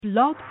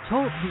Blog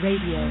Talk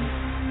Radio.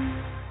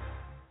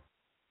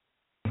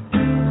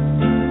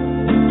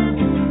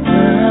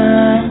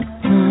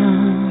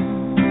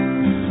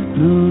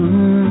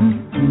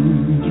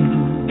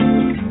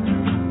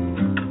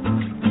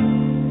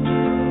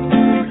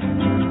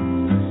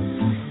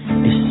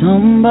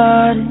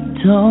 Somebody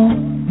told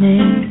me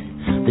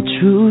the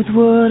truth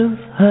would have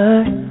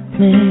hurt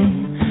me,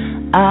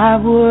 I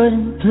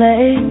wouldn't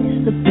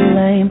place the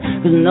blame,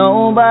 'cause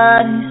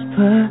nobody's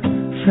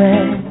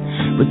perfect.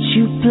 But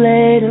you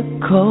played a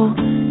cold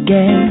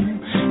game,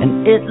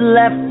 and it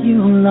left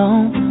you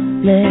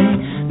lonely.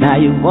 Now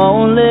you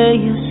only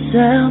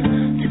yourself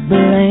to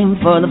blame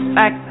for the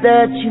fact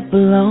that you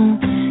belong.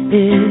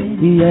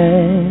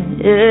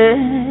 Yeah.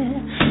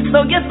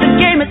 So yes, the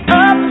game is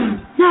up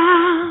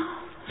now.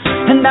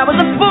 And I was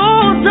a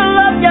fool to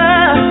love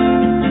ya.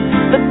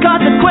 The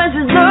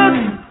consequences look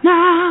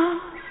now.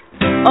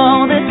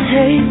 All this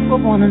hate for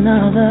one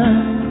another.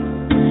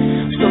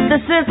 So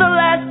this is the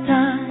last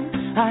time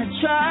I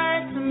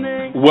tried to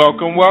make.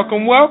 Welcome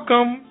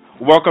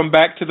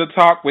back to the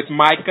Talk with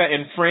Micah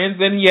and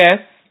Friends. And yes,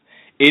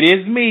 it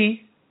is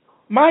me,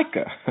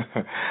 Micah.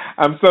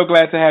 I'm so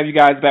glad to have you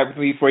guys back with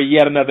me for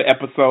yet another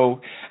episode.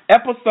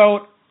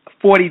 Episode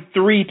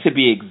 43 to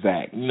be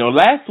exact. You know,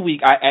 last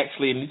week I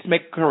actually need to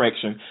make a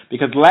correction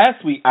because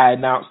last week I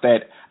announced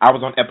that I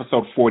was on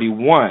episode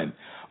 41,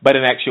 but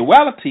in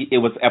actuality it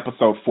was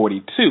episode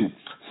 42.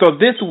 So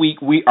this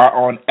week we are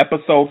on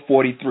episode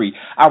 43.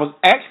 I was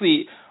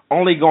actually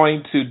only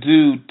going to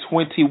do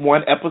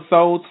 21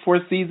 episodes for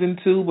season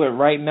 2, but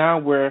right now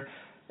we're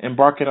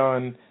embarking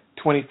on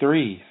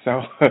 23.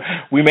 So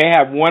we may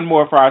have one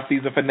more for our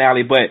season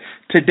finale, but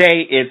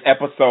today is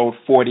episode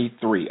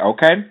 43,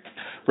 okay?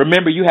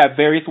 Remember, you have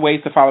various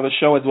ways to follow the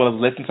show as well as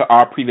listen to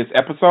our previous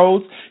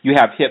episodes. You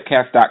have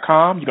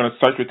hipcast.com. You're going to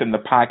search within the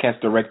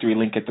podcast directory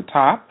link at the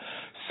top.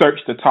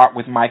 Search the Talk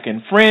with Mike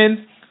and Friends,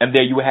 and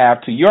there you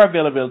have, to your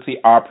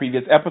availability, our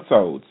previous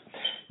episodes.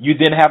 You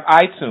then have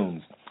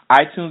iTunes.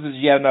 iTunes is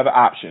yet another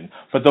option.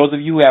 For those of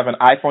you who have an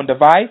iPhone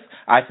device,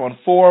 iPhone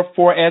 4,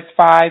 4S,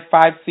 5,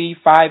 5C,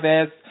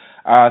 5S,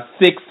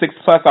 6, 6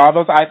 Plus, all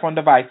those iPhone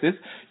devices,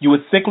 you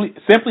would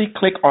simply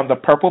click on the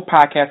purple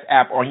podcast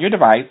app on your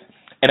device,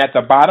 and at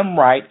the bottom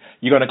right,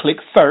 you're going to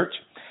click search,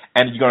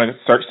 and you're going to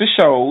search the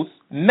show's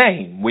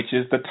name, which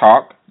is the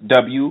Talk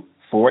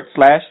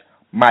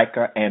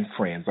W/Micah and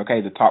Friends.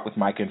 Okay, the Talk with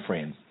Micah and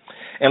Friends.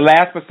 And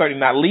last but certainly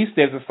not least,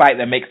 there's a site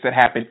that makes it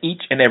happen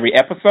each and every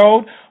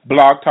episode,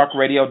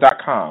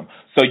 blogtalkradio.com.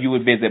 So you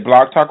would visit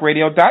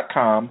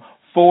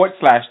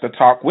blogtalkradio.com/the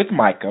Talk with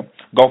Micah.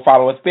 Go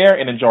follow us there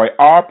and enjoy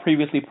all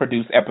previously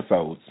produced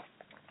episodes.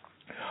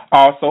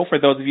 Also, for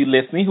those of you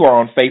listening who are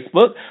on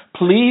Facebook,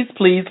 please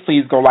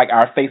go like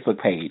our Facebook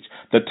page,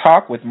 The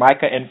Talk with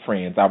Micah and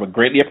Friends. I would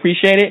greatly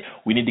appreciate it.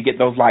 We need to get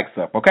those likes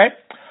up, okay?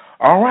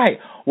 All right.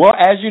 Well,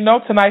 as you know,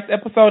 tonight's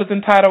episode is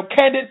entitled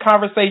Candid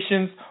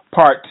Conversations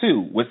Part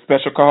 2 with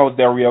special co-host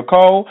Delrio.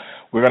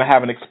 We're going to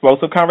have an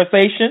explosive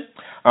conversation,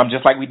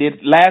 just like we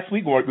did last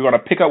week. We're going to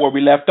pick up where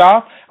we left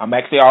off. I'm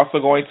actually also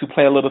going to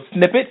play a little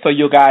snippet so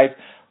you guys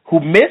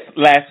who missed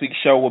last week's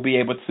show will be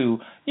able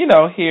to,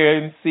 hear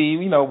and see,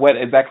 what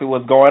exactly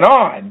was going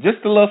on.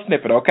 Just a little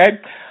snippet, okay?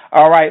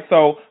 All right,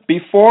 so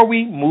before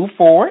we move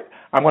forward,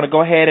 I'm going to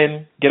go ahead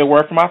and get a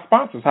word from our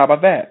sponsors. How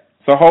about that?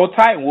 So hold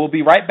tight, and we'll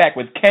be right back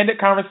with Candid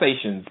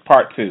Conversations,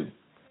 Part 2.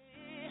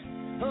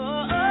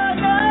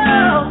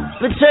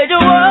 Betrayed your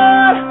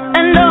word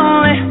and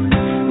only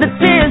the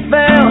tears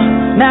fell.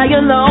 Now you're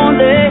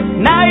lonely.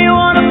 Now you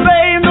want to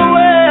blame the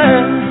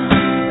world.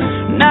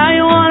 Now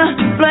you want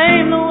to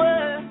blame the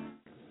world.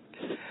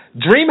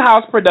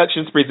 Dreamhouse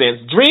Productions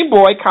presents Dream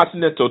Boy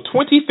Continental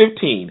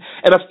 2015,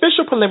 an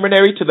official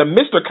preliminary to the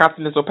Mr.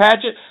 Continental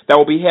pageant that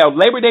will be held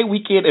Labor Day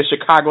weekend in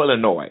Chicago,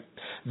 Illinois.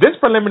 This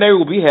preliminary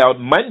will be held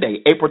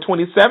Monday, April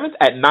 27th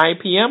at 9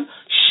 p.m.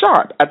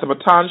 sharp at the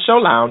Baton Show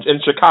Lounge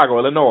in Chicago,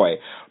 Illinois.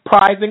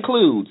 Prize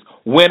includes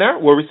winner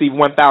will receive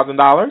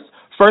 $1,000,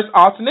 first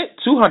alternate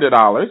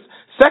 $200,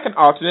 second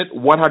alternate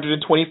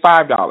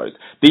 $125.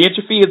 The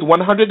entry fee is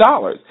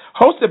 $100.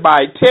 Hosted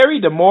by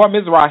Terry DeMore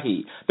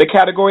Mizrahi. The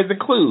categories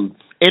include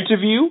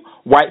interview,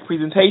 white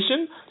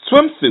presentation,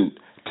 swimsuit,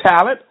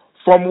 talent,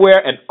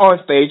 formwear, and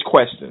onstage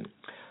question.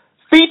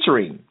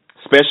 Featuring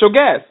special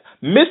guests,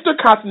 Mr.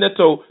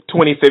 Continental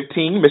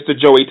 2015, Mr.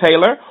 Joey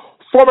Taylor,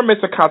 former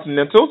Mr.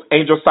 Continentals,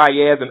 Angel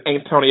Saez and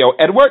Antonio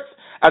Edwards,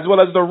 as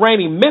well as the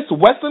reigning Miss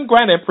Western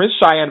Grand Empress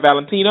Cheyenne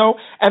Valentino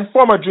and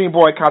former Dream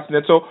Boy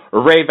Continental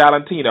Ray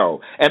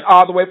Valentino. And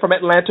all the way from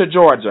Atlanta,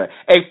 Georgia,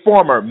 a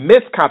former Miss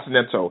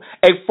Continental,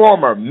 a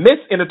former Miss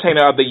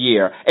Entertainer of the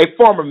Year, a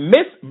former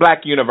Miss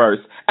Black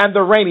Universe, and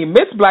the reigning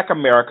Miss Black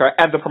America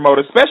and the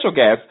promoter special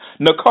guest,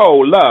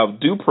 Nicole Love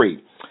Dupree.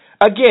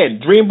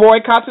 Again, Dream Boy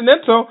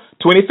Continental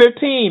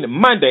 2015,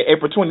 Monday,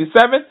 April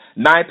 27th,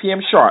 9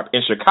 p.m. sharp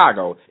in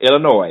Chicago,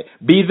 Illinois.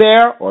 Be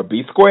there or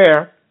be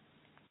square.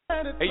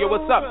 Hey, yo,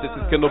 what's up? This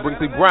is Kendall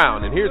Brinkley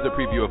Brown, and here's a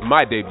preview of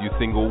my debut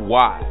single,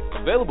 Why.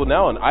 Available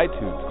now on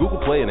iTunes, Google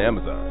Play, and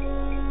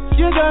Amazon.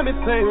 You got me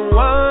saying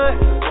why?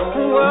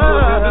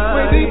 This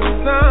way deep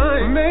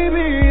inside.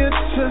 Maybe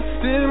it's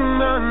just in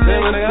my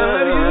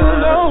nature. You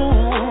know,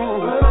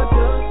 but I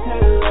just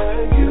can't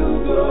let you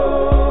go.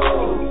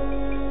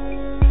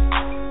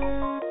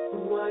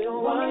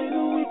 Why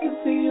do we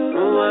continue to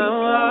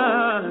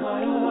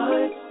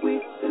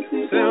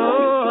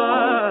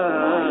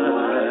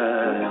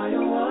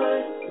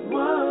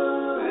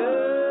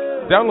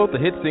Download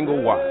the hit single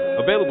Why,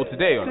 available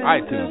today on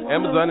iTunes,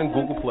 Amazon, and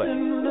Google Play.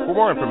 For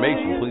more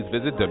information, please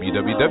visit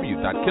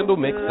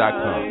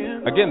www.kindlemix.com.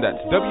 Again,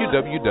 that's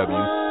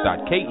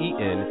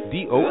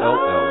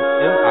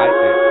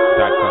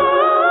www.kendolmix.com.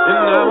 And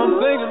now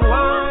I'm thinking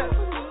why.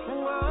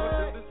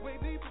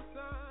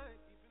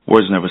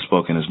 Words Never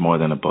Spoken is more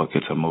than a book,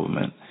 it's a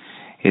movement.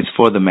 It's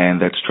for the man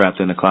that's trapped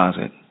in the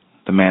closet,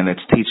 the man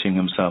that's teaching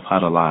himself how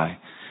to lie,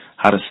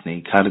 how to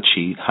sneak, how to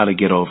cheat, how to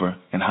get over,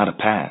 and how to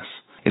pass.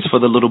 It's for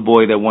the little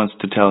boy that wants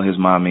to tell his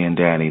mommy and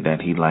daddy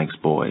that he likes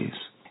boys.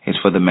 It's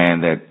for the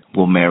man that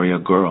will marry a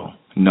girl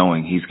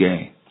knowing he's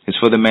gay. It's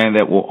for the man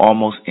that will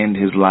almost end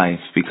his life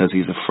because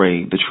he's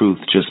afraid the truth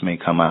just may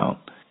come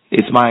out.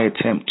 It's my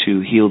attempt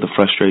to heal the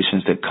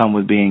frustrations that come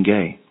with being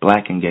gay,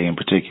 black and gay in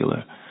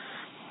particular.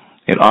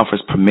 It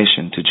offers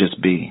permission to just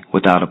be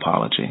without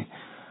apology.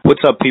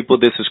 What's up, people?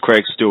 This is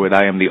Craig Stewart.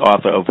 I am the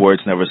author of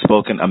Words Never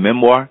Spoken, a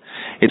memoir.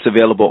 It's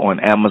available on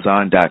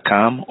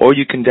Amazon.com, or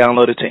you can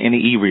download it to any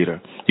e-reader.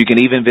 You can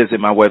even visit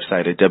my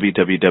website at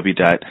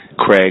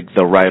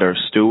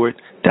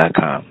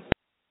www.craigthewriterstewart.com.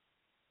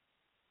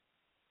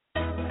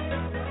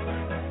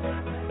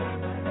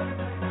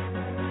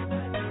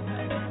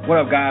 What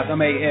up, guys?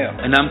 I'm AL.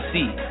 And I'm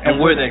C, and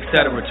we're the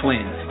Etc.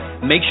 Twins.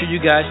 Make sure you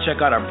guys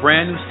check out our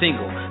brand new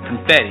single,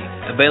 Confetti,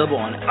 available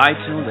on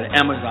iTunes and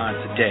Amazon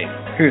today.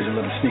 Here's a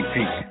little sneak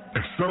peek.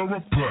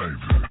 Etc. Private.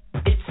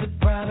 It's a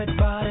private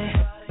body,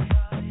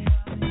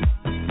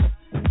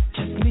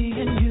 just me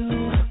and you.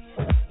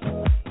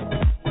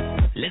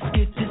 Let's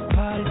get this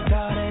party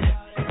started.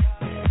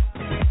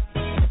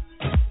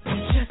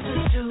 Just the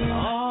two,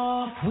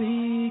 off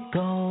we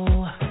go.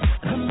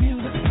 The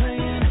music's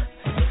playing,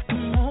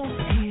 come on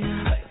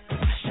here.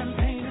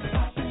 Champagne is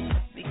popping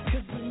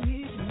because we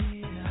need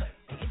here.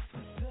 It's a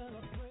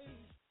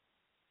celebration.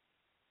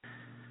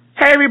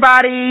 Hey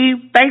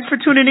everybody, thanks for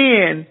tuning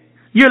in.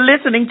 You're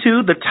listening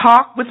to The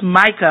Talk with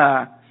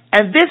Micah.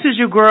 And this is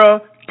your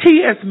girl,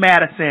 T.S.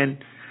 Madison.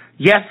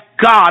 Yes,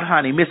 God,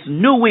 honey, Miss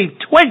New Week,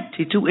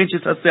 22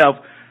 inches herself.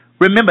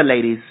 Remember,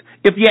 ladies,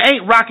 if you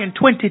ain't rocking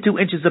 22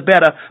 inches or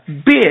better,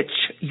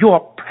 bitch, you're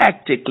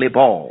practically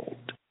bald.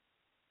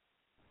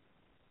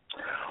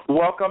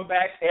 Welcome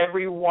back,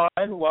 everyone.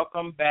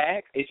 Welcome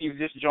back. If you've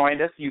just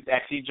joined us, you've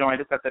actually joined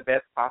us at the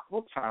best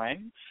possible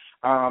time.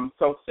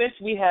 So since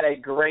we had a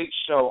great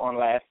show on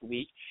last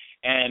week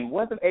and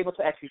wasn't able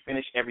to actually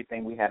finish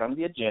everything we had on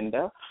the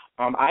agenda,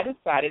 I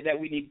decided that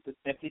we needed to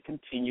simply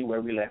continue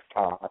where we left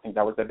off. I think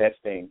that was the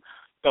best thing.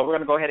 So we're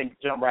going to go ahead and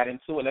jump right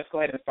into it. Let's go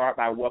ahead and start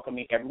by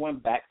welcoming everyone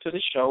back to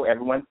the show.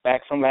 Everyone's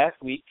back from last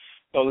week.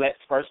 So let's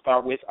first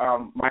start with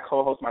my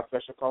co-host, my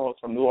special co-host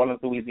from New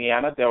Orleans,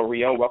 Louisiana,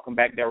 Delrio. Welcome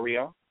back,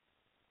 Delrio.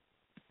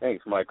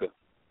 Thanks, Micah.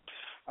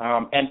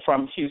 And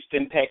from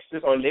Houston,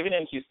 Texas, or living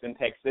in Houston,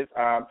 Texas,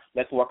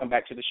 let's welcome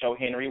back to the show,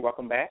 Henry.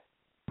 Welcome back.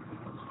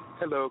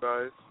 Hello,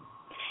 guys.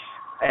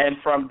 And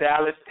from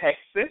Dallas,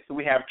 Texas,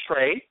 we have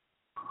Trey.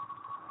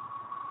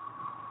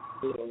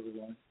 Hello,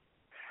 everyone.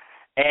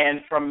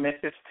 And from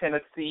Memphis,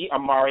 Tennessee,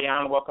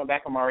 Omarian. Welcome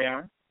back,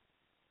 Omarian.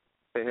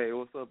 Hey,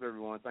 what's up,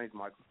 everyone? Thanks,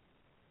 Michael.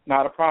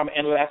 Not a problem.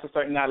 And last but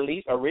certainly not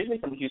least, originally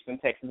from Houston,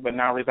 Texas, but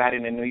now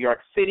residing in New York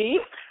City,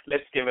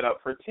 let's give it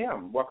up for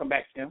Tim. Welcome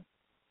back, Tim.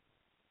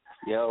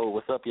 Yo,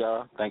 what's up,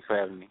 y'all? Thanks for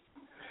having me.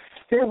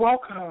 You're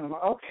welcome.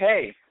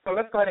 Okay, so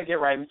let's go ahead and get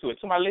right into it.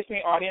 To my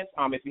listening audience,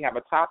 if you have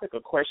a topic, a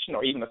question,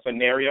 or even a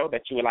scenario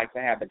that you would like to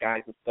have the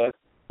guys discuss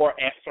or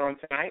answer on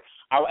tonight,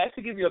 I will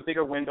actually give you a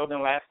bigger window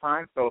than last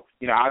time. So,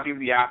 I'll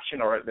give you the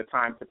option or the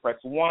time to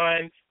press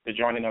 1 to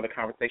join in on the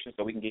conversation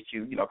so we can get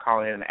you,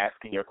 calling in and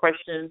asking your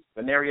questions,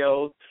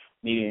 scenarios,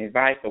 needing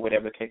advice, or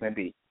whatever the case may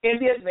be. In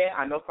the event,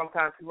 I know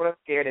sometimes people are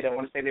scared. They don't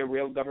want to say their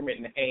real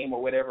government name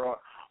or whatever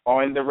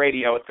on the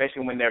radio,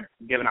 especially when they're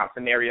giving out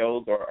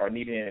scenarios or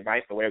needing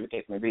advice or whatever the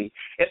case may be.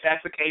 If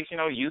that's the case,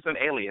 use an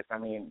alias. I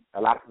mean,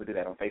 a lot of people do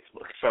that on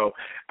Facebook. So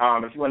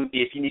if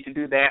you need to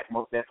do that,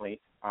 most definitely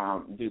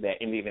do that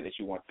in the event that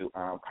you want to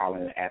call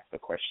in and ask a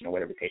question or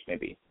whatever the case may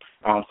be.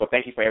 So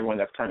thank you for everyone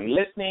that's currently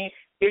listening.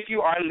 If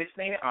you are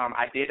listening,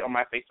 I did on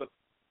my Facebook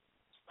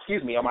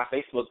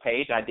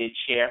page, I did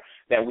share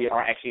that we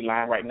are actually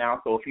live right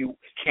now. So if you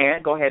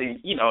can, go ahead and,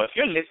 if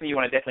you're listening, you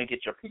want to definitely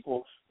get your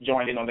people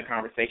joined in on the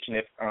conversation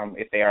if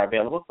they are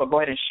available. So go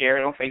ahead and share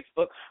it on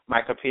Facebook,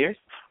 Micah Pierce.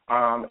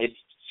 It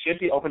should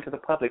be open to the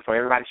public, so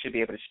everybody should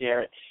be able to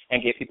share it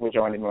and get people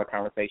joined in on the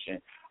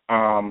conversation.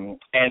 And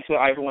to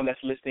everyone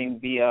that's listening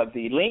via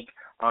the link,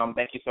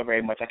 thank you so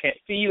very much. I can't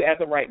see you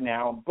as of right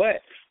now,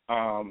 but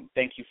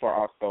thank you for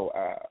also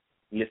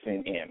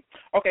listening in.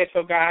 Okay,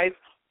 so guys,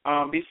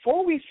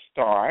 before we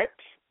start,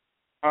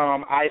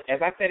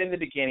 as I said in the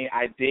beginning,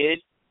 I did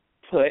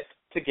put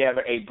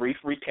together a brief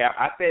recap.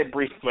 I said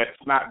brief, but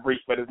it's not brief,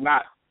 but it's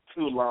not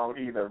too long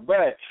either.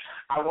 But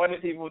I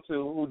wanted people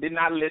who did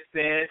not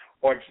listen,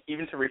 or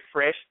even to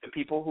refresh the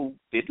people who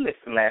did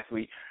listen last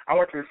week, I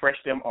want to refresh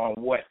them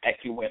on what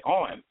actually went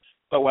on.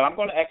 So what I'm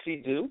going to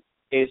actually do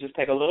is just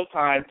take a little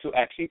time to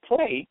actually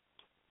play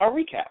a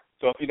recap.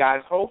 So if you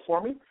guys hold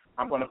for me,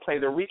 I'm going to play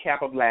the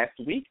recap of last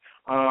week,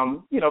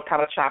 kind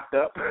of chopped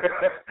up,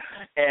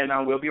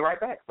 and we'll be right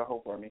back. So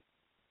hold for me.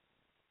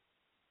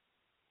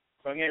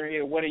 So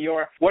Henry, what are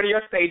your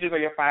stages, or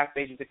your 5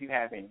 stages if you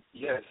have any?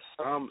 Yes.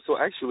 So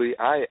actually,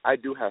 I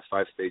do have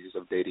 5 stages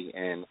of dating,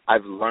 and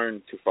I've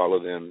learned to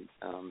follow them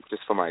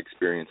just from my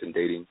experience in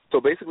dating.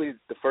 So basically,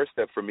 the first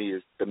step for me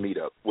is the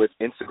meetup. With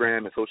Instagram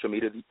and social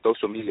media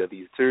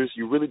these days,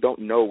 you really don't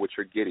know what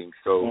you're getting.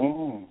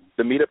 So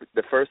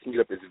the first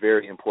meetup is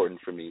very important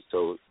for me.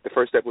 So the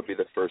first step would be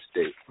the first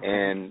date.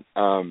 And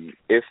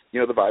if,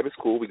 the vibe is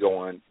cool, we go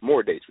on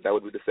more dates. That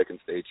would be the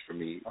second stage for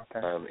me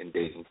in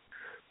dating.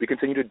 We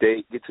continue to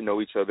date, get to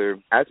know each other.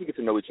 As we get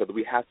to know each other,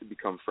 we have to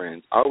become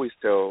friends. I always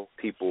tell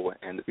people,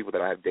 and the people that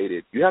I have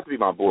dated, you have to be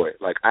my boy.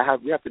 Like,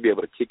 we have to be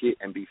able to kick it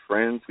and be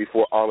friends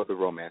before all of the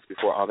romance,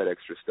 before all that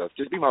extra stuff.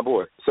 Just be my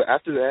boy. So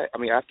after that,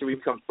 after we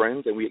become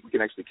friends and we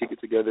can actually kick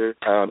it together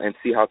and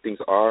see how things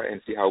are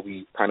and see how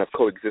we kind of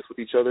coexist with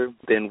each other,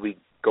 then we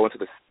go into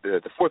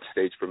the fourth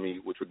stage for me,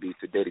 which would be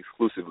to date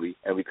exclusively,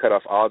 and we cut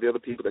off all the other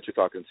people that you're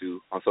talking to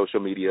on social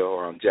media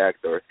or on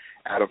Jack'd or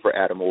Adam for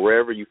Adam or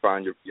wherever you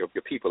find your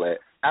people at.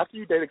 After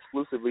you date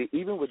exclusively,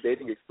 even with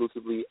dating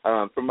exclusively,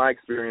 from my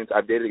experience,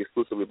 I've dated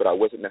exclusively, but I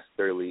wasn't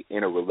necessarily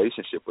in a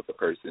relationship with the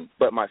person.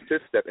 But my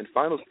fifth step and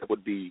final step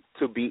would be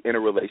to be in a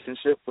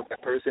relationship with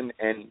that person,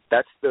 and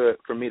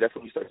for me, that's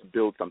when you start to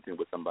build something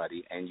with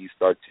somebody, and you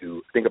start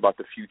to think about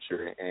the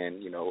future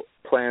and,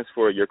 plans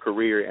for your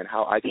career and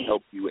how I can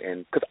help you.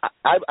 And because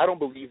I don't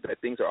believe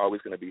that things are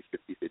always going to be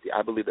 50-50.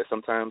 I believe that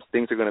sometimes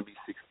things are going to be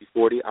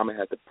 60-40. I'm going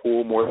to have to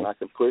pull more than I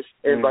can push,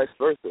 and vice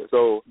versa.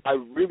 So I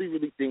really,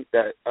 really think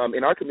that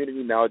in our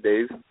community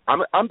nowadays,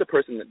 I'm the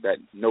person that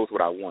knows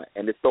what I want,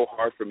 and it's so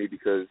hard for me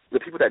because the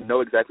people that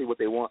know exactly what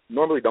they want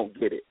normally don't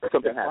get it, or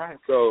something happens. Right.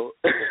 So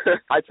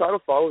I try to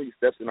follow these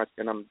steps,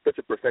 and I'm such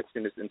a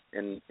perfectionist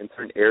in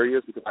certain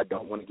areas because I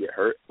don't want to get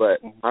hurt. But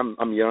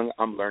I'm young,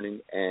 I'm learning,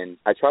 and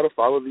I try to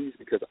follow these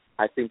because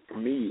I think for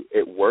me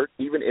it worked.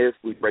 Even if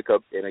we break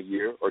up in a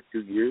year or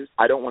 2 years,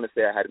 I don't want to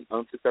say I had an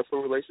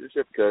unsuccessful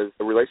relationship because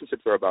the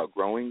relationships are about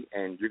growing,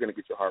 and you're going to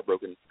get your heart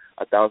broken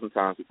 1,000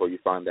 times before you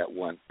find that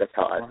one. That's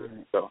how I do it.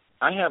 So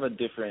I have a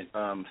different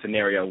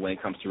scenario when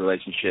it comes to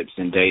relationships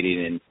and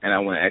dating, and I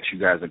want to ask you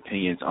guys'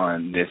 opinions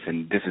on this,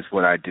 and this is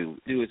what I do.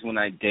 Is when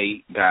I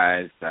date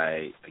guys,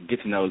 I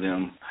get to know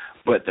them,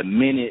 but the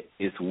minute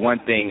it's one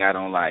thing I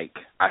don't like,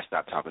 I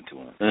stop talking to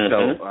them.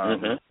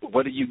 So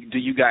what do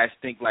you guys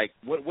think, like,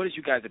 what is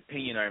you guys'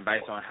 opinion or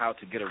advice on how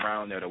to get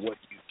around that, or what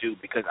do you do?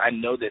 Because I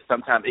know that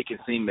sometimes it can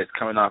seem as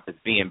coming off as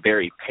being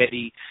very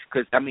petty,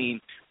 because,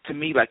 to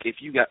me, like, if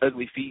you got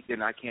ugly feet,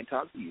 then I can't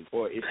talk to you.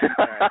 Or if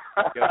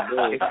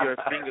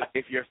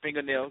your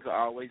fingernails are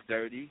always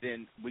dirty,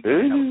 then we can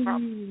have a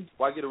problem.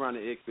 Why get around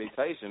the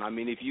expectation?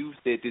 If you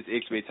set this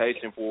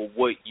expectation for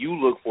what you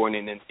look for in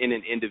an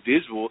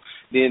individual,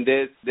 then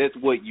that's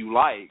what you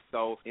like.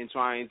 So in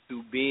trying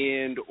to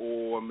bend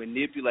or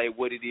manipulate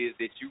what it is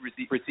that you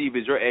perceive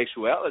as your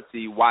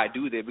actuality, why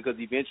do that? Because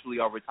eventually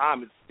over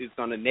time it's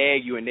going to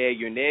nag you and nag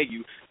you and nag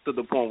you to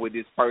the point where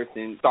this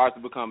person starts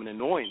to become an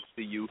annoyance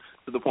to you,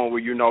 to the point where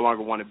you no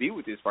longer want to be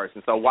with this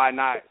person. So why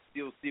not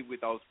still stick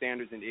with those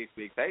standards and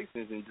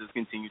expectations and just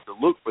continue to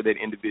look for that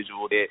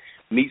individual that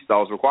meets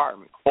those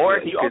requirements? Or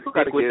if you also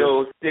got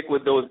to stick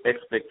with those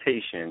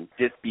expectations,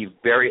 just be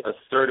very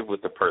assertive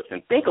with the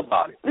person. Think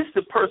about it. This is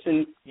the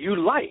person you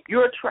like.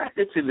 You're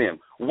attracted to them.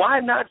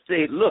 Why not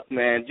say, look,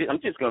 man, I'm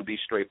just going to be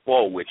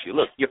straightforward with you.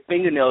 Look, your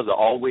fingernails are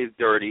always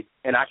dirty,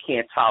 and I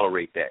can't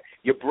tolerate that.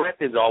 Your breath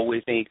is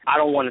always stink. I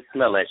don't want to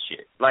smell that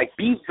shit. Like,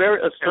 be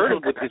very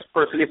assertive with this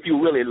person if you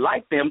really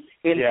like them,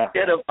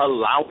 instead of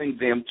allowing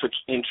them to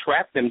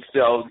entrap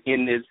themselves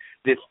in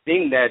this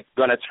thing that's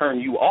going to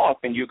turn you off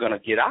and you're going to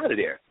get out of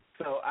there.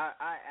 So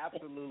I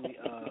absolutely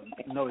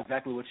know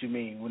exactly what you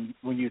mean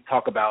when you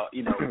talk about,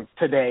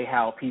 today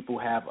how people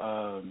have,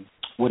 a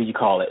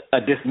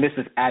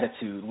dismissive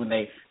attitude when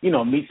they,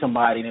 meet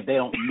somebody, and if they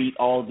don't meet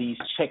all these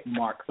check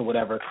marks or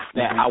whatever,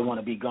 that I want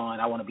to be gone,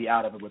 I want to be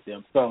out of it with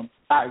them. So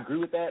I agree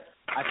with that.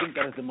 I think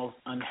that is the most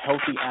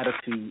unhealthy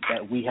attitude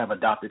that we have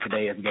adopted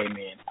today as gay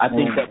men. I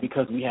think that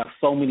because we have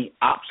so many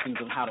options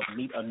on how to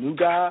meet a new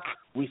guy,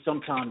 we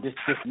sometimes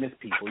dismiss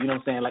people. You know what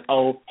I'm saying? Like,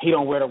 oh, he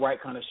don't wear the right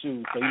kind of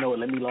shoes, so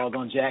let me log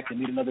on Jack and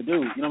meet another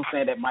dude. You know what I'm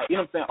saying? That might,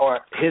 or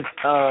his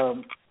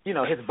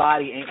his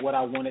body ain't what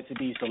I want it to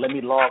be, so let me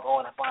log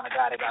on and find a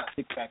guy that got a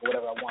six-pack or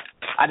whatever I want.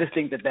 I just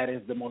think that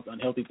is the most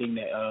unhealthy thing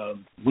that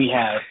we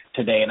have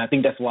today, and I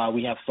think that's why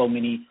we have so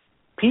many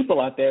people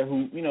out there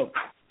who,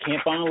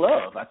 can't find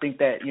love. I think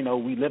that,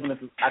 we live in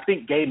I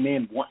think gay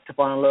men want to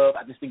find love.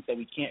 I just think that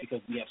we can't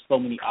because we have so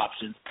many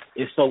options.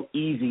 It's so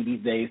easy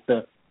these days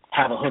to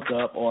have a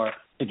hookup or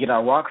to get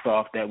our rocks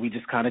off that we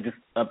just kind of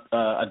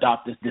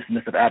adopt this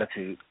dismissive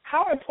attitude.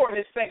 How important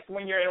is sex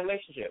when you're in a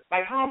relationship?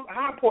 Like, how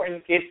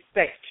important is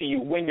sex to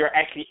you when you're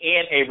actually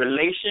in a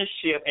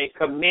relationship, a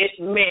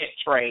commitment,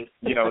 Trey?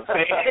 You know what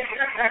I'm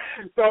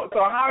saying? so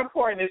how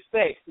important is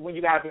sex when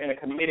you guys are in a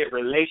committed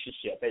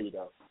relationship? There you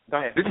go. Go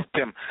ahead. This is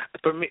Tim.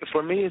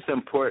 For me, it's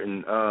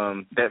important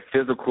that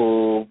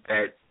physical,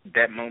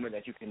 that moment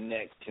that you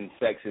connect in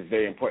sex is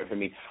very important for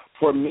me.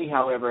 For me,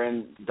 however,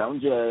 and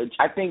don't judge,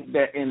 I think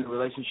that in a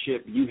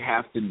relationship you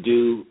have to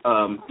do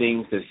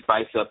things to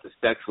spice up the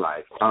sex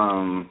life.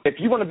 If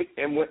you want to be,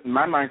 and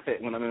my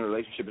mindset when I'm in a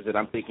relationship is that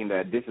I'm thinking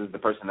that this is the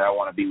person that I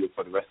want to be with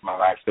for the rest of my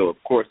life. So of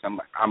course, in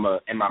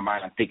my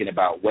mind, I'm thinking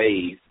about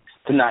ways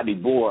to not be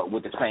bored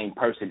with the same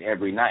person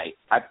every night.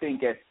 I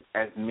think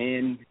as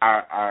men,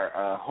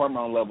 our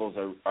hormone levels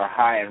are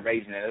high and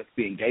raising, and us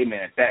being gay men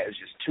at that, it's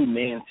just two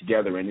men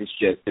together, and it's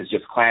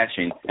just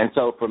clashing. And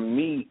so for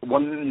me,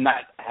 not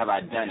have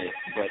I done it,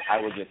 but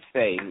I would just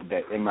say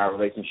that in my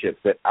relationships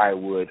that I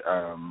would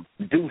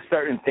do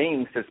certain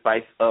things to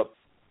spice up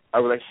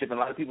a relationship. And a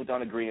lot of people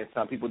don't agree, and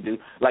some people do.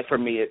 Like for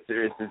me,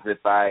 for instance, if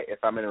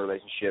I'm in a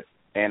relationship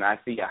and I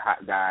see a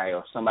hot guy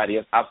or somebody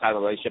else outside the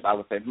relationship, I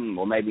would say,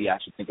 well, maybe I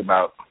should think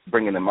about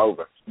bringing them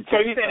over. So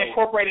you saying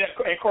incorporating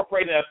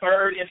a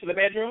third into the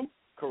bedroom?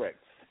 Correct.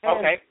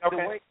 Okay.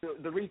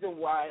 The reason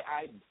why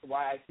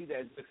I see that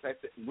is because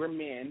we're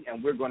men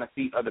and we're going to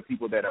see other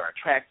people that are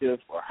attractive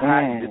or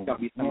hot. It's going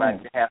to be somebody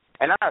to have.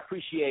 And I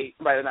appreciate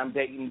somebody that I'm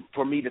dating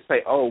for me to say,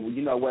 oh, well,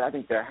 you know what, I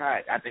think they're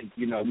hot. I think,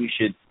 we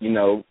should,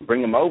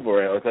 bring them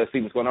over or let's see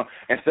what's going on,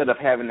 instead of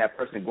having that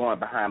person going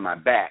behind my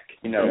back,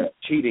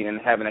 cheating and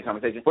having that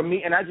conversation. For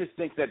me, and I just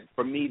think that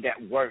for me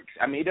that works.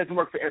 I mean, it doesn't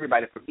work for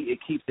everybody. For me, it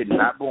keeps it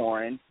not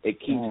boring. It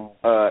keeps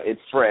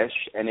it's fresh,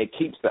 and it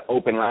keeps the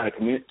open line of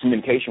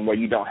communication where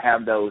you don't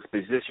have those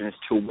positions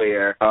to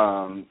where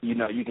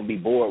you can be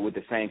bored with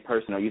the same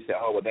person, or you say,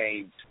 oh, well, they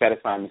ain't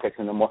satisfying me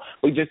sexually no more.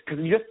 But because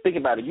you just think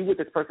about it, you with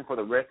this person for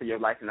the rest of your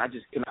life, and I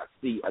just cannot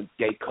see a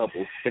gay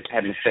couple just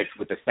having sex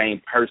with the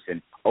same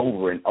person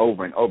over and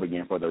over and over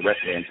again for the rest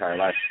of their entire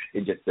life.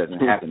 It just doesn't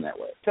happen that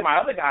way. To my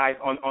other guys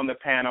on the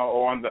panel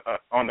or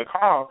on the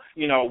call,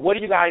 what do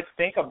you guys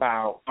think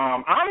about?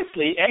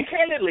 Honestly and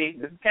candidly,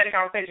 this is a candid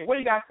conversation. What do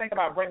you guys think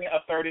about bringing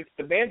a third into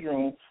the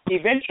bedroom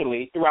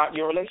eventually throughout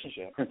your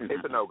relationship?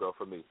 It's a no-go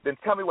for me. Then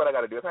tell me what I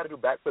got to do. If I got to do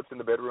backflips in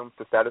the bedroom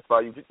to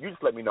satisfy you, you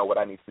just let me know what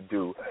I need to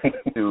do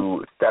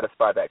to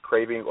satisfy that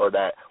craving or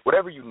that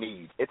whatever you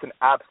need. It's an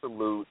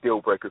absolute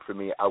deal breaker for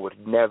me. I would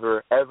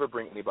never ever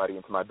bring anybody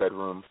into my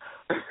bedroom.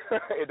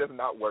 It does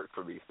not work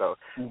for me. So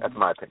that's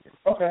my opinion.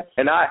 Okay.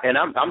 And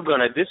I'm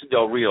gonna. This is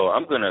Delrio.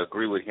 I'm gonna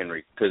agree with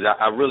Henry because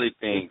I really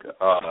think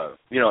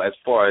as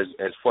far as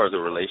a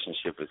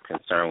relationship is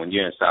concerned, when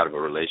you're inside of a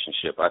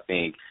relationship, I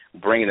think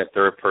bringing a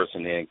third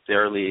person in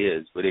clearly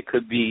is, but it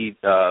could be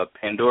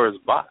Pandora's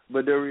box.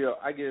 But Delrio,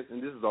 I guess,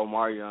 and this is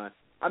Omarian,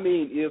 I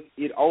mean, if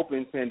it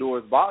opens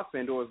Pandora's box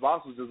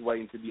was just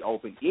waiting to be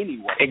opened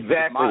anyway.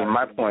 Exactly,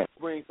 my point.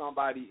 Bring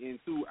somebody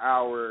into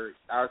our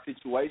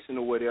situation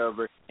or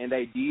whatever, and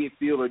they did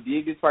feel or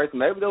dig this person.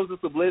 Maybe that was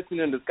just a blessing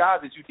in disguise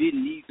that you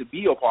didn't need to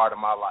be a part of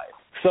my life.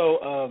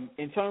 So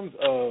in terms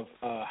of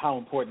how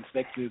important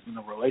sex is in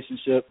a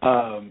relationship,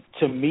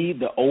 to me,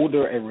 the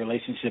older a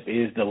relationship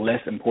is, the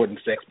less important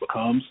sex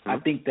becomes. I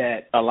think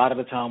that a lot of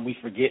the time we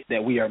forget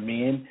that we are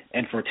men,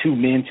 and for two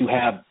men to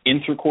have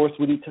intercourse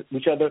with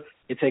each other,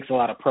 it takes a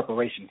lot of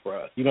preparation for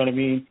us. You know what I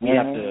mean? We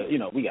have to,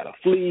 we got to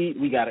flee.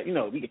 We got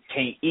to, we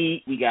can't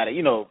eat. We got to,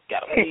 got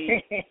to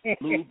flee,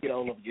 lube, get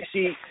all over your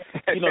sheets.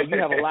 You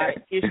have a lot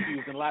of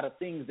issues and a lot of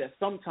things that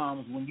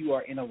sometimes when you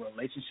are in a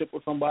relationship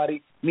with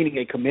somebody, meaning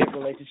a committed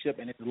relationship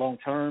and it's long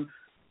term,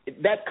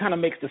 that kind of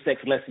makes the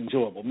sex less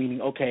enjoyable. Meaning,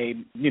 okay,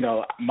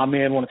 my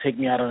man want to take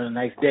me out on a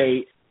nice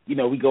date.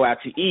 We go out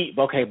to eat,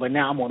 but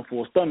now I'm on a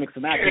full stomach, so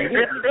now I can't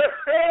get it.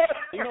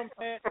 You know what I'm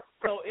saying?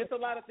 So it's a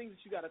lot of things that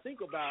you got to think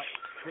about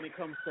when it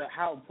comes to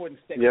how important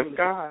sex is in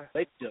a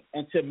relationship.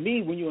 And to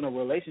me, when you're in a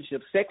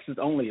relationship, sex is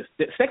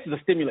a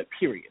stimulant,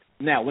 period.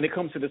 Now, when it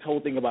comes to this whole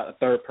thing about a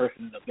third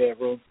person in the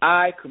bedroom,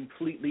 I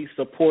completely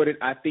support it.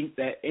 I think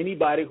that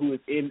anybody who is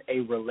in a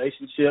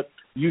relationship,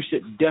 you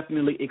should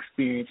definitely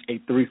experience a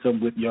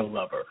threesome with your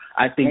lover.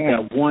 I think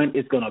that one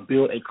is going to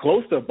build a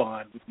closer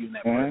bond with you and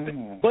that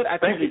person. But I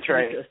think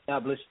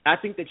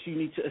that you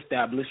need to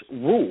establish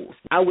rules.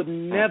 I would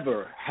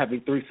never have a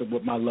threesome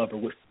with my lover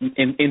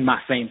in my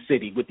same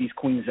city with these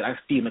queens that I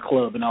see in the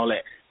club and all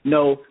that.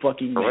 No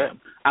fucking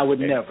ma'am. I would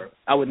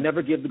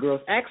never give the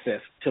girls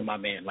access to my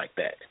man like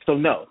that. So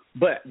no.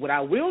 But what I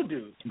will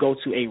do, go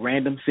to a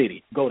random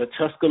city, go to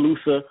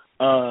Tuscaloosa,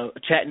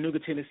 Chattanooga,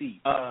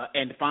 Tennessee,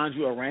 and find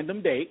you a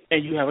random date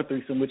and you have a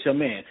threesome with your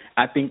man.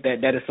 I think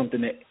that is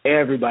something that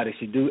everybody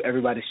should do,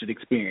 everybody should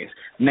experience.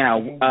 Now,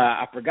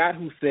 I forgot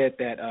who said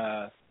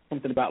that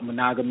something about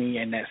monogamy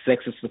and that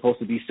sex is supposed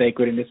to be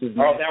sacred, and this is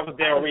that was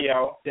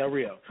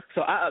Delrio.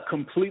 So I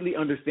completely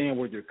understand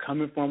where you're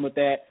coming from with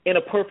that. In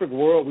a perfect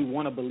world, we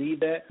want to believe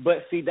that, but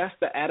see, that's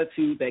the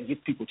attitude that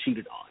gets people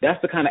cheated on.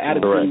 That's the kind of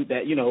attitude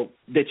that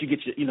that you get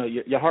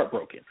your heart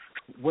broken.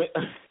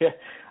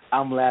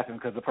 I'm laughing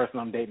because the person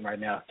I'm dating right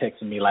now is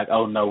texting me like,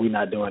 "Oh no, we're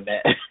not doing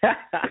that."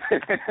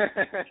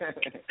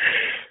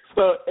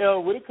 So,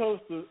 when it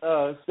comes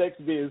to sex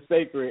being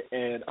sacred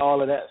and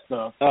all of that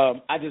stuff,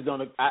 I just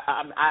don't.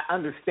 I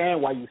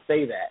understand why you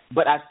say that,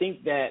 but I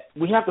think that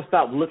we have to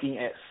stop looking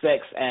at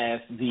sex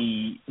as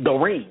the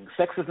ring.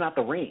 Sex is not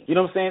the ring. You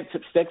know what I'm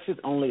saying? Sex is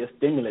only a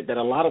stimulant that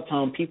a lot of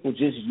times people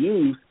just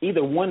use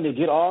either one to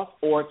get off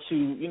or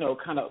to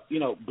kind of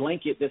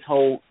blanket this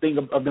whole thing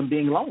of them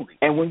being lonely.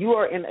 And when you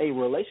are in a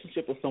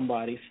relationship with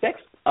somebody, sex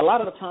a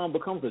lot of the time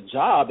becomes a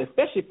job,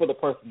 especially for the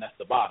person that's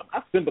the bottom.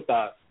 I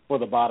sympathize for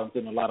the bottoms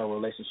in a lot of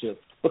relationships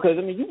because,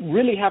 you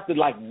really have to,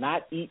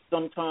 not eat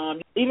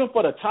sometimes. Even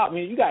for the top,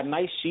 you got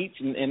nice sheets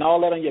and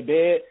all that on your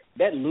bed.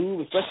 That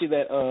lube, especially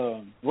that,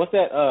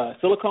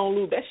 silicone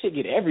lube, that shit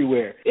get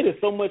everywhere. It is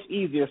so much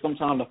easier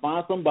sometimes to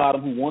find some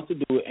bottom who wants to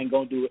do it and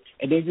go do it,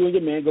 and then you and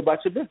your man go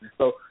about your business.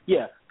 So,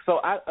 yeah. So,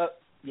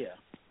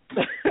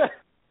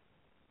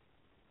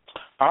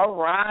 All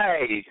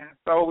right.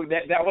 So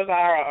that was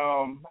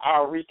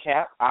our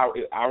recap.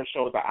 Our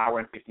show is an hour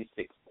and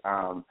 56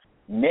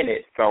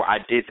 minutes. So I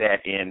did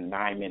that in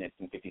 9 minutes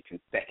and 52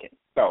 seconds.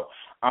 So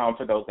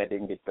for those that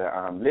didn't get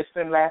to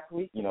listen last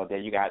week, there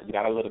you got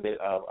a little bit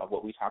of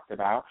what we talked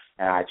about,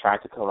 and I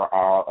tried to cover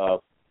all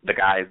of the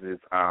guys'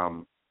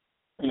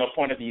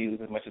 point of views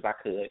as much as I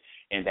could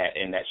in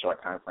that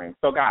short time frame.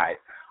 So guys,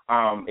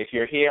 if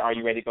you're here, are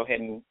you ready to go ahead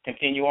and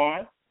continue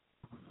on?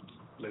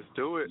 Let's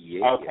do it.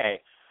 Yeah. Okay.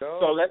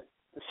 So let's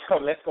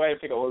go ahead and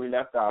pick up where we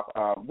left off,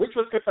 which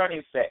was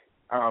concerning sex.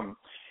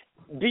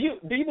 Do you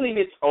believe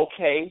it's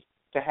okay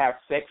to have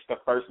sex the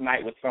first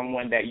night with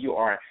someone that you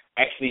are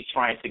actually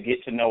trying to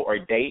get to know or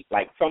date?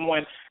 Like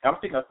someone, I'm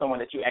thinking of someone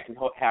that you actually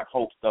have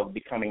hopes of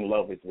becoming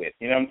lovers with.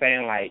 You know what I'm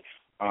saying?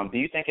 Like, do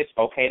you think it's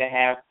okay to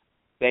have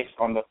sex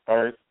on the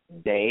first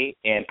day?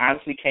 And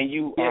honestly, can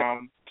you?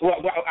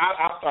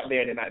 I'll start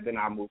there, and then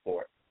I'll move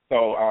forward.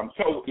 So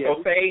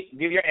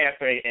give your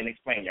answer and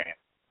explain your answer.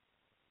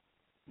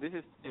 This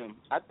is Tim.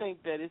 I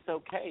think that it's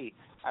okay.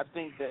 I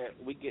think that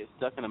we get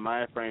stuck in a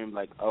mind frame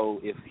like,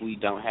 if we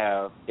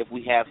have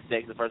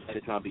sex the first night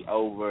it's gonna be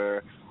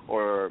over,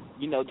 or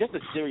just a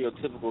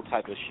stereotypical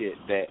type of shit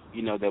that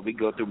that we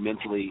go through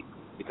mentally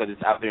because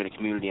it's out there in the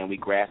community and we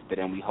grasp it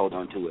and we hold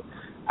on to it.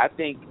 I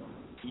think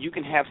you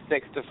can have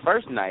sex the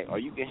first night, or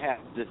you can have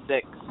the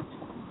sex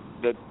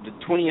the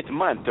 20th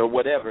month or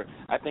whatever.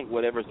 I think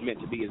whatever's meant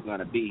to be is going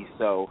to be.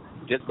 So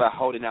just by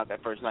holding out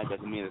that first night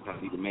doesn't mean it's going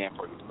to be the man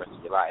for you the rest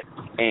of your life.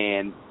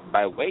 And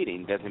by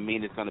waiting doesn't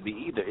mean it's going to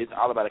be either. It's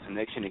all about a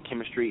connection and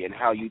chemistry and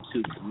how you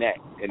two connect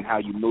and how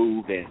you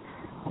move, and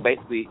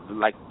basically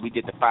like we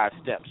did the 5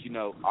 steps,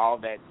 all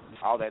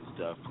that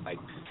stuff. Like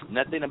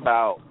nothing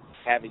about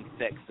having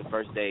sex the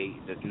first day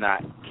does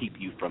not keep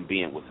you from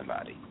being with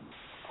somebody.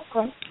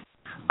 Okay.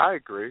 I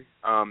agree.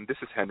 This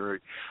is Henry.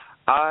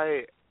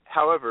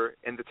 However,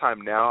 in the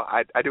time now,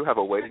 I do have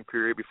a waiting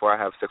period before I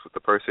have sex with the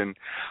person.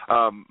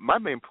 My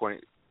main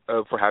point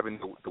for having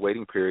the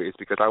waiting period is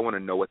because I want to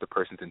know what the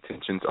person's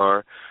intentions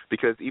are.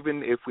 Because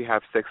even if we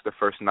have sex the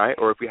first night,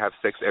 or if we have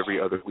sex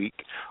every other week,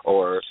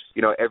 or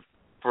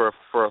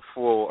for a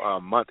full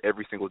month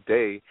every single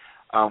day,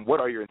 what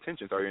are your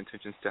intentions? Are your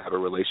intentions to have a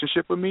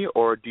relationship with me,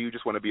 or do you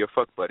just want to be a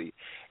fuck buddy?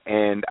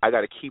 And I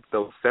got to keep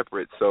those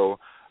separate. So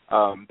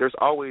there's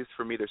always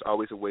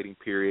a waiting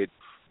period.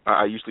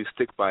 I usually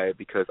stick by it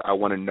because I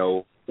want to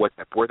know where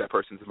that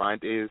person's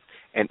mind is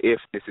and if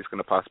this is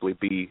going to possibly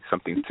be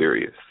something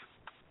serious.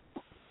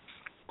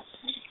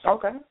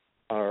 Okay.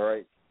 All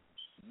right.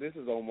 This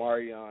is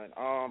Omarian.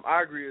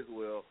 I agree as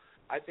well.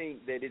 I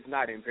think that it's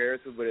not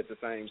imperative, but at the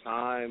same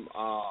time,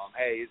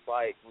 it's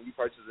like when you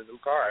purchase a new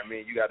car. I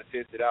mean, you got to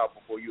test it out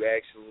before you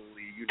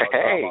actually,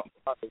 drive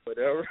off or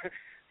whatever.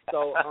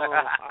 So,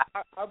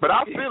 but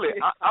I feel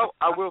it.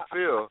 I will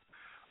feel.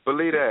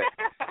 Believe that.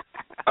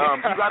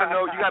 You gotta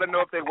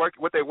know if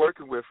what they're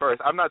working with first.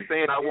 I'm not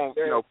saying I won't,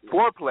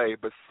 foreplay,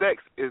 but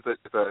sex is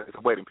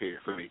a waiting period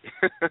for me.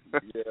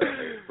 Yeah.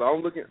 So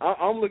I'm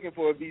looking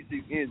for a V6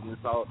 engine.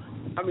 So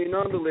I mean,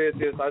 nonetheless,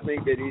 yes, I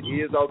think that it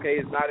is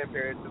okay. It's not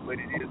imperative, but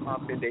it is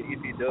something that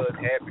if it does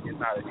happen, it's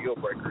not a deal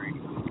breaker.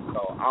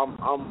 So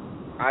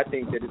I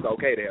think that it's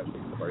okay to have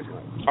sex the first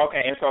night.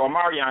 Okay, and so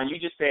Omarian, you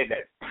said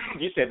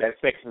that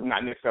sex is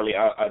not necessarily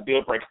a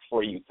deal breaker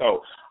for you.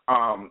 So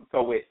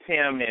with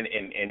Tim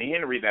and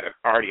Henry that have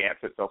already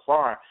answered so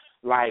far,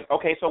 like,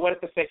 okay, so what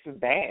if the sex is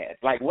bad?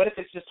 Like, what if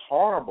it's just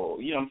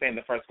horrible? You know what I'm saying?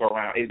 The first go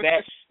around, is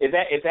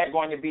that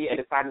going to be a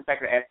deciding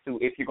factor as to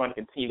if you're going to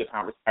continue the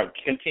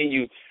conversation,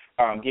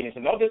 getting to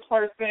know this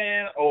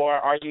person, or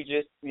are you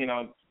just going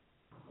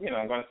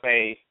to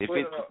say if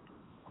it's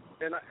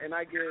and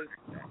I guess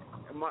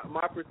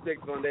my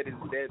perspective on that is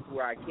that's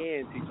where I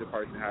can teach a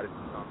person how to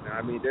do something.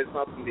 I mean, there's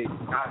something that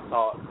I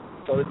taught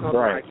So it's something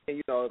Right. I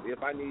can,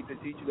 if I need to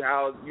teach you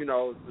how,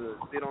 to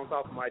sit on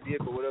top of my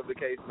dick or whatever the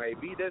case may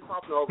be, that's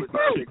something over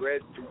time that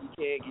gradually you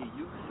can't get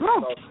used to.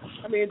 So,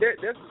 I mean,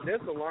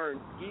 that's a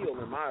learned skill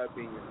in my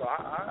opinion. So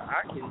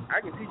I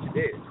can teach you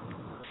that.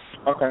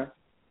 Okay.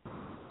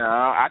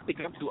 I think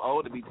I'm too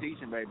old to be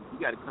teaching, baby. You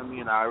got to come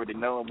in already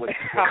knowing what.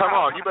 Come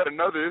on, you better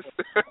know this.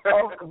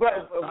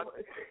 But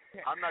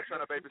I'm not trying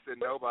to babysit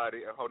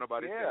nobody or hold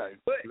nobody. Yeah,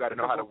 you got to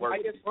know how to work. I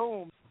guess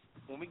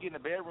when we get in the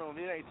bedroom,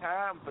 it ain't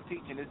time for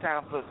teaching. It's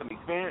time for some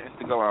experience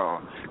to go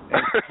on.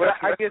 But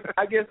I guess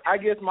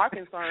my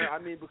concern, I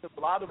mean, because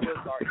a lot of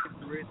us are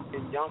interested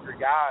in younger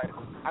guys.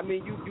 I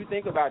mean, you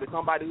think about it.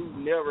 Somebody who's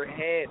never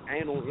had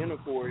anal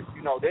intercourse,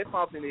 that's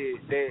something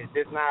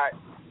that's not.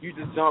 You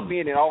just jump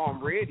in and,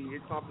 I'm ready.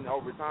 It's something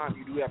over time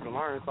you do have to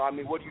learn. So, I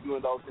mean, what do you do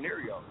in those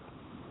scenarios?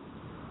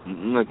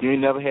 Look, you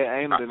ain't never had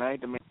anal, then I ain't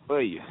the man for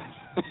you.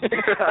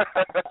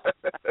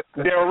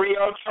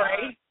 Delrio,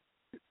 Trey?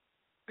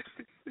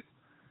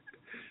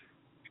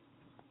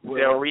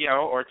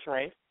 Delrio or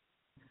Trey?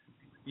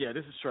 Yeah,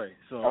 this is Trey.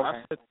 So Okay.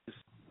 I said this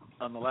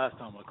on the last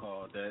time I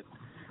called that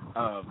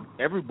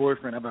every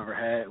boyfriend I've ever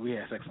had, we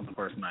had sex on the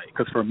first night.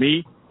 Because for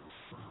me,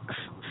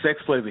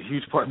 sex plays a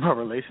huge part in my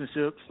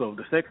relationship. So if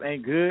the sex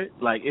ain't good,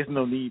 like, it's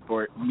no need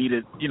for me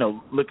to,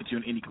 look at you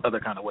in any other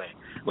kind of way.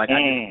 Like, I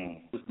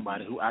can with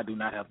somebody who I do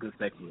not have good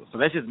sex with. So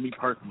that's just me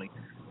personally.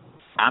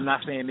 I'm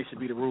not saying this should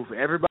be the rule for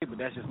everybody, but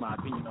that's just my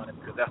opinion on it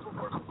because that's what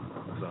works.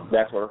 So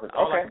that's what works.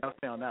 All Okay. I can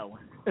say on that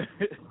one.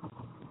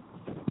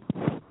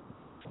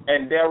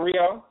 And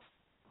Delrio?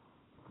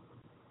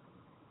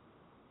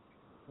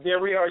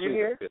 Delrio, are you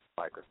here?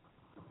 Okay,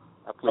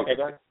 go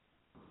ahead.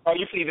 Oh,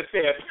 you plead the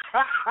fifth.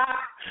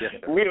 Yes,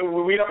 sir. we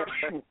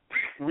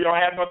don't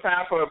have no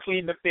time for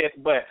pleading the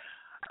fifth, but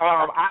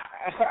I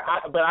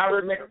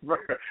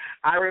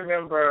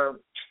remember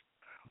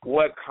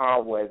what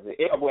call was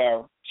it?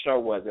 Show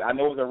was it? I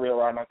know it was a Real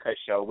Raw Uncut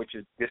show, which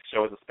is this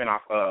show is a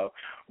spinoff of.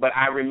 But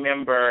I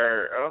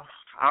remember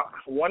I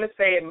want to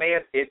say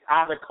it's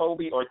either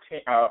Kobe or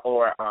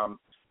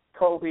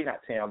Kobe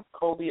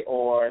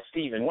or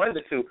Steven, one of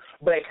the two.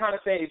 But it kind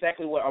of said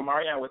exactly what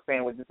Omarian was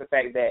saying, was just the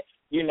fact that,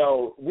 we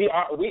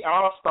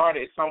all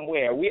started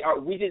somewhere. We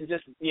didn't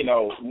just,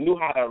 knew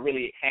how to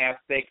really have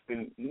sex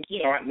and,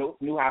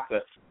 knew how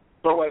to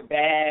throw it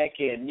back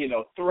and,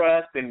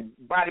 thrust and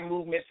body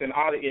movements and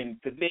all in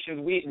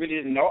positions. We really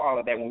didn't know all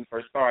of that when we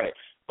first started.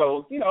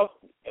 So,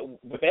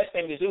 the best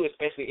thing to do,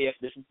 especially if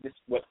this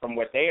what from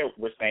what they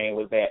were saying,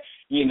 was that,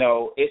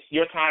 it's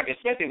your time,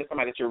 especially with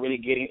somebody that you're really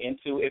getting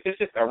into. If it's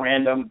just a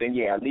random, then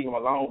yeah, leave them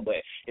alone.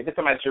 But if it's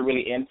somebody that you're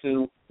really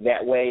into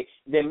that way,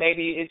 then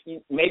maybe it's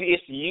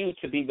you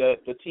to be the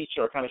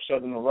teacher or kind of show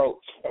them the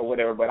ropes or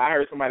whatever. But I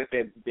heard somebody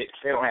say they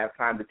don't have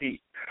time to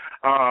teach.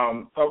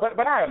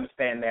 But I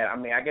understand that. I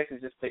mean, I guess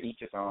it's just to each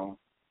his own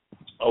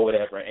or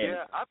whatever. And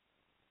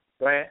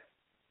go ahead.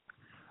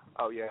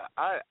 Oh yeah,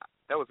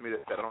 that was me that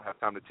said I don't have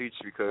time to teach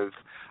because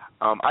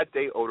I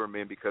date older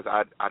men because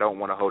I don't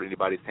want to hold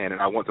anybody's hand, and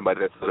I want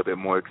somebody that's a little bit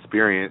more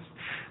experienced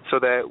so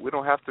that we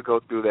don't have to go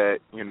through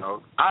that,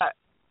 I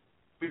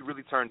be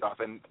really turned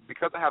off, and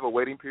because I have a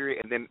waiting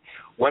period, and then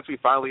once we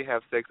finally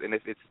have sex, and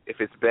if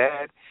it's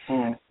bad,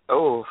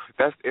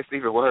 it's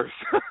even worse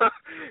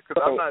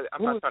because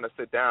I'm not trying to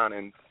sit down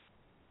and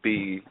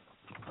be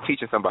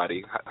teaching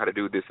somebody how to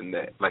do this and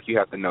that. Like, you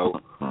have to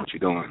know what you're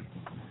doing.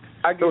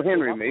 So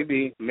Henry,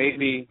 maybe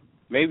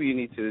you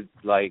need to,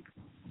 like,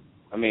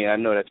 I mean, I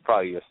know that's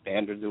probably your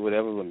standards or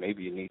whatever, but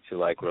maybe you need to,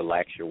 like,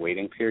 relax your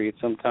waiting period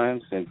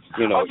sometimes. And,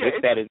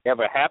 if that has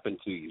ever happened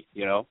to you,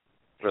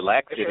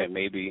 relax it and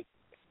maybe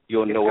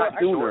you'll know it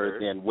sooner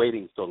than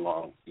waiting so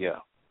long. Yeah.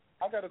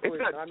 It's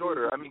gotten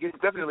shorter. I mean, it's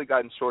definitely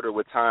gotten shorter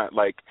with time.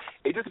 Like,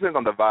 it just depends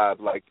on the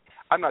vibe. Like,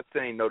 I'm not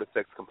saying no to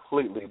sex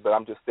completely, but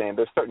I'm just saying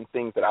there's certain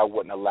things that I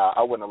wouldn't allow.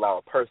 I wouldn't allow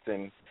a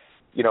person,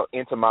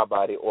 into my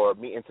body or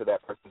me into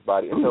that person's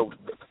body until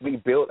we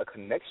build a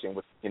connection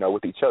with,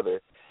 with each other.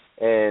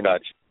 And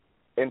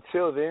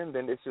until then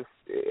it's just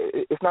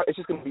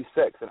going to be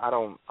sex, and I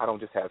don't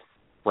just have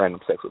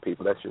random sex with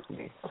people. That's just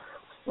me.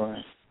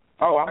 Right.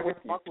 Oh, I guess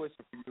my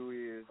question for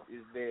you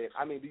is that,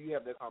 I mean, do you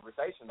have that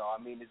conversation though? I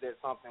mean, is that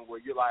something where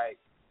you're like,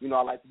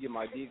 I like to get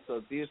my dick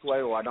sucked this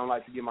way, or I don't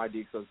like to get my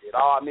dick sucked at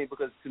all? I mean,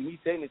 because to me,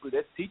 technically,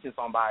 that's teaching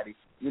somebody,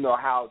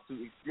 how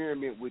to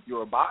experiment with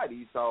your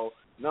body. So,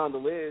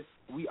 nonetheless,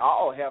 we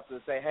all have to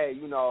say, hey,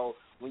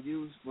 when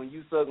you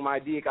suck my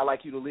dick, I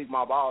like you to lick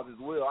my balls as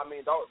well. I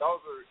mean, those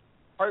are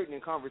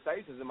pertinent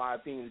conversations, in my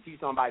opinion, to teach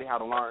somebody how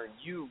to learn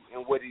you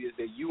and what it is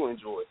that you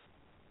enjoy.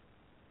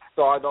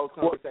 So, are those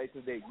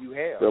conversations that you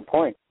have? Good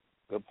point.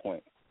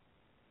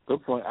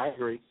 I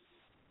agree.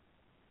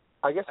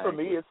 I guess for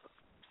me, it's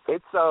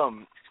this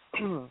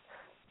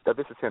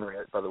is Henry,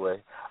 by the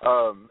way.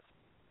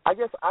 I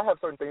guess I have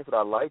certain things that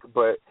I like,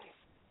 but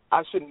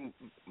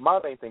my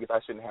main thing is I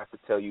shouldn't have to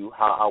tell you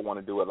how I want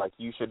to do it. Like,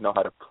 you should know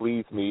how to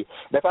please me.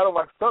 And if I don't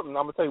like something,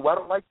 I'm going to tell you, well, I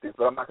don't like this,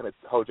 but I'm not going to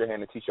hold your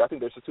hand and teach you. I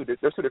think there's two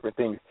different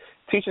things.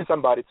 Teaching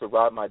somebody to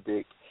ride my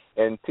dick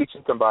and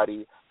teaching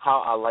somebody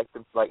how I like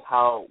them, like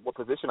what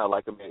position I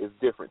like them in is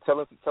different.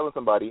 Telling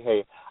somebody,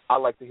 hey, I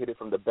like to hit it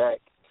from the back,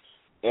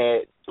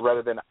 and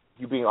rather than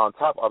you being on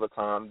top all the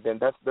time, then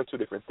they're two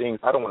different things.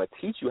 I don't want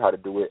to teach you how to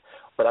do it,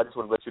 but I just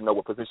want to let you know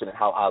what position and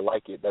how I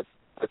like it. That's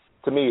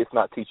to me, it's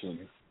not teaching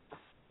you.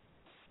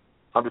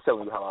 I'm just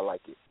telling you how I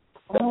like it.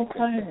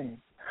 Okay.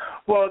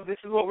 Well, this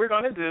is what we're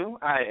going to do.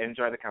 I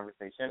enjoy the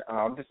conversation.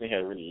 I'm just in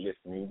here really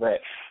listening,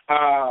 but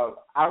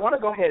I want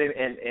to go ahead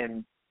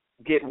and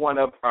get one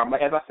of,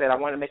 as I said, I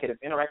want to make it as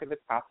interactive as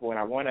possible, and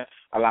I want to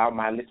allow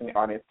my listening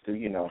audience to,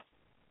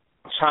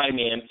 chime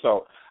in.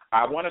 So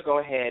I want to go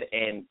ahead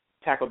and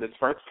tackle this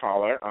first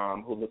caller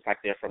who looks like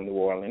they're from New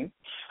Orleans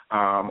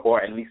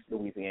or at least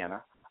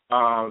Louisiana.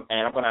 And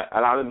I'm going to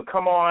allow them to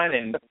come on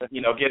and,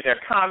 give their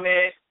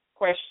comment,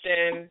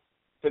 question,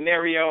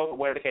 scenario,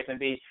 whatever the case may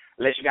be,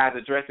 let you guys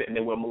address it, and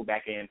then we'll move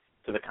back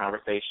into the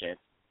conversation.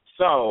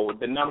 So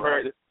the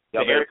number...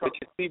 Y'all better put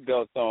your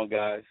seatbelts on,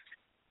 guys.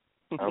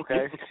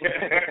 Okay.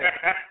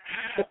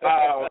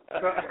 So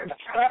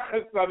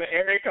the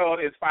area code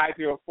is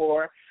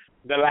 504.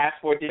 The last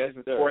 4 digits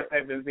is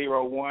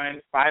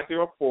 4701.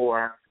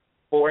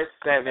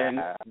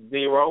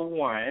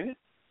 504-4701.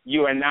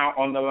 You are now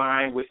on the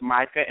line with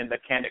Micah in the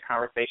Candid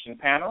Conversation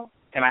panel.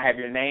 Can I have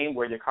your name,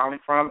 where you're calling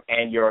from,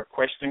 and your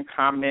question,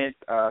 comment,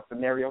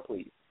 scenario,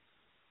 please?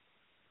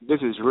 This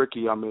is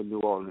Ricky. I'm in New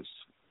Orleans.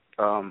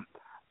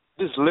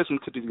 Just listen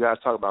to these guys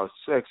talk about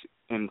sex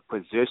and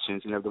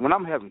positions and everything. When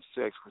I'm having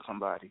sex with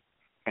somebody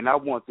and I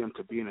want them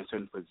to be in a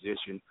certain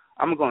position,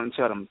 I'm going to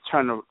tell them,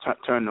 turn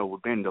over,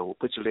 bend over,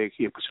 put your leg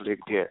here, put your leg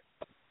there.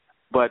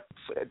 But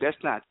that's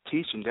not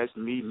teaching. That's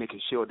me making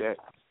sure that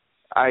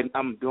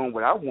I'm doing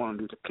what I want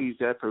to do to please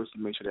that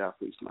person, make sure that I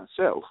please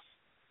myself.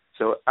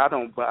 So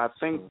but I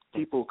think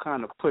people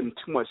kind of putting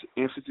too much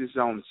emphasis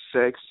on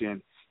sex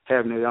and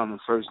having it on the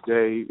first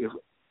day.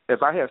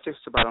 If I have sex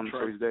with somebody on the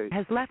first day,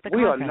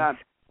 we are not.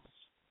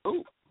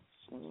 Ooh.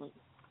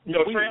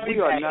 We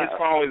are not. His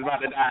phone is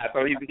about to die,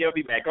 so he'll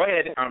be back. Go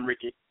ahead,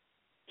 Ricky.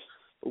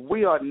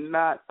 We are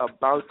not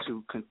about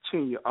to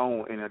continue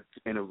on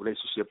in a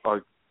relationship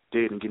or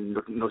dating, getting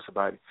to know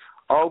somebody.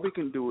 All we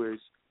can do is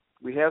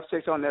we have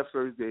sex on that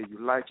first day. You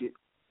like it,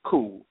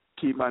 cool.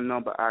 Keep my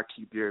number. I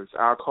keep yours.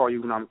 I'll call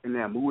you when I'm in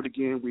that mood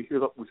again. We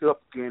hook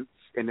up again,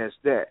 and that's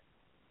that.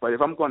 But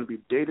if I'm going to be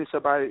dating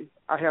somebody,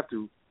 I have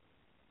to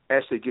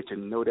actually get to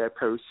know that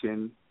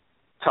person,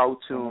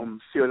 talk to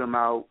them, feel them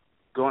out,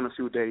 go on a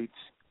few dates,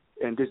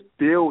 and just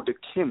build the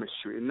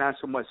chemistry and not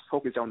so much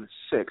focus on the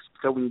sex.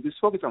 Because when you just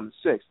focus on the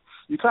sex,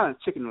 you kind of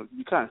take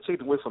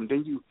it away from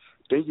then you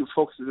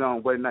focus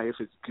on whether or not if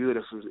it's good,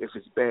 if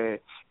it's bad.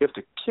 If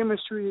the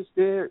chemistry is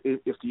there,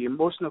 if the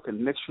emotional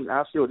connection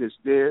I feel is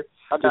there,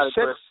 the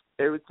sex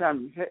every time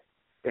you have,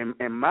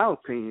 in my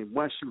opinion,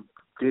 once you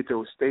get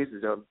those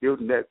stages of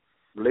building that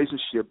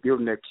relationship,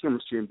 building that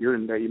chemistry, and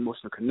building that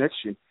emotional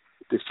connection,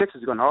 the sex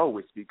is going to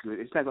always be good.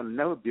 It's not going to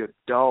never be a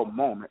dull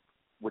moment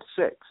with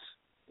sex.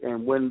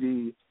 And when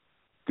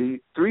the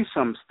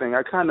threesomes thing,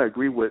 I kind of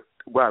agree with.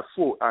 I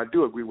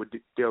do agree with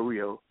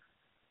Delrio.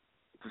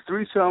 The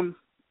threesome,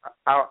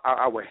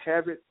 I would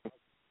have it.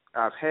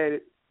 I've had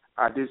it.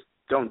 I just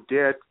don't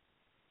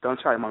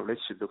try my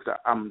relationship because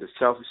I'm the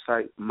selfish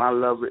type. My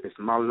lover is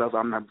my lover.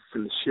 I'm not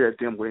going to share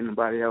them with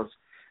anybody else.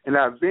 And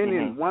I've been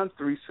in one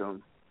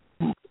threesome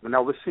when I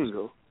was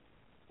single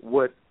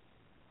with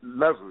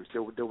lovers.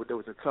 There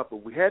was a couple.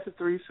 We had the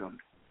threesome,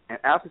 and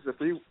after the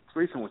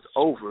threesome was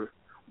over,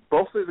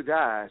 both of the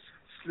guys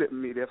slipped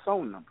me their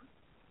phone number.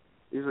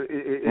 So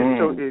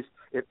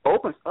it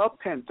opens up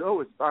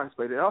Pandora's box,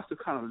 but it also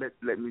kind of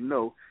let me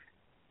know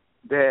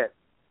that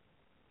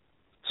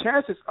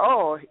chances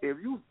are, if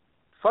you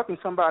fucking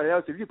somebody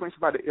else, if you bring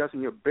somebody else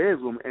in your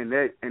bedroom and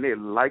they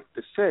like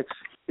the sex,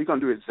 you're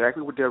gonna do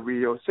exactly what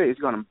Delrio says.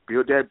 It's gonna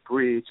build that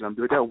bridge, gonna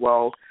build that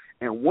wall,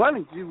 and one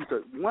of you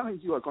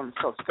are gonna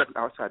start stepping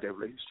outside that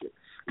relationship.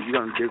 They're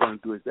gonna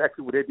do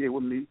exactly what they did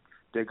with me.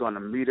 They're gonna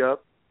meet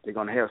up. They're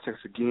gonna have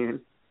sex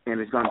again, and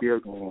it's gonna be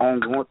an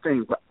ongoing thing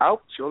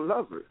without your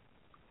lover.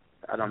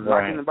 I don't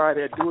like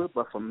anybody that do it,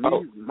 but for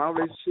me, my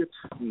relationships,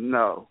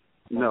 no,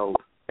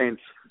 and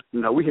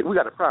we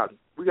got a problem.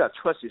 We got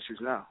trust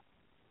issues now.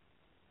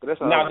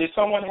 Now, did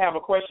someone have a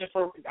question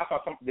for?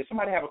 Did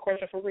somebody have a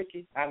question for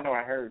Ricky? I know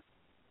I heard.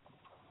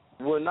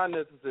 Well, not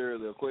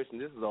necessarily a question.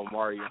 This is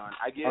Omarian.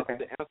 I guess to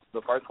answer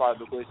the first part of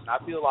the question, I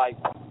feel like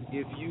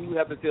if you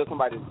have to tell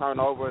somebody to turn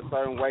over a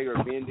certain way or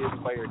bend this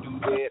way or do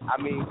that, I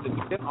mean,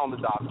 that's on the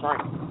job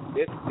training.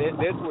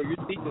 That's where you're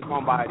teaching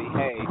somebody,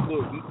 hey,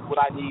 look, this is what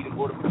I need in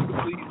order for you to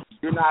please.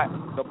 You're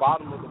not the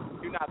bottom of the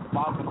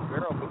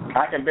barrel.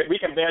 We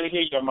can barely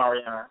hear you,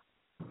 Omarian.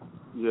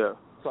 Yeah.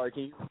 Sorry,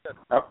 can you?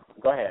 Oh,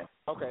 go ahead.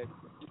 Okay.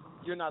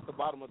 You're not the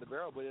bottom of the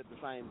barrel, but at the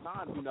same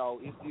time,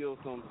 it's still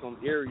some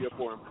area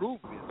for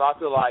improvement. So I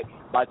feel like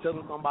by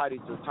telling somebody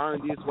to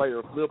turn this way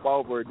or flip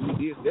over or do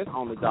this, that's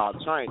on the job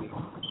training.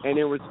 And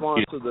in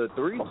response to the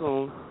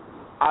threesome,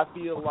 I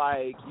feel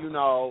like,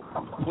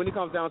 when it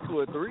comes down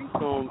to a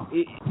threesome,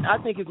 I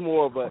think it's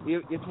more of an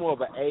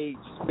age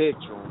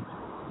spectrum.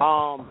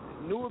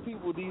 newer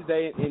people these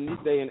days, in this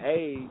day and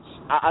age,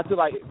 I feel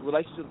like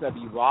relationships have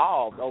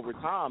evolved over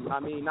time. I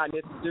mean, not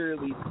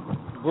necessarily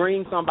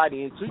bring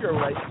somebody into your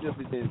relationship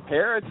is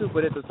imperative,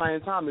 but at the same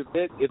time, if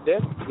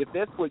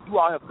that's what you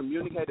all have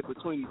communicated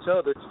between each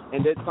other,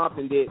 and that's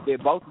something that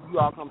both of you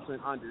all come to an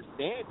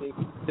understanding,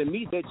 to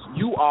me, that's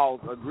you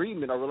all's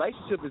agreement. A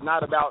relationship is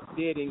about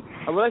setting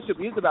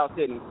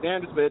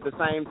standards, but at the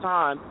same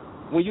time,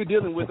 when you're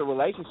dealing with a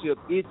relationship,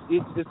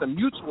 it's a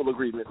mutual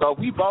agreement. So if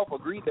we both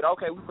agree that,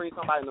 okay, we bring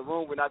somebody in the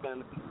room, we're not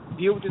going to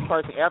deal with this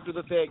person after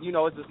the fact,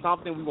 it's just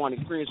something we want to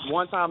experience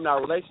one time in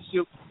our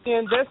relationship,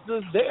 then that's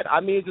just that.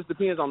 I mean, it just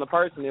depends on the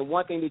person. And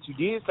one thing that you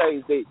did say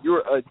is that you're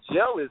a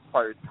jealous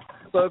person.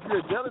 So if you're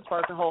a jealous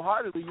person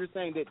wholeheartedly, you're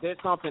saying that that's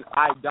something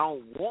I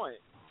don't want.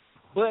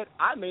 But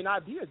I may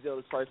not be a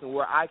jealous person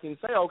where I can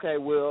say, okay,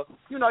 well,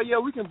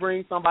 we can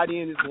bring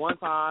somebody in this one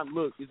time.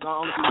 Look, it's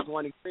not only this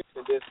one experience,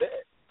 and that's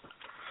that.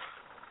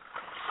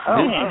 I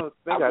don't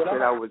think I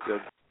said I was a.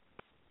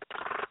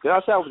 Did I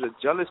say I was a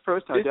jealous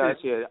person, or did I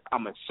say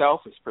I'm a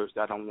selfish person?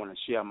 I don't want to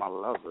share my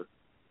lover.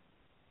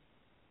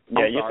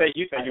 Yeah, you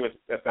said you was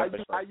a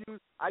selfish person.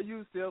 I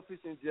use selfish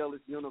and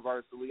jealous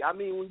universally. I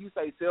mean, when you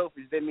say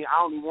selfish, that means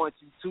I only want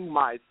you to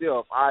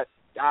myself. I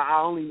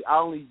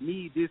only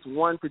need this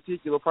one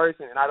particular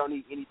person, and I don't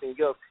need anything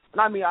else. And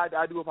I mean,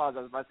 I do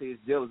apologize if I say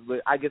it's jealous, but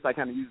I guess I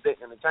kind of use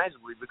that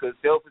interchangeably, because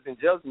selfish and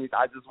jealous means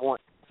I just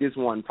want this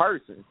one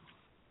person.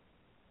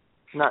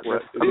 Not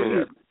just.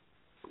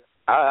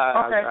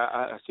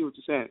 I see what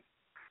you're saying,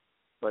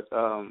 but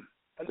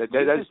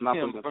that is my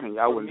opinion.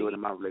 I wouldn't do it in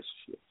my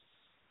relationship.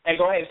 And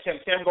go ahead,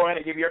 Tim. Go ahead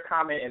and give your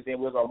comment, and then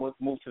we'll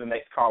move to the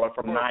next caller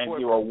from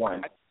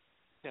 901.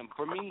 Tim,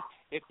 for me,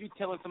 if you're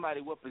telling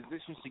somebody what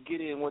positions to get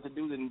in, what to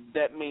do, then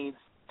that means,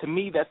 to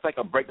me, that's like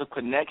a break of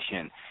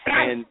connection,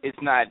 and it's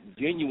not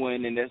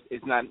genuine, and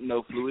it's not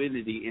no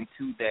fluidity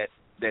into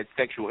that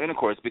sexual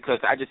intercourse, because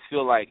I just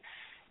feel like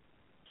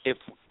if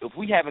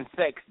we having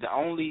sex, the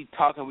only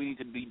talking we need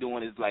to be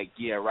doing is like,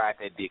 yeah, ride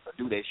that dick or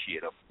do that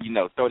shit or,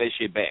 throw that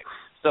shit back.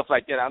 Stuff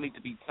like that. I don't need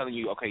to be telling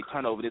you, okay,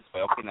 turn over this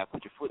way. Okay, now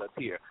put your foot up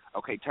here.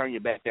 Okay, turn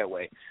your back that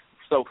way.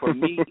 So for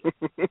me,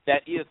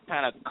 that is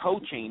kind of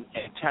coaching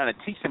and trying to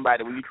teach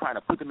somebody when you're trying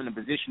to put them in a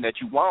position that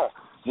you want,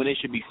 when it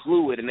should be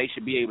fluid and they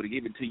should be able to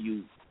give it to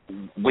you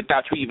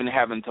without you even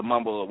having to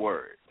mumble a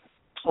word.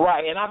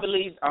 Right, and I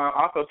believe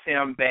also,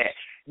 Tim, that,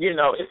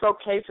 it's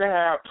okay to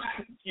have,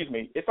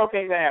 it's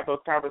okay to have those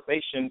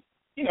conversations,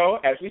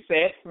 as we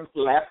said since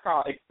the last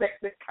call,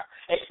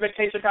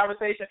 expectation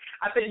conversation.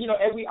 I said,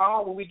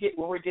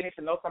 when we're getting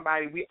to know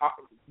somebody,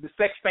 the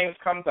sex thing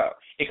comes up.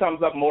 It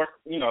comes up more,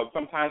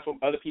 sometimes from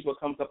other people it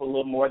comes up a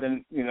little more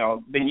than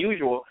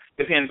usual.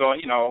 Depends on,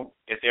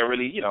 if they're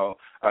really,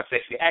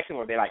 sexually active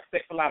or they like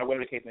sex a lot or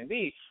whatever the case may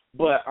be.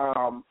 But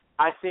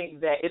I think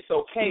that it's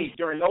okay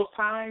during those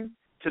times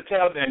to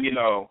tell them,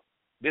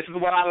 this is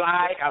what I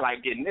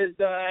like getting this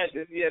done,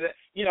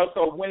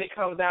 so when it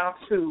comes down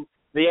to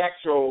the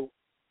actual,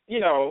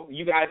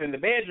 you guys in the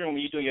bedroom,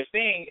 when you do your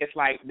thing, it's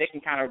like they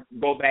can kind of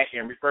go back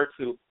and refer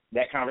to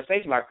that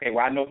conversation, like, okay,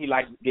 well, I know he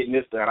likes getting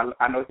this done,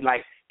 I know he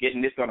likes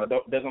getting this done or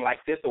doesn't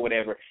like this or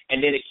whatever,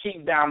 and then it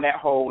keeps down that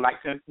whole,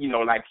 like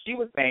like she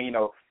was saying,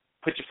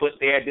 put your foot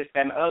there, this,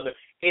 that, and the other.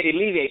 It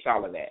alleviates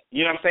all of that.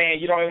 You know what I'm saying?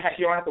 You don't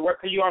have to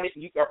work because you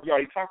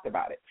already talked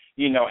about it.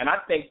 And I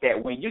think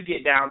that when you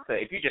get down to,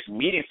 if you're just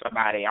meeting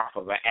somebody off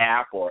of an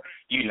app or,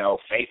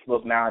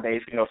 Facebook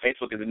nowadays,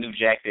 Facebook is the new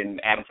Jack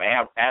and Adam for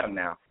Adam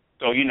now.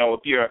 So,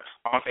 if you're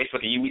on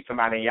Facebook and you meet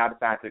somebody and y'all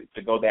decide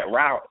to go that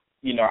route,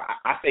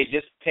 I say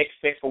just take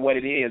sex for what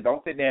it is.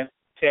 Don't sit there and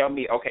tell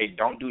me, okay,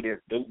 don't do this,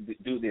 do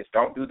this,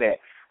 don't do that.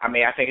 I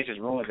mean, I think it just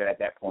ruins it at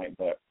that point.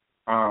 But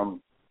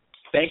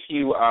thank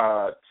you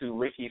to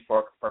Ricky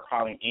for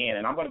calling in.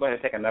 And I'm going to go ahead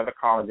and take another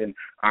call. And then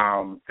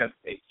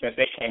since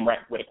they came right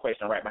with a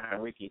question right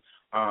behind Ricky,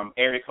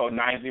 area code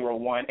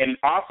 901. And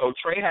also,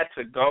 Trey had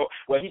to go.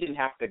 Well, he didn't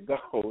have to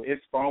go. His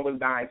phone was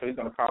dying, so he's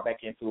going to call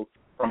back into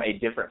from a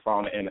different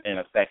phone in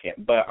a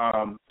second. But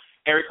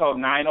area code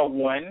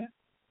 901,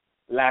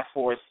 last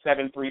four is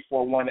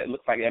 7341. It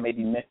looks like that may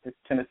be Memphis,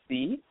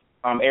 Tennessee.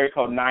 Area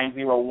code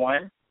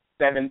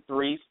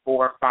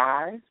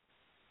 901-7345.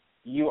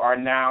 You are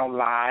now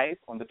live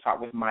on the Talk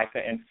with Micah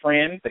and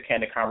Friends, the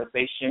Candid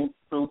Conversation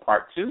through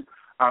Part 2.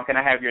 Can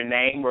I have your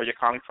name, where you're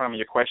calling from, and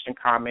your question,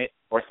 comment,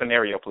 or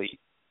scenario, please?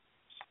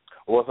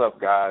 What's up,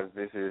 guys?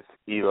 This is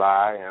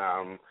Eli, and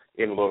I'm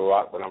in Little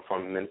Rock, but I'm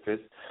from Memphis.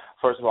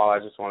 First of all, I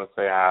just want to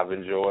say I've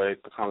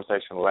enjoyed the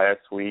conversation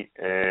last week,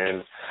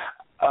 and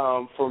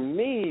for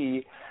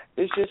me,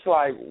 it's just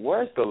like,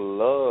 where's the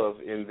love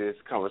in this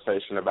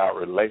conversation about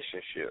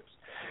relationships?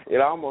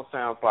 It almost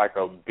sounds like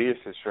a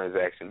business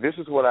transaction. This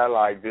is what I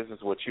like. This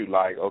is what you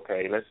like.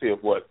 Okay, let's see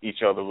if what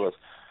each other was,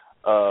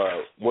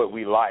 what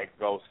we like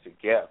goes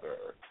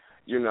together.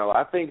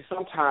 I think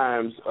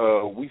sometimes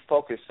we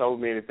focus so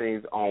many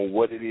things on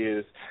what it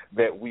is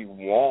that we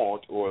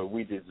want or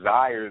we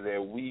desire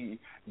that we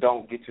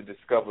don't get to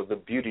discover the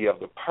beauty of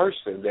the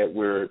person that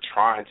we're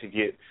trying to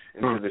get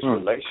into this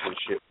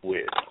relationship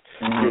with.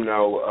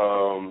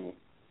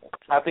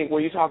 I think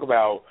when you talk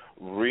about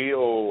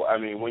real, I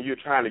mean, when you're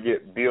trying to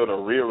build a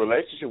real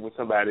relationship with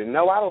somebody,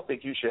 no, I don't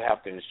think you should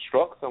have to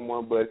instruct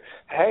someone. But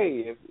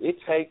hey,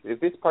 if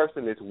this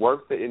person is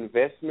worth the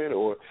investment,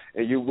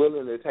 and you're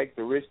willing to take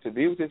the risk to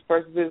be with this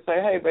person, then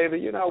say, hey, baby,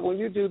 you know, when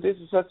you do this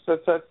and such,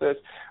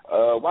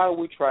 why don't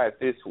we try it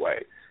this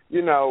way?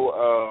 You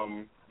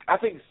know, I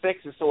think sex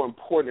is so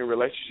important in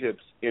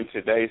relationships in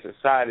today's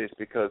society is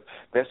because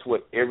that's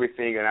what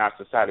everything in our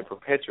society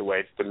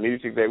perpetuates. The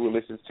music that we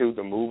listen to,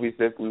 the movies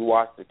that we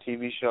watch, the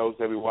TV shows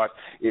that we watch,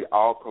 it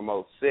all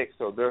promotes sex.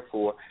 So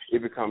therefore,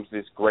 it becomes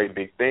this great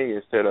big thing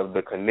instead of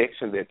the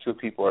connection that two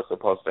people are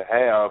supposed to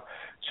have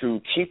to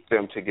keep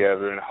them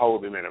together and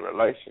hold them in a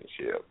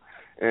relationship.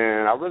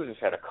 And I really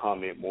just had a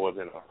comment more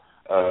than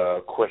a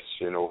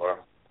question or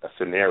a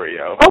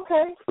scenario.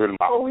 Okay.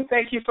 Well, we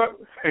thank you so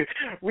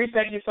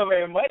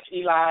very much,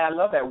 Eli. I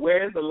love that.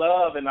 Where's the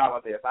love in all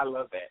of this? I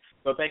love that.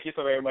 So thank you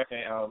so very much,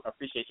 and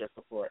appreciate your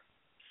support.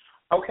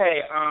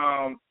 Okay.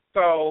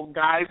 So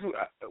guys,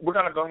 we're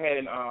gonna go ahead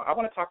and I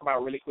want to talk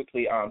about really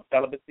quickly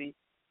celibacy.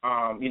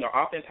 You know,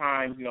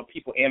 oftentimes, you know,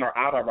 people in or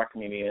out of our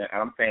community, and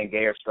I'm saying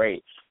gay or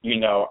straight, you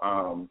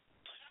know,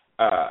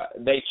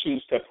 they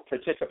choose to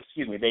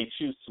they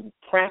choose to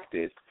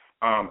practice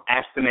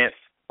abstinence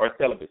or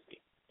celibacy.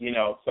 You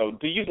know, so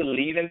do you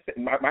believe in,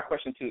 my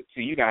question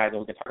to you guys, and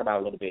we can talk about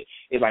it a little bit,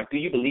 is like, do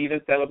you believe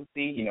in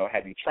celibacy? You know,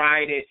 have you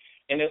tried it?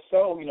 And if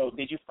so, you know,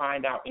 did you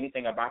find out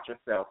anything about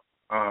yourself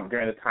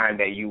during the time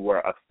that you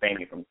were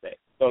abstaining from sex?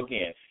 So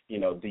again, you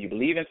know, do you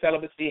believe in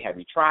celibacy? Have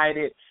you tried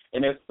it?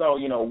 And if so,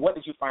 you know, what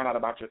did you find out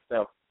about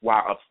yourself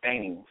while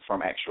abstaining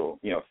from actual,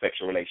 you know,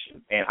 sexual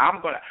relations? And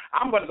I'm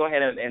gonna go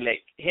ahead and let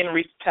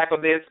Henry tackle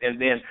this, and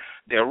then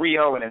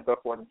Delrio, and then so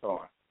forth and so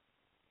on.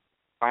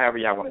 However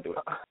y'all want to do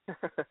it.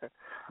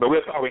 But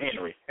we'll start with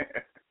Henry.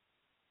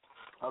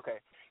 Okay.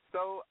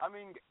 So, I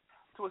mean,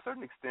 to a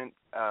certain extent,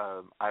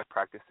 I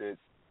practice it.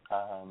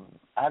 I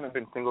haven't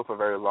been single for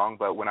very long,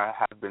 but when I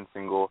have been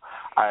single,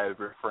 I've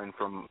refrained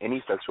from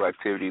any sexual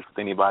activities with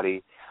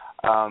anybody,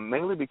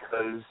 mainly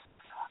because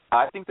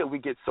I think that we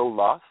get so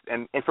lost.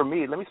 And for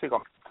me, let me speak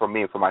for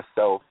me and for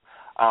myself.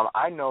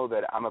 I know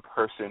that I'm a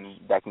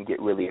person that can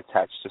get really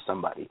attached to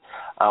somebody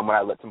when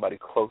I let somebody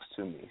close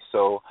to me.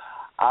 So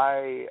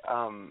I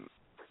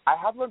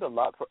have learned a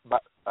lot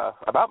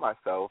about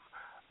myself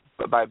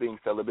by being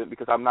celibate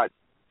because I'm not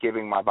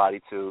giving my body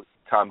to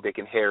Tom, Dick,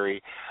 and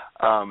Harry.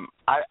 I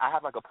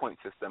have like a point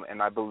system,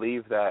 and I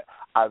believe that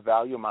I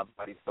value my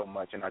body so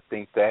much, and I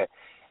think that,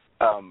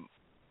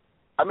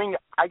 I mean,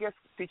 I guess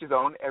each his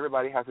own.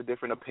 Everybody has a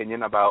different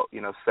opinion about,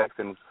 you know, sex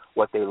and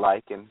what they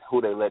like and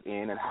who they let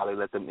in and how they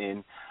let them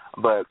in.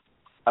 But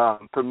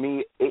for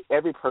me,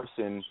 every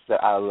person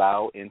that I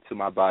allow into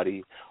my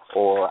body,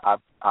 or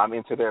I'm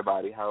into their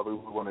body, however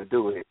we want to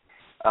do it,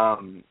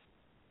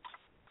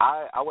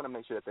 I want to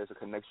make sure that there's a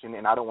connection,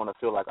 and I don't want to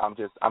feel like I'm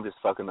just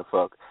fucking the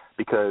fuck,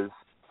 because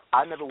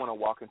I never want to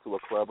walk into a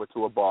club or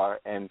to a bar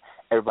and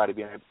everybody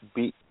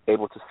be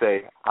able to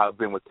say I've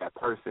been with that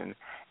person.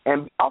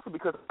 And also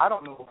because I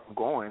don't know where I'm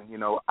going. You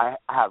know, I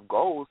have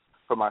goals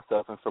for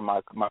myself and for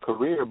my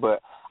career,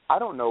 but I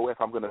don't know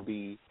if I'm going to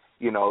be,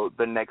 you know,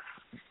 the next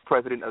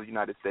president of the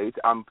United States.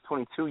 I'm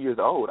 22 years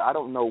old. I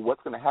don't know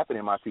what's going to happen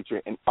in my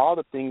future. And all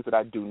the things that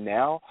I do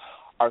now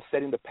are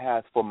setting the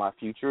path for my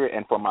future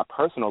and for my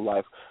personal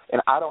life.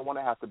 And I don't want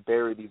to have to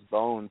bury these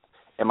bones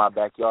in my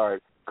backyard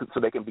so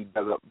they can be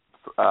developed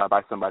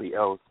by somebody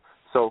else.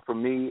 So for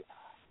me,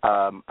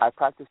 I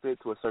practice it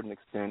to a certain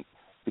extent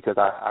because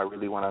I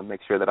really want to make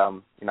sure that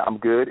I'm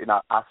good, and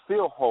I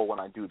feel whole when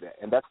I do that.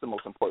 And that's the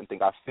most important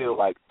thing. I feel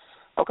like,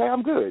 okay,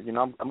 I'm good. You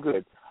know, I'm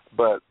good.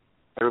 But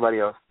everybody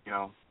else, you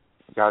know,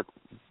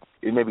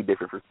 it may be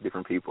different for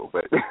different people,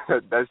 but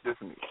that's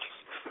just me.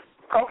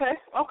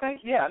 Okay,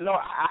 yeah, no,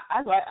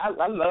 I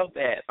love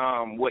that.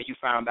 What you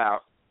found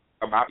out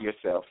about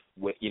yourself,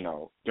 with, you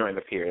know, during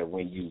the period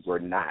when you were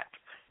not,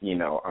 you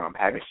know,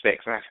 having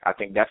sex. I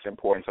think that's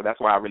important. So that's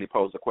why I really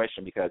posed the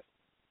question, because,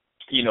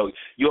 you know,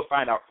 you'll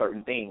find out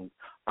certain things.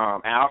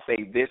 And I'll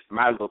say this,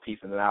 my little piece,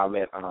 and then I'll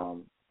let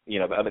you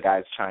know, the other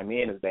guys chime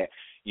in. Is that,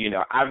 you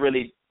know, I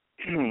really,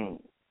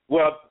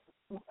 well,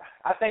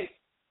 I think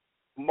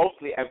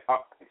mostly,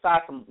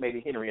 aside from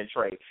maybe Henry and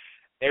Trey,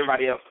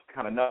 everybody else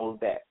kind of knows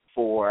that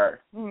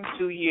for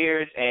 2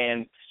 years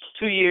and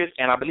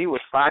I believe it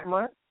was 5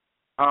 months,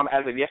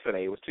 as of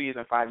yesterday, it was 2 years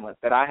and 5 months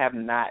that I have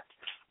not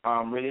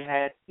really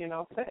had, you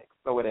know, sex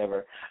or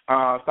whatever.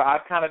 So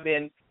I've kind of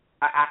been,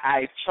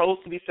 I chose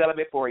to be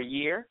celibate for a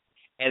year,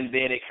 and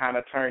then it kind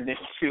of turned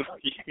into,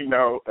 you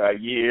know, a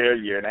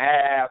year and a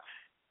half,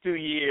 2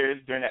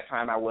 years. During that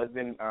time I was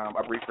in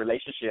a brief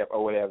relationship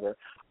or whatever,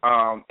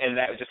 and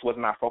that just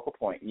wasn't my focal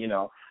point, you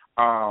know.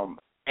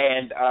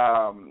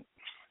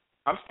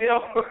 I'm still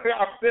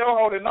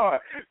holding on.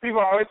 People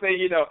always say,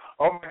 you know,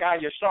 oh my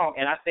God, you're strong.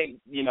 And I think,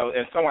 you know,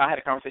 I had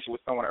a conversation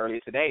with someone earlier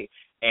today,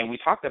 and we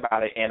talked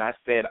about it, and I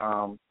said,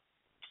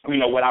 you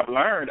know, what I've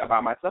learned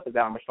about myself is that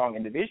I'm a strong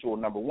individual,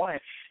 number one.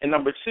 And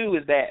number two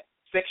is that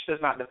sex does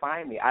not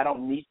define me. I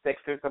don't need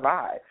sex to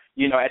survive.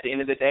 You know, at the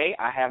end of the day,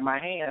 I have my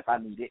hand if I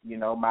need it. You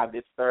know, my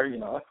Vitster, you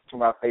know, it's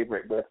my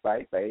favorite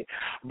website, say.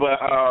 But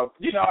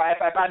you know,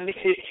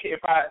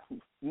 if I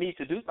need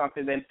to do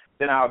something,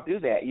 then I'll do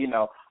that. You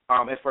know,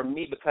 and for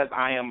me, because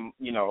I am,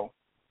 you know,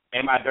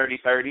 in my dirty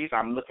 30s,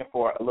 I'm looking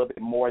for a little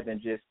bit more than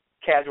just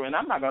casual. And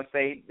I'm not gonna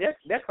say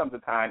there comes a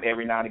time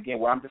every now and again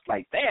where I'm just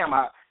like, damn,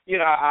 I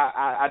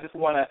just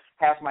want to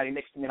have somebody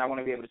next to me and I want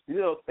to be able to do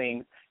those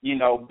things, you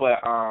know. But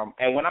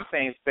and when I'm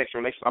saying sexual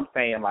relations, I'm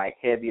saying like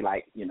heavy,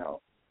 like you know,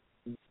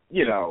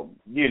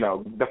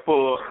 the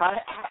full. I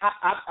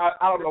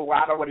don't know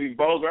why I don't want to be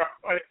vulgar,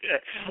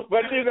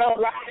 but you know,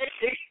 like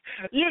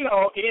you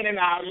know, in and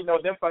out, you know,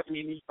 them fucking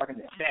me, fucking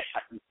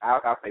that.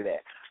 I'll say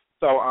that.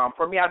 So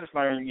for me, I just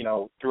learned, you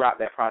know, throughout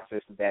that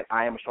process that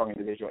I am a strong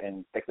individual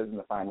and sex doesn't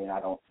define me and I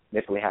don't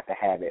necessarily have to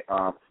have it.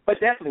 But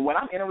definitely when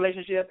I'm in a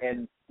relationship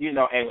and, you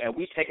know, and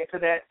we take it to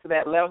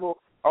that level,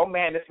 oh,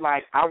 man, it's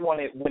like I want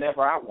it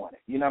whenever I want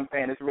it. You know what I'm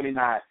saying? It's really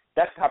not –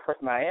 that's the type of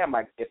person I am.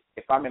 Like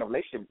if I'm in a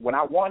relationship, when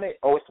I want it,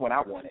 it's when I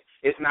want it.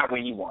 It's not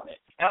when you want it.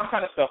 And I'm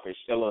kind of selfish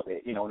a little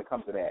bit, you know, when it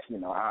comes to that. You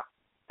know,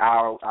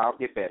 I'll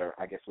get better,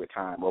 I guess, with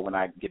time or when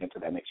I get into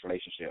that next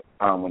relationship,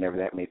 whenever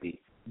that may be.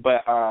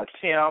 But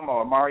Tim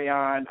or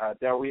Omarian,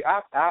 Delrio,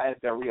 I'll ask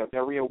Delrio.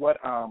 Delrio, what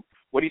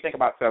do you think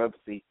about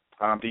celibacy?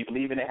 Do you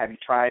believe in it? Have you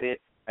tried it?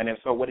 And if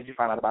so, what did you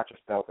find out about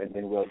yourself? And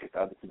then we'll get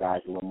the other two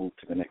guys and we'll move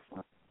to the next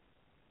one.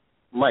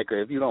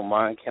 Micah, if you don't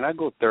mind, can I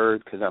go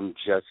third? Because I'm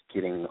just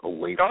getting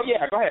away from Oh,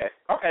 yeah, go ahead.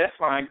 Okay, that's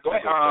fine. Go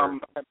ahead.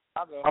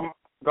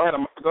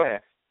 Go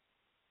ahead.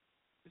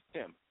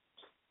 Tim.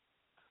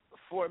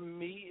 For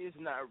me, it's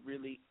not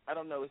really, I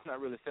don't know, it's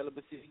not really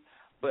celibacy.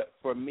 But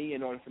for me,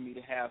 in order for me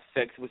to have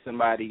sex with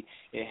somebody,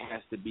 it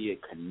has to be a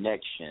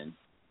connection.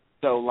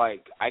 So,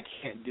 like, I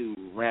can't do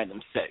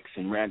random sex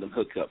and random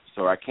hookups,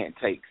 or I can't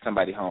take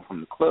somebody home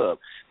from the club.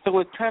 So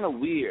it's kind of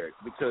weird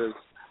because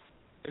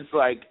it's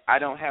like I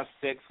don't have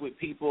sex with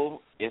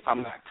people if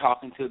I'm not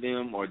talking to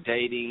them or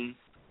dating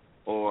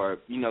or,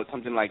 you know,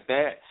 something like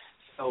that.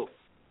 So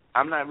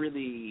I'm not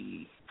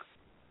really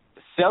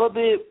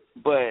celibate,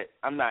 but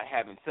I'm not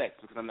having sex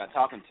because I'm not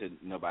talking to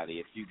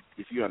nobody,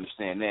 if you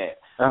understand that.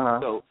 Uh-huh.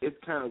 So it's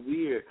kind of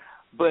weird.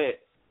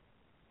 But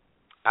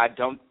I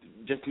don't,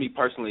 just me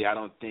personally, I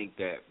don't think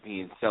that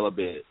being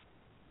celibate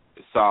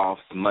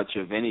solves much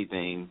of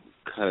anything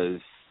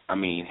because, I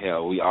mean,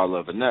 hell, we all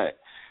love a nut.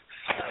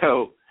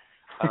 So,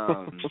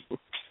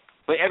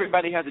 but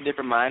everybody has a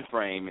different mind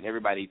frame and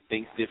everybody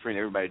thinks different,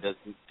 everybody does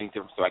think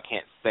different, so I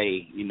can't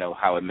say, you know,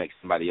 how it makes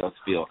somebody else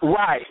feel.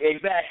 Right,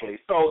 exactly.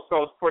 So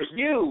for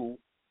you,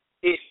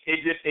 it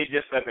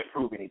just doesn't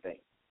prove anything,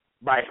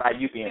 right? By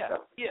you being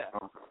celibate. Yeah.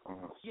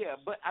 Yeah,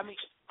 but I mean,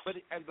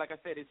 like I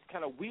said, it's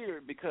kind of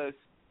weird because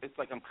it's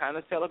like I'm kind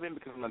of celibate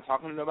because I'm not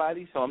talking to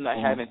nobody, so I'm not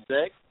having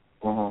sex.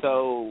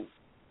 So,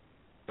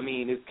 I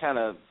mean, it's kind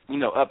of, you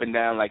know, up and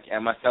down, like,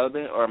 am I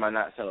celibate or am I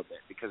not celibate?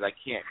 Because I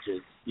can't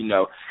just, you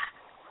know,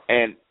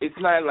 and it's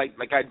not like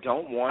I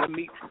don't want to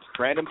meet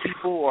random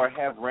people or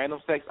have random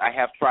sex. I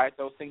have tried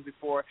those things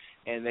before,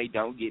 and they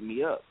don't get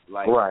me up.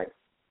 Like, right.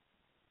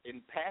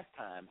 In past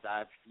times,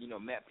 I've, you know,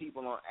 met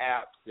people on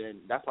apps, and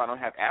that's why I don't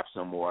have apps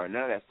no more,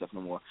 none of that stuff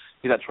no more.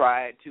 Because I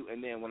tried to,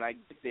 and then when I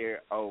get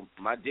there, oh,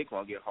 my dick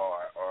won't get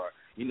hard, or,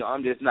 you know,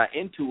 I'm just not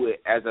into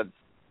it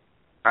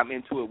I'm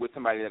into it with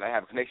somebody that I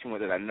have a connection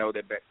with, that I know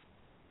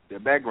their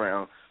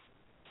background.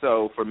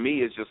 So for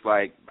me, it's just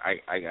like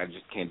I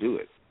just can't do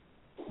it.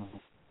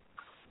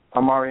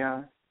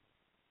 Omarian?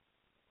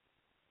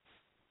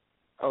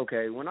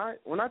 Okay, when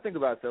I think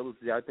about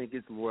celibacy, I think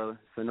it's more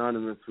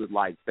synonymous with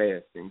like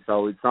fasting.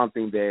 So it's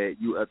something that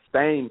you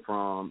abstain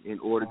from in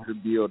order to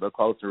build a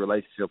closer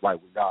relationship like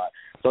with God.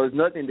 So it's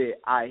nothing that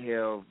I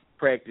have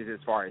practiced as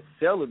far as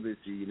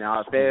celibacy.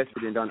 Now I've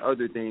fasted and done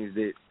other things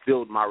that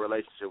build my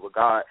relationship with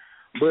God.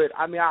 But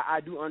I mean I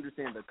do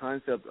understand the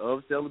concept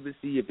of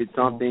celibacy if it's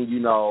something, you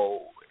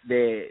know,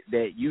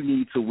 that you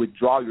need to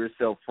withdraw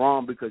yourself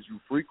from because you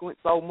frequent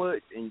so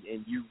much and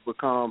you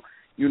become,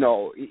 you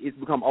know, it's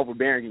become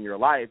overbearing in your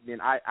life, then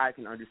I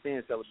can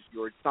understand celibacy,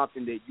 or it's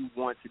something that you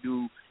want to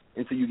do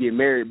until you get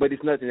married, but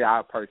it's nothing that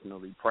I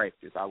personally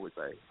practice, I would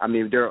say. I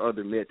mean, there are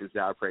other methods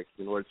that I practice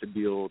in order to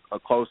build a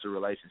closer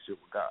relationship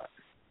with God.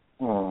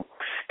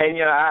 And,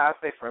 you know, I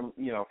say for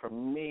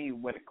me,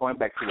 when going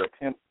back to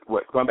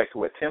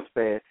what Tim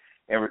said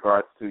in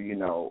regards to, you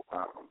know,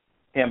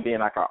 him being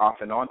like an off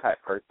and on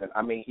type person,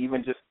 I mean,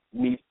 even just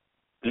me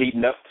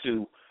leading up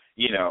to,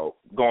 you know,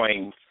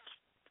 going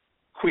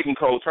quitting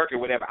cold turkey or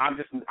whatever,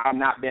 I'm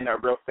not been a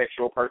real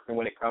sexual person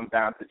when it comes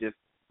down to just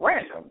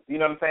random. You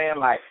know what I'm saying?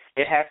 Like,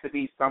 it has to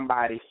be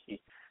somebody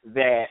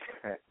that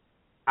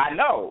I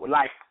know.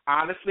 Like,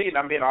 honestly, and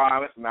I'm being all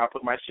honest, and I'll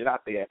put my shit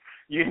out there.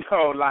 You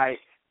know, like,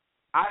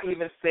 I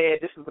even said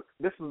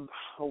this is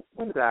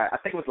when did I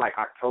think it was like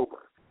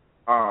October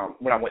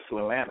when I went to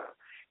Atlanta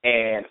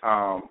and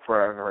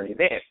for an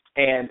event,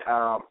 and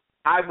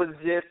I was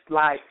just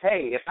like,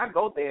 hey, if I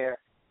go there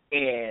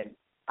and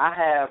I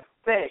have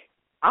sex,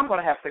 I'm going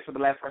to have sex with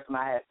the last person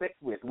I had sex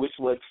with, which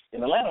was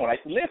in Atlanta when I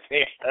used to live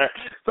there.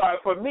 So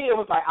for me, it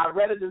was like I'd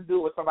rather just do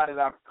it with somebody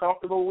that I'm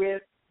comfortable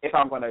with if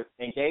I'm going to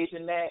engage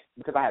in that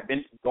because I have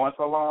been going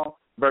so long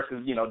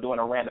versus, doing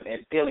a random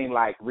and feeling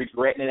like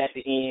regretting it at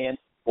the end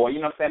or, you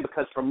know what I'm saying?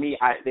 Because for me,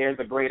 there's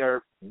a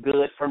greater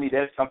good for me.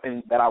 There's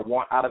something that I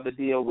want out of the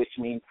deal, which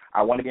means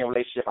I want to be in a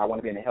relationship. I want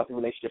to be in a healthy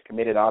relationship,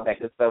 committed, all that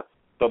good stuff.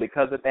 So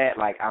because of that,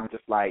 like, I'm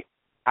just like,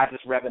 I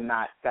just rather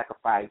not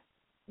sacrifice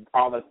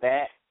all of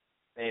that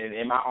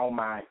in my own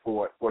mind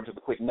for just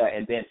a quick nut.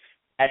 And then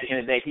at the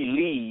end of the day, he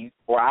leaves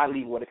or I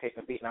leave, what the case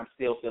may be, and I'm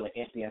still feeling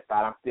empty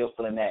inside. I'm still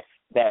feeling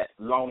that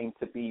longing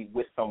to be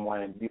with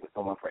someone and be with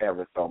someone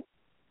forever. So,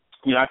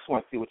 I just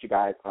want to see what you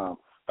guys thought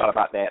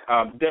about that.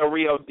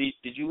 Delrio, did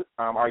you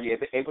are you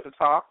able to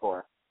talk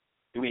or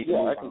do we? Yeah,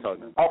 I can talk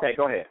now. Okay,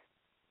 go ahead.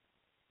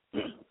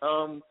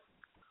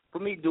 For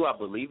me, do I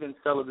believe in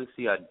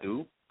celibacy? I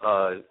do.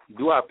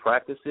 Do I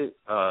practice it?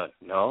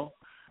 No.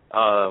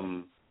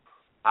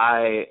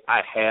 I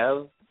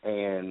have,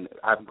 and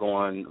I've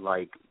gone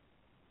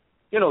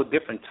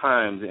different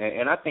times,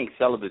 and I think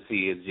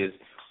celibacy is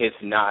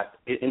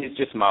it's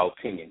just my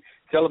opinion.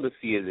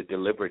 Celibacy is a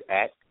deliberate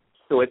act,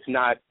 so it's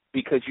not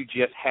because you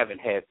just haven't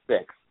had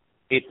sex.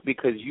 It's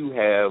because you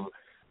have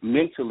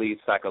mentally,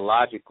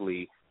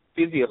 psychologically,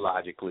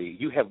 physiologically,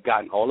 you have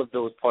gotten all of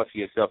those parts of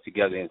yourself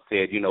together and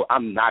said,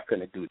 I'm not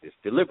going to do this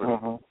deliberately.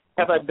 Mm-hmm.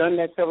 Have I done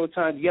that several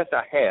times? Yes,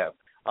 I have.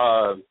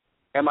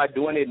 Am I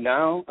doing it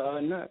now?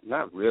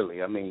 Not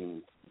really. I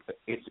mean,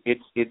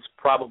 it's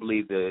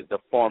probably the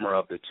former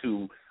of the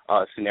two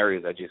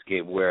scenarios I just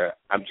gave, where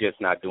I'm just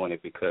not doing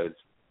it because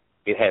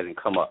it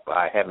hasn't come up.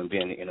 I haven't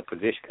been in a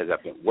position because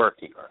I've been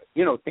working, or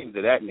things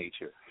of that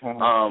nature.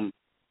 Mm-hmm.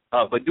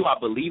 But do I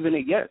believe in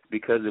it? Yes,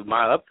 because of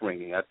my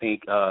upbringing. I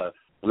think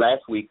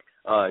last week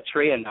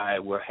Trey and I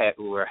were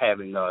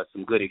having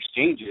some good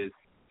exchanges,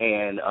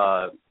 and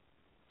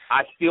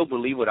I still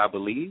believe what I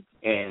believe,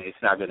 and it's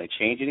not going to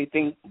change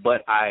anything.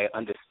 But I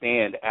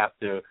understand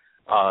after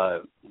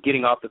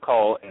getting off the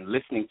call and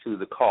listening to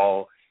the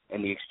call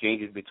and the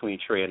exchanges between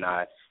Trey and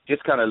I,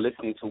 just kind of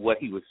listening to what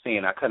he was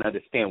saying, I kind of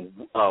understand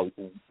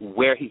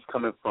where he's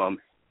coming from,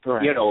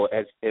 right.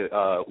 As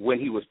when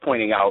he was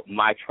pointing out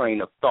my train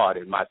of thought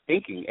and my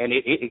thinking. And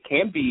it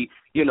can be,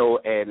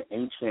 an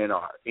ancient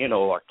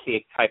or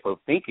archaic type of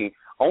thinking,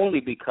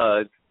 only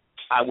because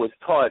I was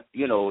taught,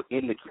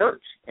 in the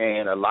church,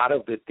 and a lot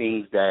of the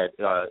things that,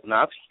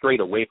 now I've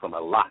strayed away from a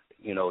lot,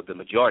 the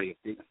majority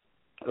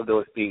of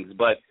those things,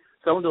 but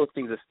some of those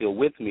things are still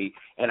with me,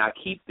 and I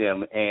keep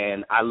them,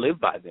 and I live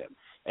by them.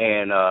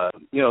 And,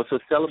 so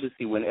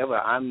celibacy, whenever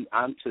I'm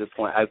to the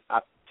point,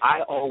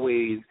 I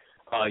always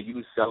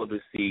use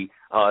celibacy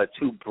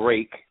to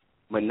break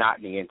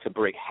monotony and to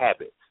break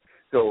habits.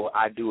 So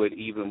I do it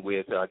even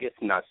with, I guess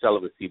not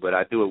celibacy, but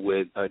I do it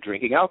with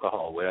drinking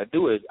alcohol. What I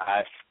do is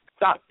I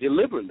stop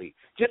deliberately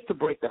just to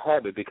break the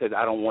habit, because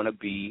I don't want to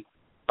be,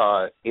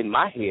 in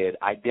my head,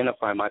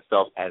 identify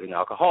myself as an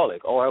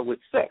alcoholic, or with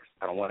sex.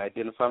 I don't want to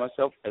identify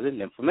myself as a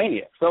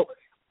nymphomaniac. So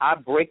I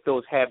break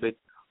those habits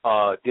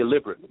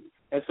deliberately.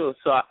 And so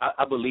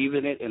I believe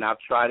in it, and I've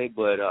tried it,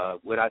 but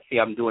would I say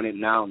I'm doing it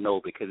now?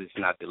 No, because it's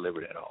not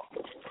deliberate at all.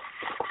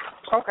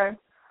 Okay.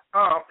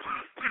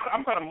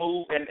 I'm going to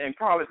move, and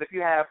callers, if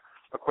you have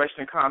a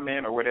question,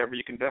 comment, or whatever,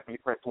 you can definitely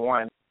press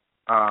 1,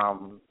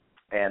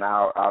 and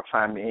I'll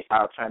chime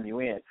you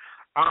in.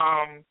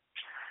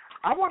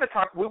 I want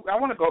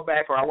to go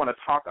back, or I want to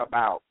talk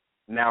about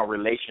now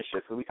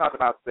relationships. So we talked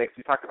about sex,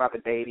 we talked about the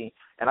dating,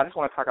 and I just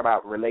want to talk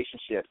about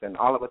relationships. And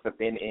all of us have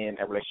been in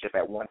a relationship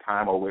at one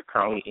time, or we're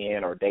currently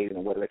in, or dating,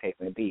 or whatever the case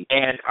may be.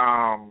 And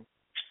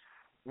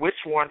which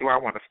one do I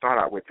want to start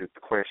out with is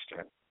the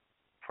question.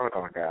 Hold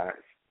on, guys.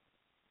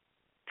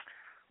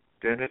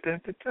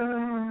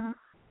 Dun-dun-dun-dun-dun.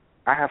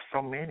 I have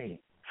so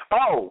many.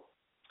 Oh,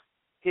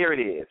 here it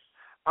is.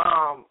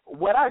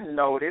 What I've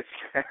noticed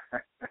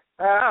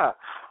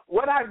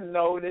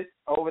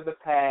over the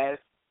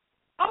past,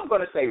 I'm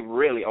going to say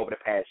really over the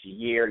past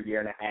year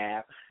and a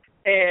half,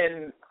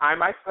 and I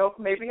myself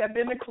maybe have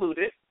been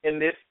included in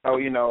this, so,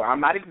 I'm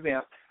not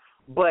exempt,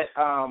 but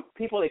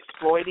people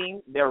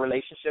exploiting their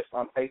relationships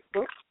on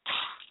Facebook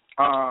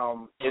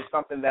is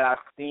something that I've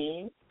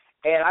seen,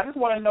 and I just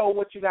want to know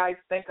what you guys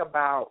think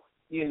about,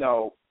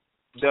 the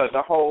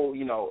whole,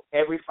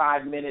 every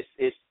 5 minutes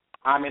it's,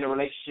 I'm in a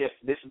relationship,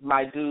 this is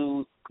my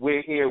dude,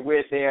 we're here,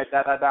 we're there,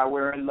 da-da-da,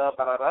 we're in love,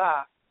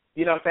 da-da-da.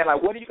 You know what I'm saying?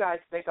 Like, what do you guys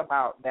think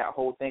about that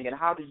whole thing, and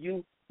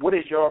what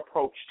is your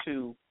approach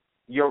to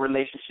your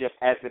relationship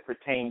as it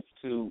pertains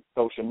to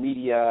social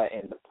media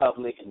and the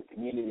public and the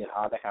community and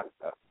all that kind of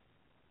stuff?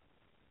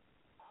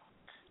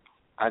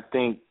 I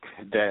think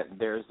that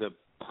there's a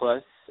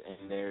plus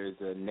and there's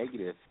a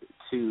negative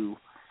to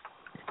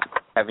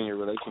having your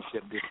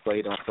relationship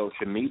displayed on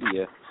social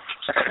media.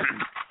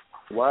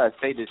 Why I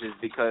say this is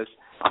because,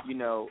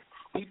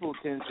 people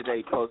tend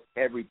today post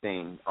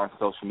everything on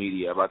social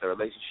media about their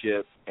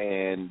relationship,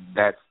 and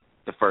that's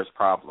the first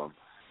problem.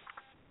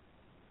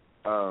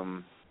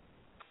 I'm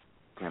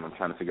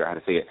trying to figure out how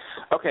to say it.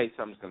 Okay,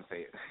 so I'm just going to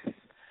say it.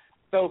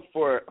 So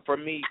for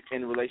me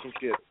in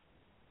relationships,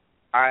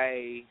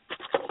 I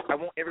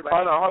want everybody.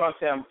 Hold on,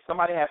 Tim.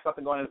 Somebody has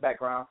something going in the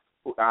background.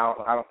 I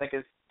don't think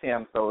it's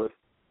Tim. So if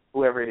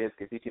whoever it is,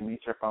 if you can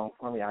mute your phone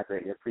for me, I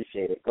greatly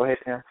appreciate it. Go ahead,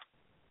 Tim.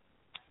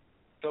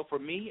 So for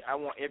me, I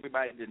want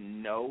everybody to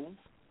know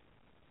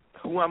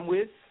who I'm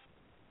with,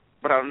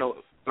 but I don't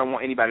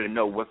want anybody to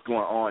know what's going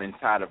on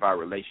inside of our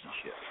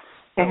relationship.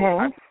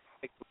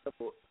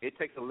 So it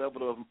takes a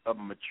level of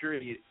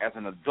maturity as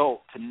an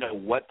adult to know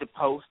what to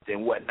post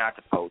and what not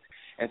to post.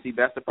 And see,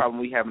 that's the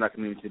problem we have in our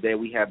community today.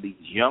 We have these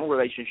young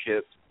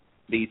relationships,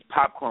 these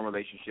popcorn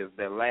relationships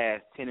that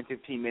last 10 and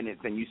 15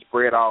 minutes, and you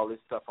spread all this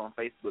stuff on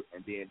Facebook,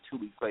 and then 2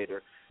 weeks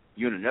later,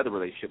 you're in another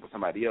relationship with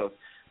somebody else.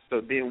 So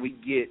then we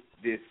get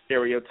this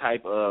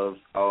stereotype of,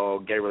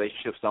 gay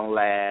relationships don't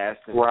last.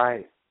 And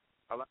right.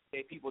 A lot of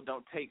gay people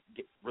don't take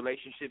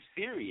relationships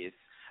serious.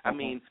 I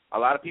mean, a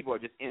lot of people are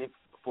just in it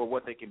for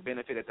what they can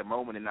benefit at the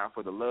moment and not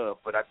for the love.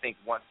 But I think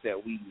once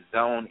that we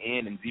zone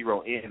in and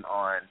zero in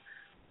on,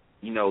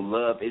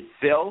 love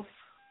itself,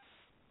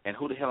 and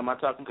who the hell am I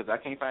talking? Because I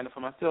can't find it for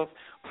myself.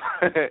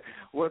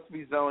 Once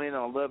we zone in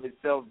on love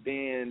itself,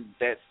 then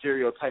that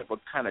stereotype will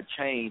kind of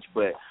change.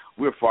 But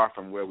we're far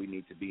from where we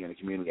need to be in the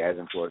community as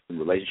in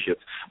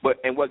relationships.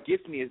 And what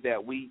gets me is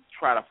that we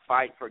try to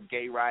fight for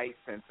gay rights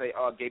and say,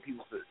 gay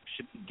people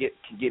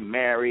can get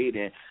married,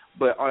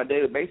 but on a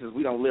daily basis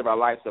we don't live our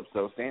lives up to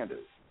those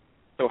standards.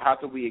 So how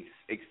can we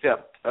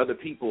accept other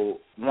people,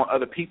 want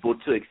other people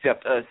to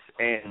accept us,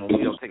 and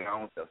we don't take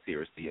our own self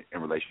seriously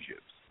in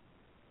relationships?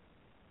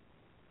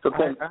 So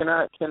can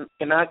I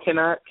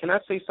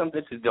say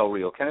something to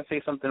Delrio? Can I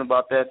say something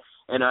about that?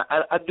 And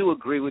I do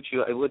agree with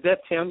you. Was that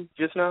Tim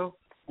just now?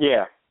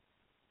 Yeah.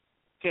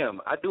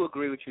 Tim, I do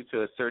agree with you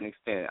to a certain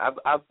extent.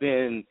 I've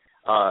been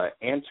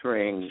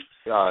answering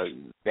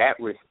that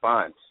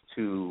response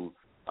to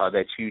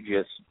that you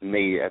just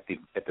made at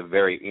the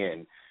very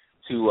end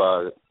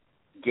to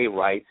gay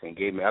rights and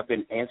gay men. I've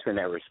been answering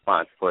that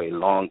response for a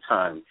long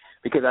time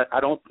because I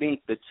don't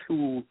think the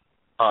two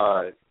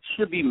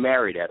should be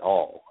married at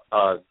all.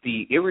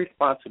 The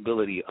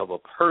irresponsibility of a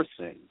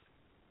person,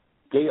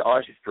 gay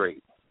or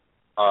straight,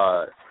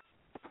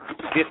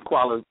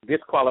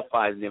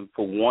 disqualifies them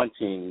for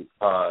wanting,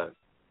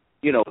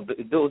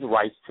 those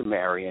rights to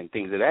marry and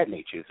things of that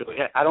nature. So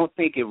I don't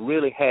think it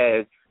really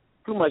has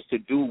too much to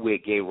do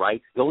with gay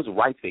rights. Those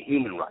rights are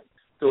human rights.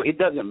 So it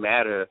doesn't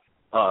matter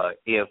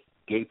if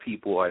gay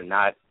people are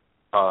not,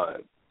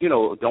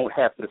 don't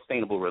have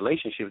sustainable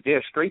relationships. There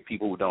are straight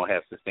people who don't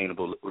have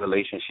sustainable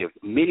relationships,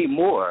 many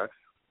more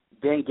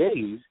than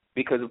gays,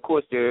 because, of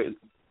course, I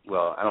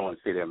don't want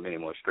to say there are many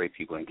more straight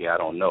people than gay. I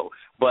don't know.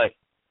 But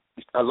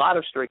a lot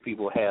of straight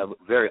people have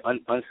very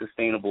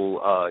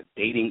unsustainable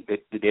dating,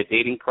 their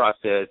dating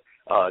process,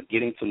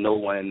 getting to know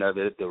one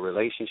another. The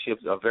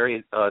relationships are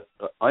very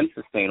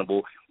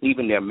unsustainable,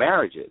 even their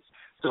marriages.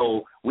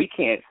 So we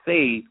can't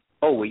say,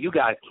 you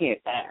guys can't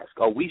ask,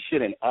 or we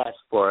shouldn't ask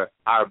for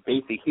our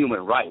basic human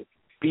rights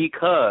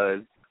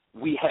because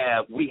we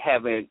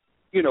haven't,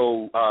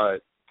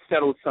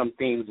 settled some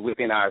things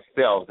within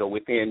ourselves or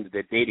within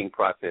the dating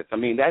process. I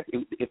mean,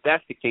 if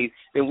that's the case,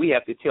 then we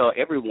have to tell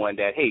everyone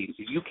that, hey,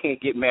 you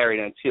can't get married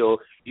until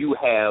you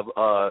have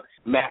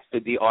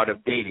mastered the art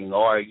of dating,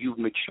 or you've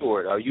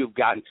matured, or you've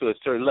gotten to a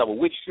certain level,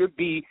 which should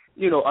be,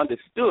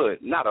 understood.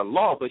 Not a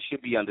law, but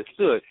should be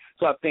understood.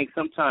 So I think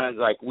sometimes,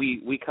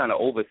 we kind of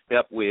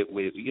overstep with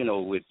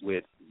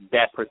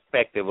that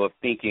perspective of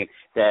thinking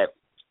that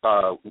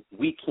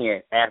we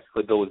can't ask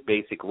for those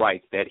basic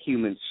rights that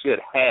humans should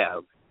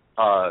have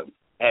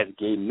as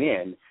gay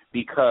men,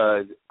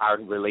 because our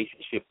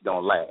relationships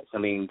don't last. I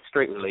mean,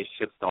 straight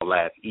relationships don't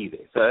last either.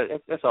 So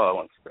that's all I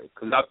want to say.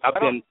 Because I've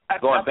been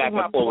going back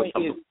and forth.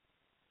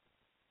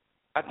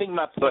 I think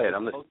my point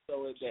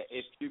also is that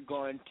if you're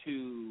going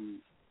to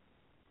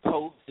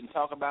post and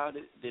talk about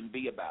it, then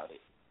be about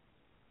it.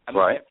 I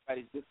mean,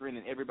 everybody's different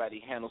and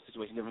everybody handles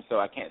situations different, so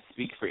I can't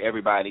speak for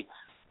everybody.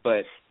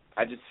 But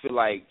I just feel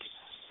like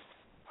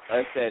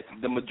I said,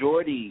 the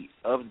majority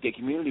of the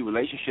community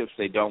relationships,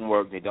 they don't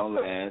work, they don't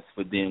last,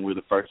 but then we're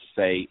the first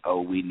to say,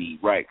 we need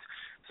rights.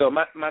 So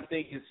my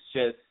thing is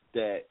just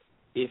that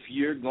if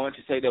you're going to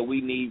say that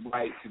we need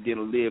rights,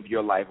 then live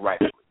your life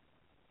rightfully.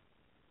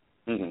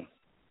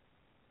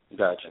 Mm-hmm.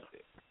 Gotcha.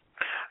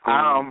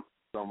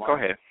 Go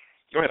ahead.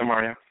 Go ahead,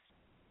 Omarian.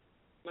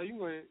 No, you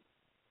go ahead.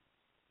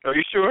 Are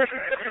you sure?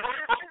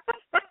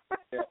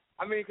 Yeah.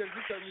 I mean, because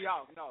you cut me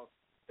off. No.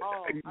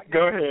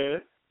 Go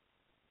ahead.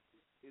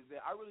 Is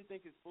that I really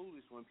think it's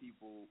foolish when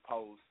people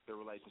post their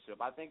relationship.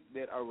 I think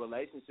that a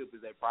relationship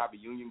is a private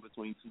union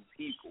between two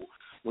people.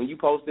 When you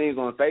post things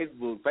on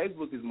Facebook,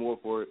 Facebook is more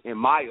for, in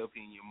my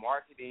opinion,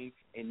 marketing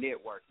and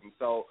networking.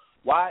 So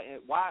why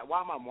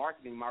am I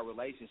marketing my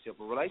relationship?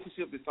 A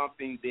relationship is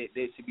something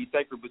that should be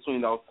sacred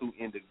between those two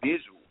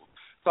individuals.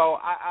 So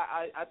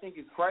I think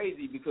it's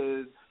crazy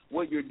because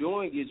what you're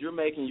doing is you're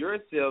making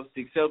yourself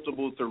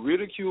acceptable to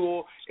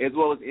ridicule as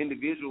well as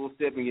individuals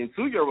stepping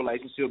into your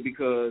relationship,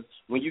 because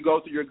when you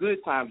go through your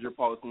good times, you're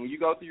posting. When you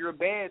go through your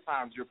bad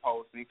times, you're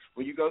posting.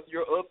 When you go through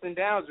your ups and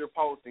downs, you're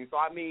posting. So,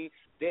 I mean,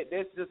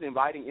 that's just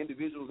inviting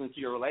individuals into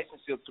your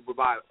relationship to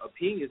provide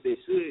opinions that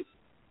should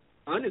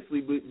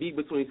honestly be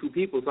between two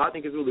people. So I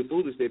think it's really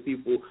foolish that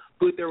people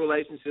put their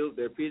relationships,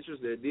 their pictures,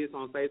 their this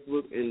on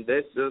Facebook, and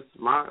that's just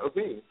my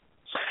opinion.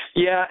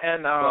 Yeah,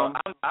 and I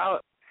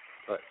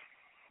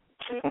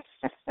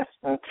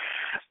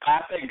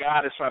think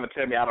God is trying to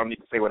tell me I don't need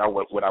to say what I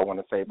want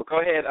to say. But go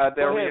ahead, Delrio.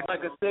 Go ahead,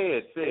 like I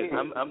said.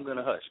 I'm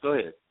gonna hush. Go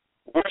ahead.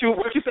 What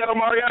you said,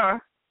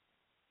 Omarian?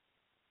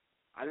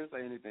 I didn't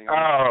say anything.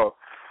 Oh,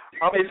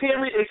 is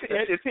Henry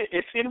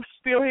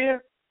still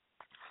here?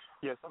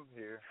 Yes, I'm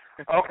here.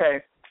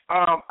 Okay.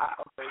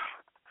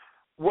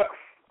 Well,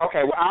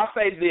 I'll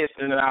say this,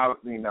 and then I'll,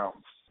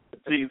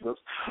 Jesus.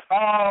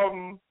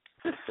 I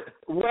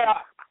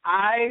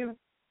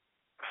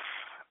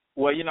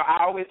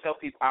always tell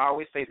people, I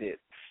always say this: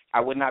 I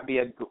would not be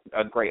a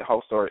great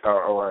host or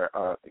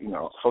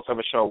host of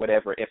a show, or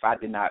whatever, if I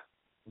did not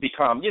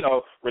become,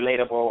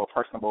 relatable or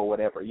personable or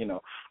whatever,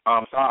 So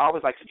I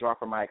always like to draw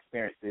from my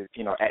experiences,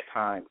 at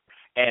times,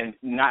 and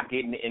not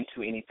getting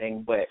into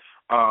anything, but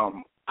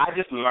I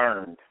just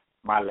learned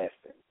my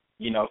lesson,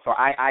 So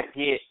I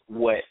get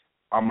what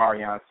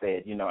Omarian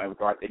said, in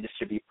regards to it just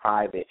should be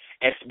private.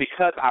 And it's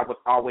because I was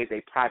always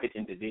a private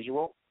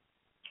individual,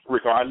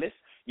 regardless.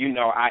 You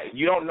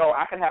don't know.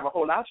 I can have a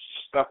whole lot of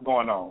stuff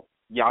going on.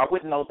 Y'all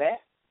wouldn't know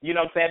that. You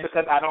know what I'm saying?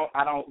 Because I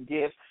don't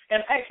give.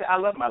 And actually, I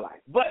love my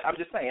life. But I'm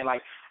just saying,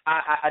 like,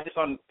 I just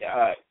don't.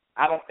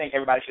 I don't think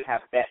everybody should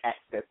have that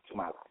access to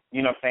my life.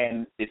 You know what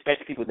I'm saying?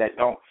 Especially people that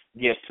don't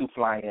give two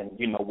flying,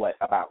 what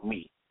about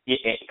me.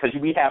 Because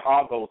we have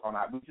all those on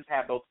our. We just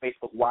have those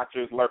Facebook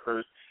watchers,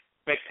 lurkers,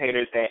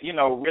 spectators that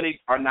really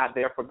are not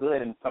there for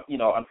good, and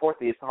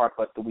unfortunately, it's hard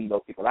for us to weed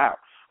those people out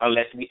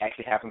unless we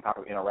actually have some type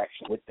of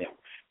interaction with them,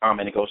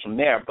 and it goes from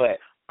there. But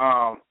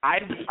I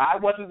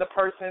wasn't the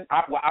person.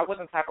 I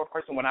wasn't the type of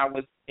person when I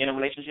was in a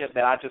relationship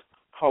that I just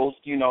post,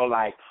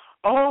 like,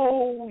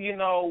 oh,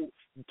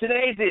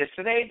 today this,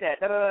 today that,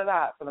 da da da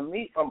da.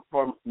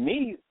 For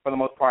me, for the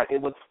most part,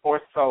 it was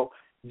so.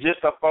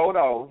 Just a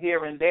photo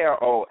here and there,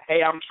 or,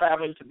 hey, I'm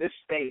traveling to this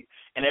state,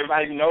 and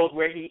everybody knows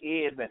where he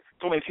is, and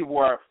so many people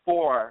were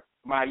for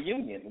my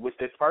union with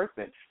this person,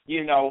 But,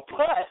 I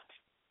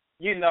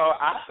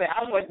say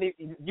I wasn't.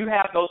 You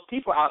have those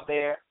people out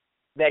there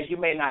that you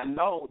may not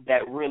know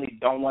that really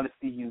don't want to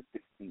see you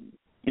succeed,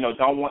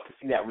 don't want to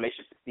see that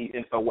relationship succeed.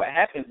 And so what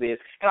happens is,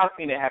 and I've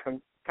seen it happen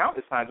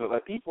countless times with other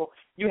people,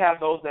 you have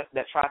those that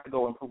try to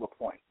go and prove a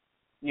point,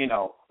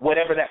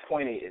 whatever that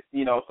point is,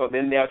 so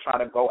then they'll try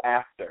to go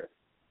after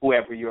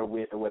whoever you're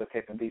with or whatever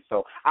the case may be.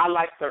 So I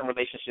like certain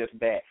relationships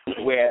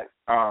where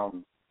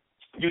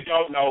you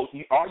don't know,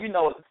 all you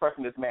know is this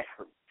person is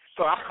married.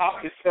 So I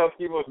always tell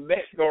people,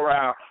 next go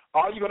around,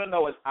 all you're gonna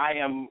know is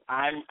I'm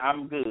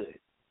good.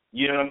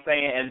 You know what I'm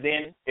saying? And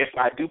then if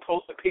I do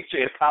post a picture,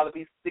 it'll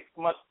probably be 6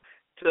 months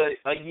to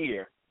a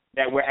year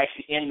that we're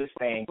actually in this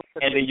thing,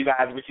 and then you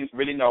guys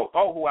really know,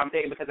 who I'm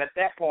dating, because at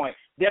that point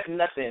there's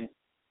nothing.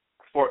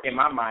 In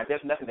my mind,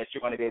 there's nothing that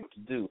you're going to be able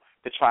to do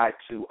to try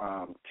to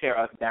tear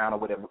us down or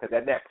whatever, because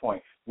at that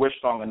point, we're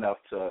strong enough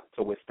to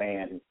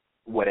withstand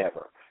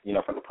whatever,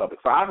 from the public.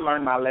 So I've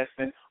learned my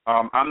lesson.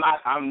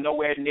 I'm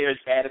nowhere near as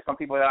bad as some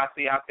people that I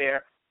see out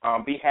there.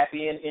 Be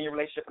happy in your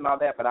relationship and all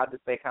that, but I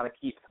just say kind of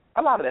keep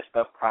a lot of that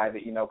stuff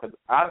private, because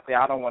honestly,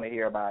 I don't want to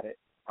hear about it.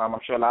 I'm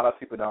sure a lot of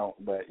people don't,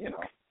 but,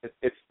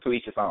 it's to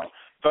each his own.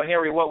 So,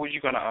 Henry, what were you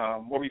going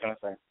to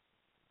say?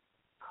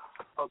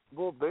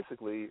 Well,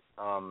 basically,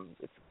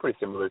 it's pretty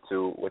similar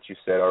to what you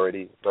said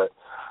already, but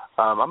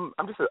I'm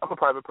a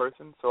private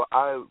person, so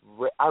I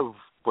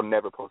will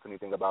never post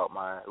anything about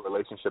my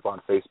relationship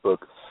on Facebook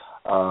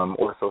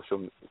or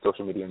social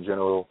media in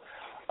general,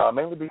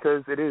 mainly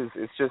because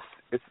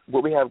it's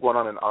what we have going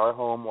on in our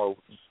home, or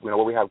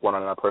what we have going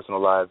on in our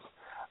personal lives.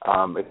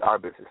 It's our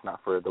business,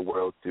 not for the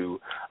world to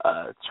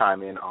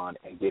chime in on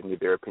and give me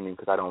their opinion,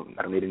 because I don't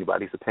need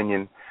anybody's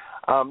opinion.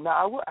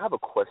 Now I have a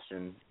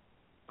question,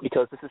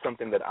 because this is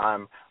something that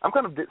I'm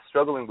kind of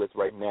struggling with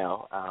right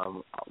now,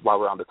 while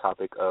we're on the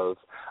topic of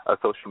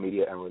social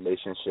media and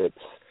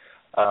relationships.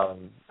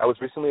 I was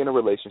recently in a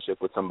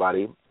relationship with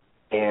somebody,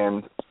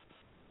 and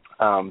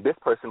this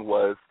person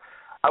was,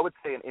 I would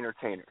say, an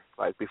entertainer.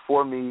 Like,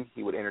 before me,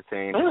 he would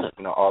entertain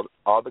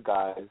all the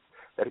guys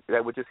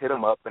that would just hit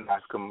him up and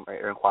ask him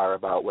or inquire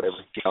about whatever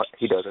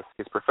he does as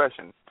his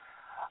profession.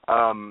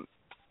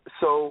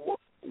 So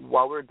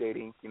while we're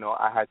dating,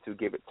 I had to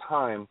give it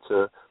time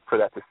for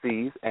that to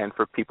cease and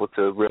for people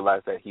to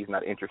realize that he's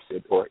not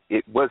interested, or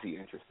was he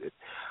interested?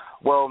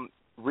 Well,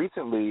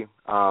 recently,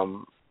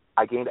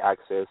 I gained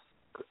access.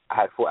 I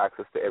had full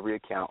access to every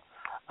account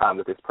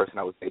that this person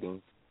I was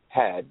dating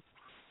had.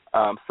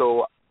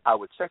 So I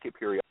would check it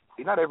periodically,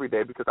 not every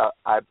day, because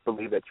I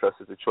believe that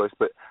trust is a choice,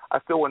 but I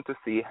still wanted to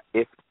see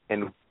if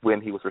and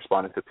when he was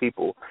responding to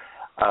people.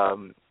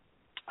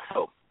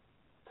 So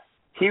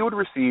he would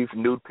receive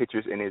nude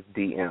pictures in his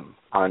DM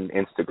on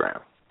Instagram.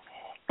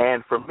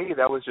 And for me,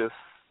 that was just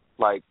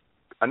like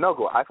a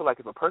no-go. I feel like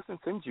if a person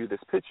sends you this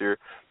picture,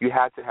 you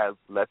had to have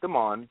let them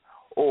on,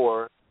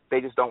 or they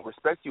just don't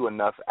respect you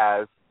enough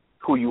as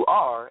who you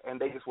are, and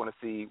they just want to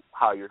see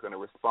how you're going to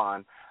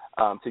respond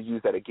to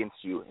use that against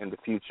you in the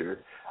future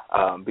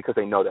because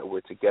they know that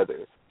we're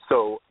together.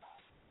 So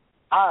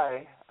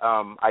I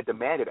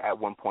demanded at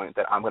one point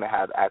that I'm going to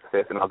have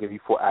access, and I'll give you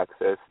full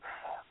access.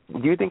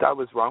 Do you think I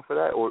was wrong for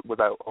that, or was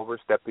I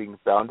overstepping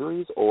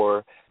boundaries,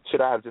 or should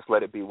I have just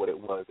let it be what it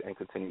was and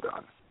continued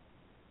on?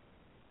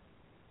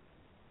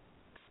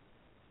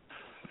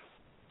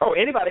 Oh,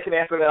 anybody can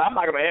answer that. I'm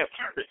not going to answer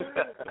it.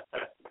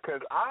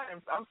 Because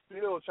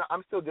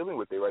I'm still dealing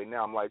with it right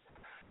now. I'm like,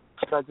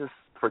 should I just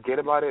forget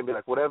about it and be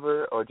like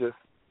whatever, or just?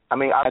 I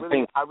mean, I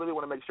really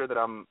want to make sure that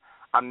I'm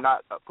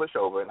not a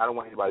pushover, and I don't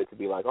want anybody to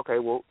be like, okay,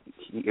 well,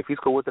 if he's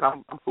cool with it,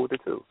 I'm cool with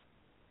it too.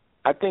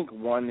 I think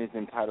one is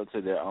entitled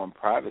to their own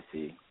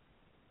privacy.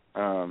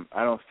 I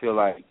don't feel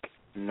like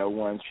no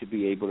one should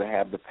be able to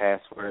have the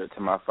password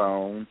to my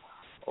phone,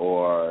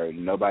 or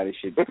nobody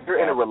should. If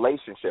you're in a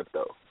relationship,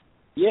 though.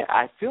 Yeah,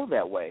 I feel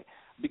that way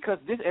because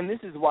this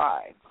is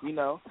why.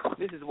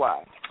 This is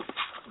why.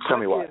 Tell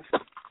me why.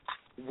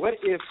 What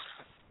if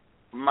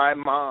my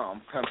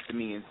mom comes to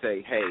me and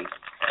say, "Hey,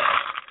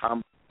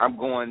 I'm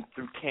going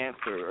through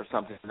cancer or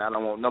something, and I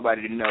don't want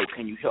nobody to know.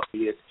 Can you help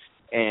me?"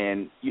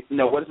 And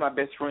what if my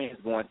best friend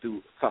is going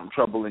through some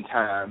troubling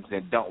times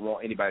and don't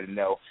want anybody to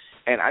know,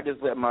 and I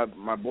just let my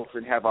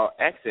boyfriend have all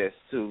access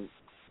to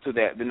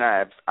that? Then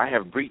I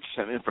have breached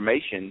some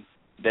information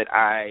that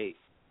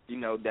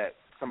that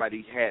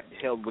somebody had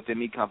held within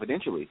me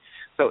confidentially.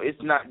 So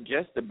it's not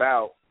just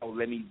about,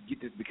 let me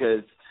get this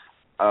because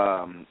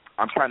I'm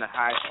trying to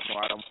hide something,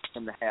 or I don't want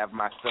him to have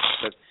my stuff,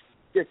 because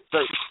there's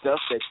certain stuff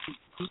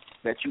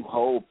that you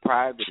hold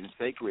private and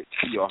sacred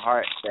to your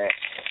heart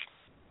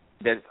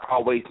that's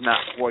always not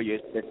for your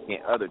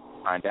significant other to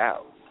find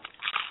out.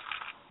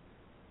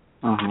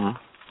 Mm-hmm.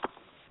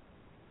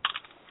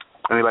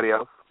 Anybody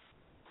else?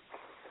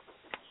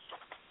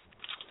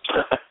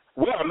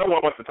 Well, no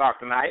one wants to talk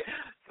tonight.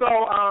 So,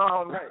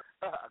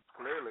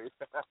 clearly.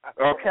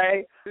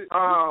 Okay.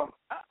 I'll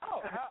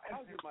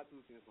give my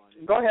 2 cents on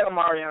it. Go ahead,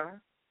 Omarian.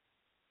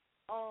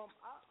 I'm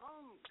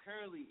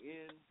currently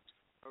in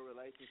a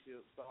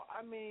relationship, so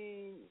I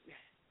mean,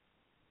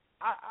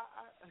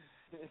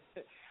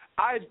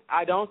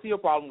 I don't see a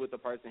problem with the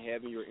person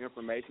having your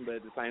information, but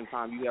at the same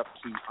time, you have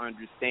to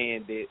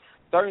understand that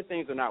certain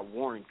things are not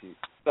warranted.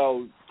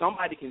 So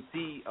somebody can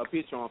see a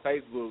picture on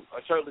Facebook,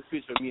 a shirtless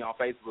picture of me on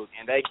Facebook,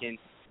 and they can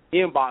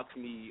inbox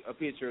me a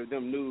picture of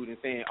them nude and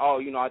saying, "Oh,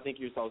 I think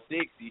you're so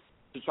sexy,"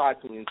 to try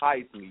to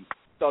entice me.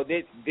 So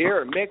that's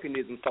their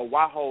mechanism. So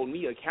why hold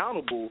me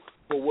accountable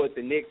for what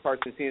the next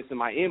person sends to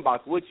my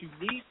inbox? What you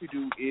need to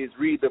do is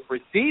read the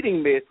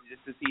preceding messages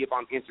to see if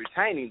I'm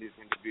entertaining this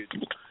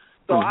individual.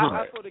 So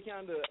I sort of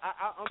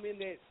I'm in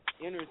that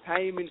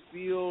entertainment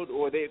field,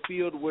 or that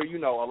field where,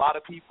 a lot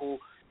of people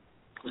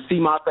see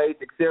my face,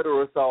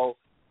 etc. So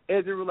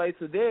as it relates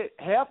to that,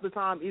 half the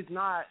time it's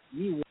not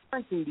me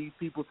wanting these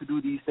people to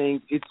do these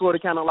things. It's sort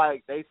of kind of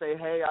like they say,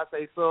 hey, I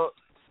say, sup.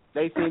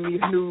 They send me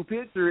a new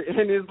picture,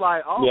 and it's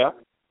like, oh. Yeah,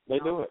 they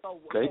do it.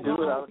 They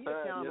do it all the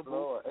time. Yes,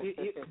 Lord.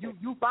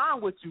 You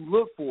find what you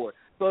look for.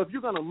 So if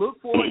you're going to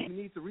look for it, you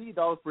need to read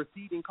those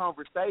preceding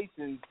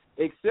conversations,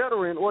 et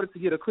cetera, in order to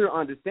get a clear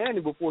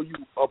understanding before you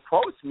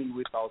approach me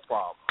with those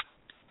problems.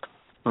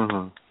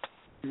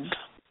 Mm-hmm.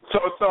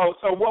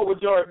 So what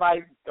would your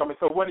advice? I mean,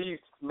 so what do you?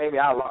 Maybe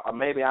I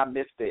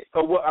missed it.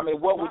 So what? I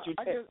mean, what would you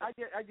take? I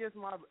guess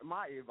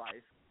my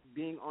advice,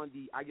 being on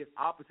the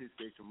opposite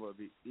spectrum of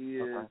it,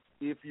 is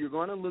if you're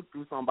going to look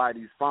through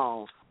somebody's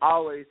phone,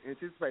 always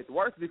anticipate the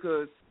worst,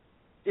 because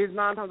it's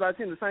 9 times out of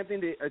 10 the same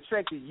thing that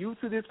attracted you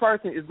to this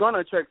person is going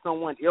to attract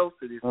someone else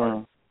to this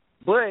person.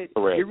 But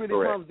it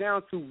really comes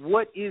down to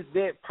what is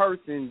that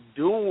person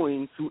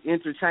doing to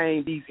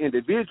entertain these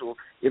individuals.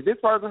 If this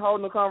person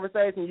holding a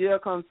conversation,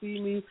 come see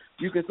me,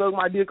 you can suck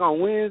my dick on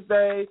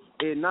Wednesday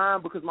at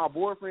 9 because my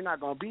boyfriend not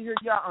going to be here,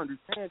 I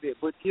understand that.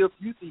 But if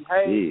you see,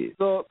 hey,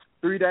 what's up,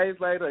 3 days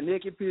later, a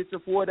naked picture,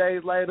 4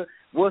 days later,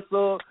 what's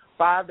up,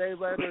 5 days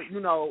later,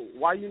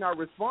 why you not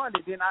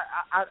responding, then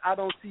I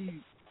don't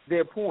see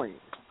their point.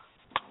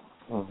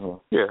 Mm-hmm.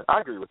 Yeah, I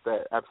agree with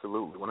that.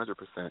 Absolutely,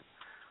 100%.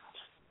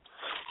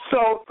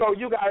 So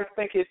you guys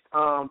think it's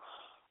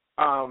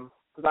because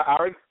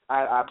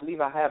I believe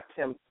I have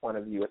Tim's point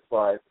of view as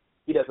far as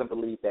he doesn't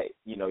believe that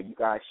you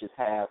guys should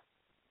have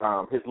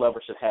his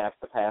lover should have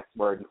the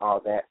password and all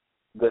that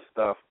good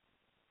stuff.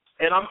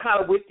 And I'm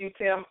kind of with you,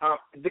 Tim.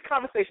 The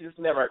conversation just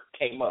never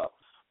came up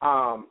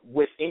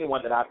with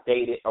anyone that I've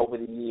dated over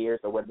the years,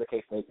 or whatever the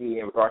case may be,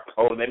 in regards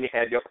to, let me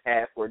have your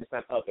password, this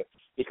and other.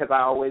 Because I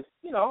always,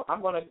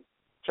 I'm going to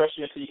trust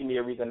you until you give me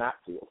a reason not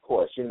to, of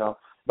course,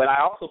 But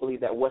I also believe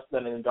that what's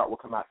done in the dark will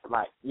come out to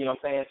light. You know what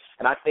I'm saying?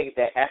 And I think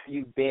that after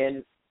you've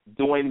been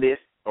doing this,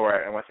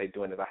 or when I say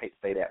doing this, I hate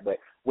to say that, but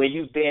when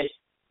you've been,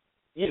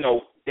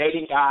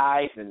 dating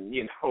guys and,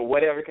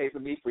 whatever the case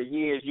may be for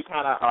years, you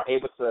kind of are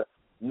able to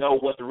know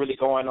what's really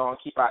going on,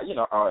 keep out,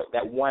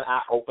 that one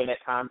eye open at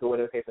times or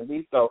whatever the case may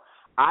be. So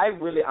I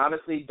really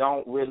honestly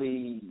don't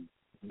really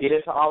get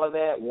into all of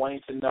that,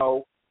 wanting to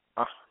know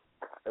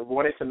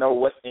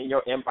what's in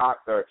your inbox,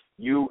 or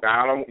you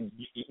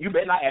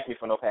better not ask me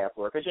for no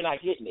password because you're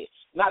not getting it.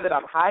 Not that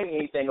I'm hiding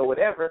anything or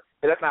whatever,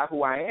 because that's not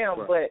who I am,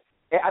 right.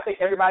 But I think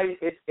everybody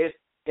is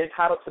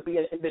entitled to be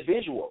an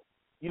individual.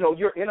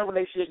 You're in a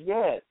relationship,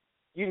 yes,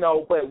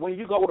 but when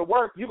you go to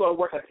work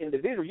as an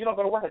individual. You don't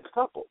go to work as a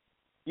couple.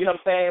 You know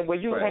what I'm saying?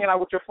 When you're hanging out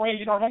with your friends,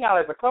 you don't hang out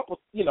as a couple,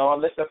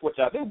 unless that's what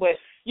y'all do. But,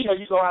 you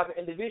go out as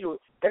an individual.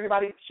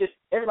 Everybody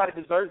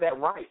deserves that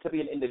right to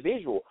be an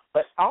individual.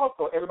 But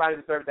also everybody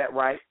deserves that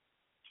right,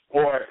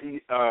 or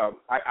I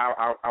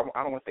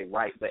don't want to say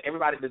right, but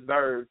everybody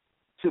deserves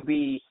to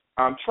be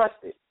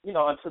trusted,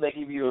 until they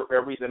give you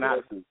a reason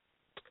not to.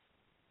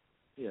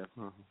 Yeah.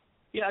 Mm-hmm.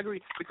 Yeah, I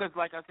agree. Because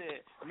like I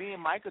said, me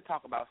and Micah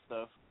talk about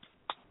stuff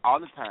all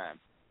the time.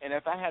 And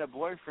if I had a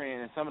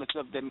boyfriend and some of the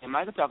stuff that me and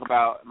Micah talk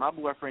about, my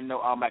boyfriend know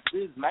all my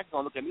business, Mike's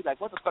going to look at me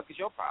like, what the fuck is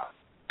your problem?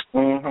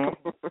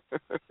 Mm-hmm.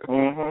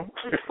 Mm-hmm.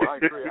 Well, I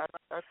agree.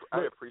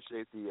 I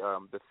appreciate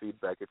the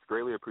feedback. It's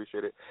greatly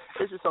appreciated.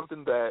 It's just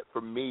something that,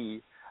 for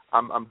me,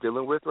 I'm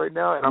dealing with right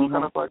now, and I'm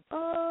kind of like,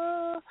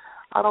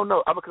 I don't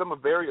know. Because I'm a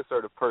very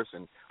assertive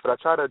person, but I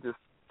try to just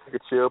take a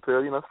chill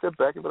pill, sit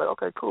back and be like,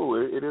 okay, cool.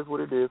 It is what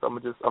it is. I'm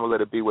gonna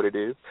let it be what it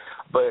is.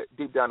 But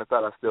deep down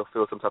inside, I still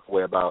feel some type of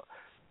way about.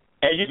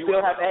 And you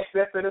still have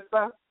access to this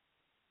stuff?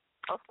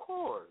 Of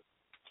course.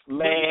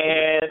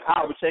 Man,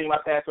 I was changing my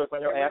password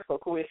on your ass so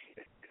quick.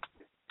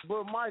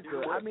 But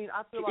Michael, I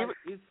feel like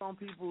it's some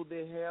people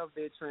that have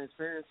that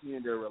transparency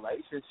in their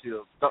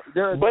relationship. But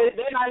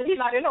he's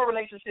not in a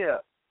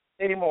relationship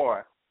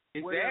anymore.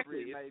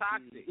 Exactly, it's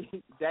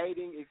toxic,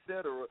 dating,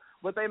 etc.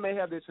 But they may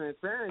have their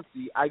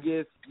transparency, I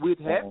guess, with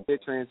having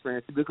that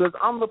transparency, because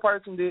I'm the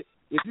person that,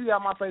 if you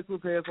got my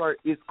Facebook password,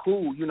 it's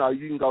cool. You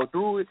can go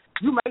through it.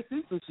 You may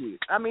see some shit.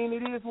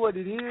 It is what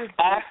it is.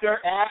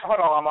 Hold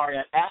on,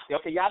 Omarian.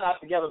 Okay, y'all not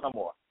together no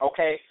more.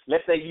 Okay,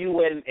 let's say you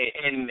and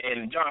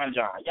John,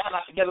 y'all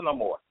not together no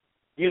more.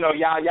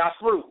 Y'all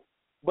through.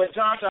 But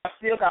John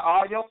still got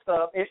all your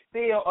stuff. It's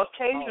still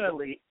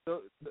occasionally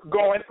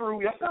going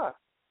through your stuff.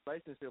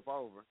 Relationship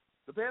over.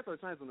 The password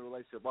changed when the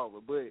relationship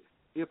over. But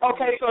if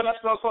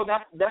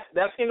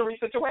that's Henry's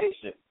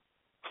situation.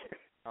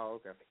 Oh,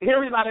 okay.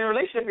 Henry's not in a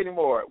relationship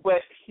anymore,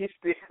 but he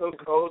still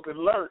goes and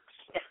lurks.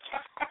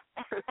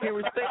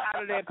 Henry, stay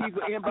out of that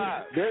people's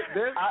inbox.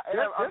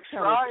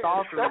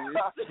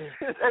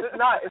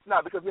 It's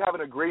not because we have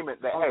an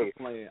agreement that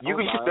you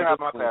can still have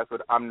my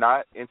password. I'm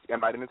not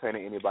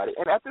entertaining anybody.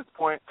 And at this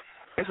point,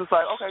 it's just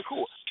like, okay,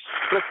 cool.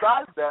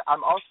 Besides that,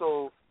 I'm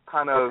also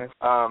kind of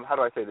how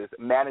do I say this?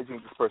 Managing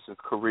this person's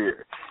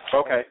career.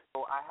 Okay. And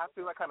so I have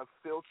to kind of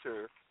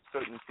filter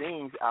certain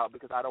things out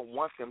because I don't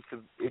want them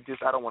to.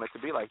 I don't want it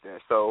to be like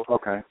that. So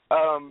okay.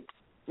 I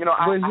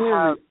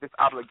have this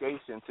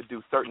obligation to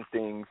do certain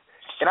things,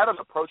 and I don't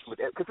approach with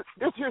it because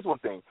here's one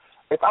thing: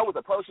 if I was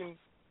approaching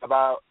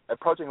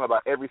him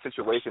about every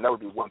situation, that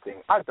would be one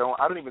thing. I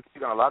don't even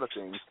speak on a lot of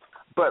things,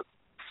 but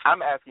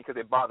I'm asking because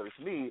it bothers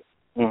me.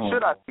 Mm-hmm.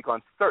 Should I speak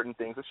on certain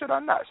things or should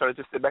I not? Should I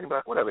just sit back and be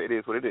like, whatever, it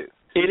is what it is?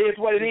 It is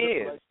what it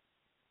is.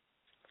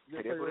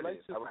 It is what it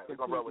is. All right, we're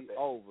gonna roll with that.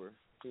 Over,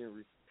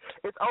 Henry.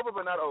 It's over,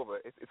 but not over.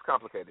 It's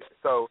complicated.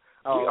 So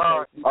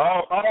that's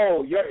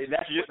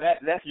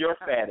your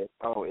status.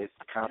 Oh, it's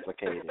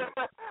complicated.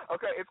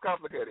 Okay, it's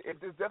complicated.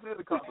 It's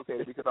definitely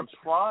complicated because I'm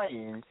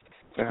trying.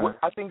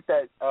 I think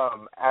that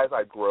as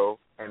I grow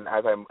and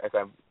as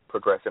I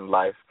progress in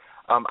life,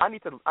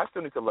 I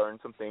still need to learn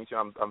some things.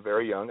 I'm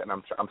very young, and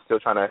I'm still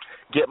trying to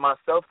get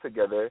myself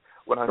together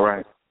when I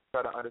try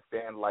to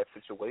understand life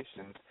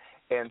situations.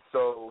 And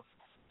so,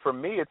 for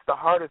me, it's the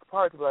hardest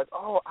part to be like,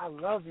 oh, I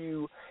love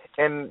you,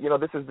 and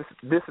this is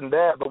this and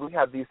that. But we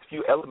have these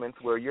few elements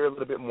where you're a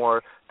little bit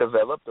more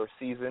developed or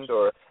seasoned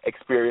or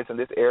experienced in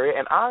this area,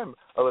 and I'm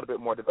a little bit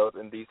more developed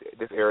in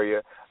this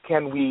area.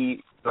 Can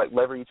we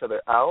lever each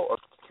other out, or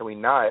can we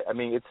not?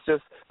 It's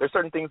just there's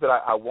certain things that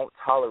I won't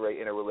tolerate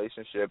in a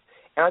relationship.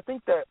 And I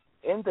think that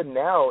in the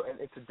now and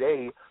in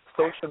today,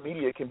 social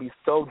media can be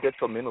so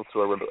detrimental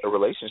to a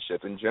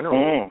relationship in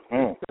general.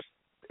 Mm-hmm.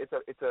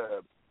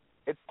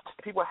 It's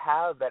people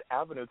have that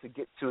avenue to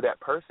get to that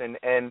person,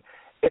 and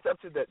it's up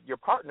to your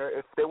partner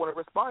if they want to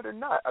respond or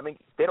not.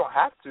 They don't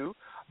have to,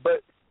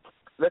 but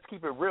let's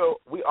keep it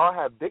real. We all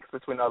have dicks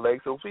between our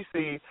legs, so if we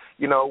see,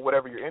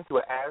 whatever you're into,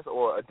 an ass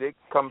or a dick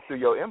come through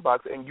your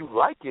inbox and you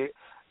like it,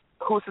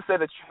 who's to say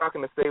that you're not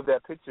going to save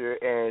that picture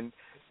and,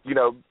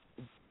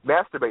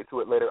 masturbate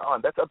to it later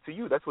on? That's up to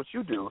you. That's what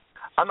you do.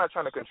 I'm not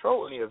trying to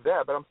control any of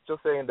that, but I'm still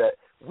saying that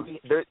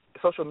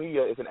social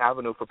media is an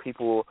avenue for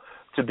people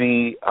to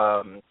be,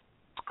 to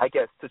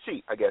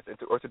cheat,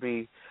 or to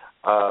be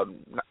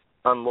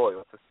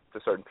unloyal to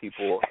certain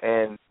people.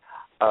 And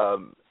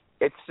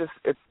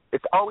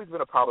it's always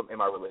been a problem in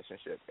my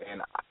relationship,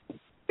 and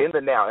in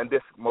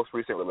this most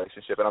recent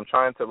relationship, and I'm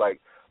trying to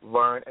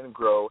learn and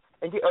grow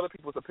and get other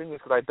people's opinions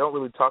because I don't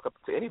really talk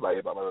to anybody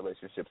about my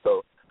relationship.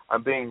 So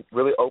I'm being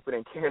really open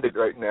and candid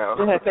right now.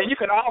 Yeah, so you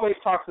can always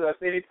talk to us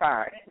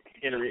anytime,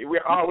 Henry.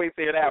 We're always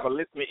here to have a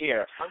listening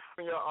ear. I'm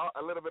giving y'all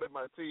a little bit of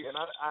my tea, and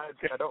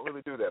I don't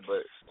really do that,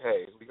 but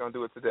hey, we're gonna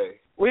do it today.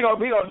 We're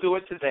gonna do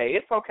it today.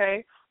 It's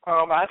okay.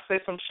 I said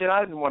some shit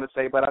I didn't want to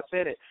say, but I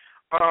said it.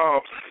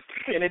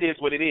 And it is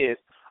what it is.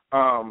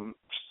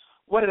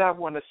 What did I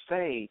want to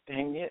say?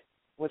 Dang it.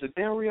 Was it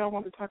Delrio I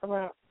wanted to talk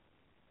about?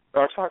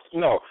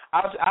 No,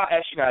 I'll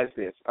ask you guys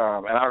this,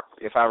 and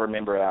if I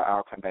remember it,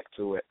 I'll come back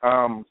to it.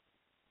 Oh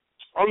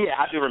yeah,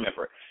 I do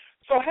remember it.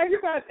 So have you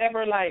guys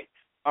ever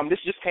this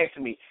just came to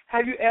me.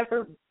 Have you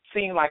ever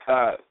seen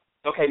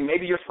okay,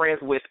 maybe you're friends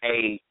with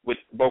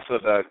both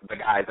of the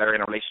guys that are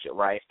in a relationship,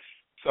 right?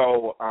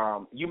 So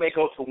you may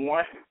go to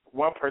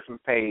one person's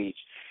page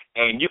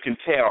and you can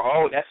tell,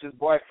 oh, that's his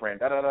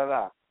boyfriend, da da da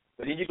da.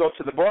 But then you go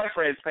to the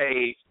boyfriend's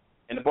page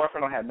and the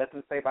boyfriend don't have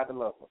nothing to say about the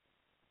lover.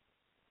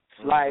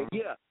 I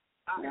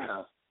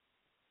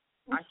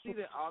see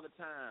that all the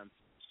time,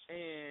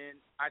 and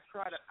I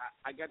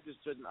got this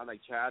judgment. I'm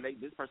like, child,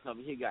 this person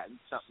over here got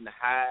something to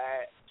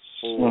hide,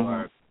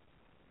 or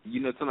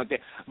something like that.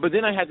 But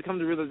then I had to come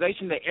to the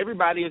realization that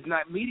everybody is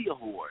not media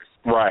whores,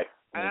 right?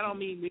 And I don't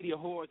mean media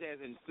whores as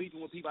in sleeping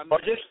with people. I mean, or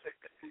just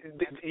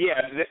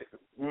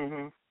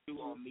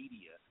on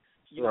media,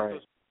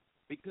 right?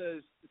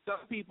 Because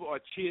some people are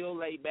chill,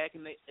 laid back,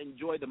 and they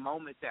enjoy the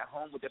moments at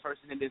home with their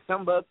person, and then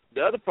some of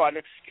the other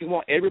partner can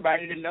want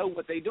everybody to know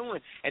what they're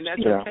doing, and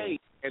that's okay.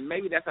 And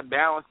maybe that's a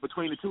balance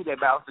between the two that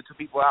balance the two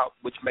people out,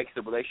 which makes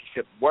the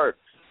relationship work.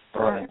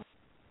 Right.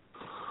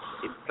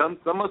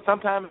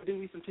 Sometimes it do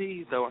be some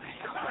tease, though.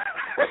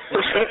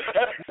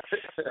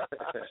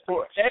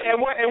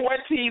 and what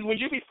tease would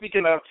you be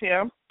speaking of,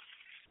 Tim?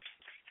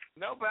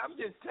 No, but I'm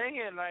just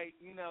saying,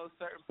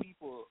 certain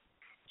people.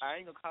 I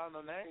ain't gonna call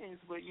no names,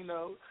 but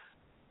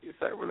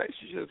certain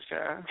relationships,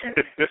 child.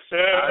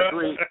 I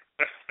agree,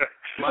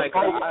 Mike.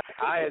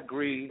 I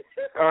agree.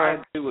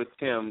 I agree with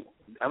Tim.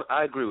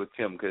 I agree with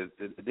Tim because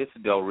this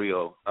is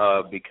Delrio.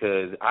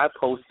 Because I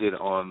posted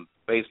on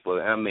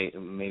Facebook.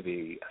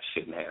 Maybe I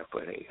shouldn't have,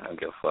 but hey, I don't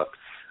give a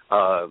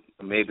fuck.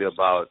 Maybe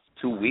about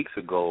 2 weeks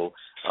ago,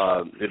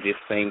 this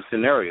same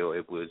scenario.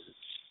 It was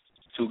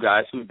two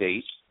guys who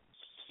date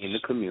in the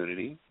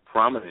community,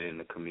 prominent in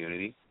the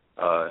community.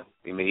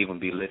 They may even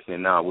be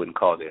listening now. I wouldn't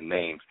call their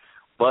names.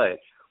 But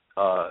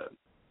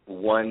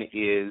one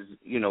is,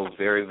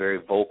 very, very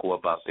vocal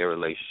about their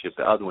relationship.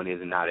 The other one is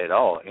not at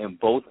all. And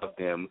both of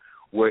them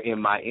were in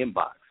my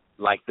inbox,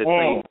 the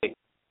same day,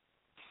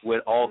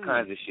 with all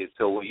kinds of shit.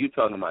 So when you're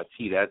talking about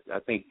T, I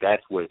think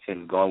that's where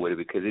Tim's going with it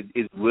because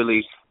it's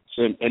really,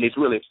 and it's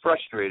really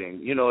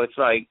frustrating. It's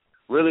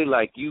really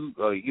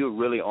you're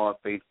really on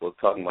Facebook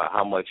talking about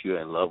how much you're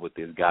in love with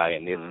this guy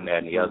and this and that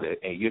and the other,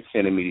 and you're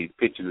sending me these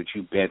pictures that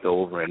you bent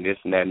over and this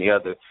and that and the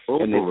other.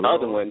 And this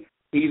other one,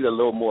 he's a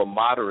little more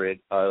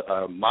modest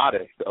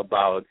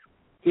about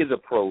his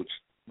approach,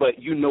 but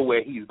you know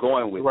where he's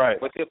going with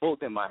it. But they're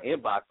both in my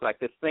inbox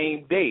the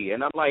same day,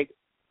 and I'm like,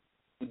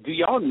 do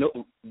y'all know,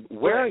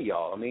 where are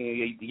y'all? I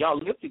mean, y'all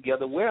live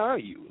together, where are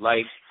you?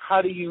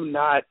 How do you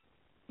not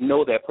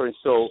know that person?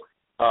 So,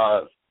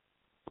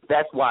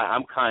 that's why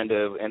I'm kind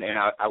of, and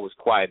I was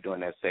quiet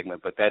during that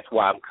segment, but that's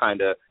why I'm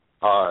kind of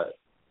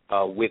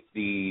with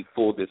the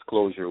full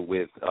disclosure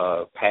with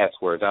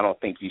passwords. I don't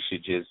think you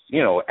should just,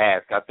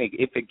 ask. I think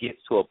if it gets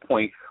to a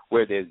point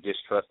where there's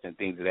distrust and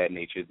things of that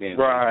nature, then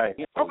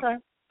okay,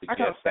 I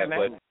can understand that.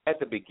 But at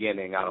the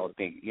beginning, I don't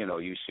think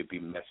you should be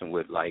messing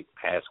with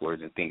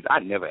passwords and things. I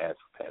never ask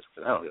for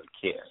passwords. I don't really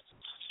care.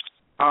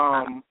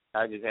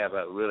 I just have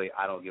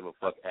I don't give a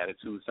fuck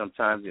attitude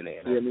sometimes, and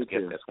I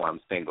guess that's why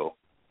I'm single.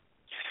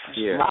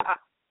 Yeah.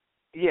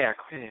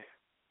 Go ahead.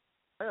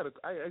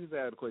 I just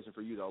had a question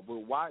for you though. But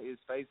why is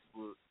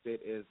Facebook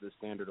set as the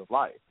standard of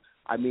life?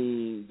 I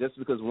mean, just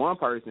because one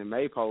person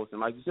may post,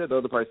 and like you said, the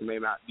other person may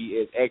not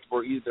be as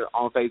expert either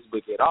on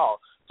Facebook at all.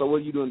 So what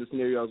do you do in the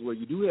scenarios where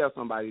you do have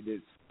somebody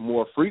that's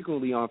more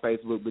frequently on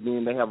Facebook, but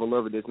then they have a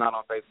lover that's not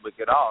on Facebook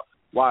at all?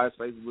 Why is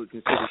Facebook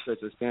considered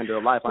such a standard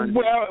of life? Well,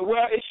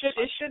 it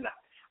shouldn't.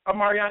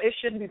 Omarian, it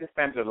shouldn't be the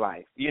standard of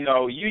life. You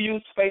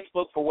use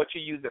Facebook for what you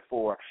use it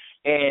for.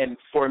 And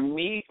for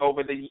me,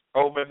 over the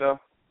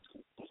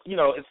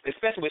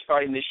especially with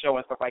starting this show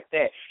and stuff like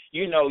that,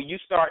 you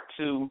start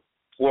to,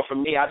 well, for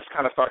me, I just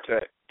kind of start to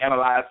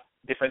analyze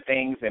different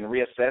things and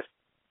reassess,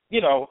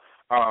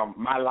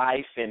 my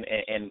life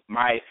and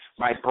my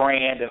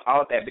brand and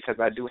all of that because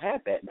I do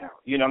have that now.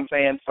 You know what I'm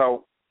saying?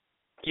 So,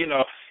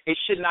 it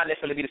should not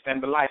necessarily be the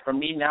standard of life. For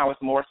me now,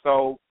 it's more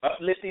so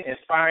uplifting,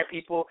 inspiring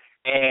people,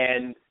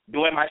 and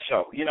doing my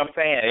show. You know what I'm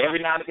saying? Every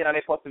now and again, I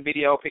may post a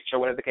video, picture,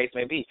 whatever the case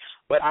may be.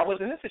 But I was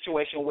in a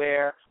situation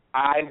where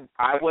I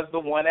was the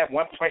one at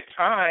one point in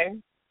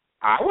time,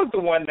 I was the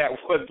one that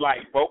was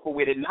vocal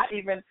with it, not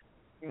even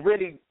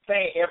really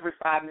saying every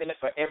 5 minutes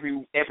or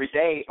every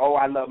day, oh,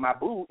 I love my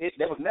boo.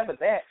 There was never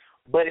that.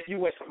 But if you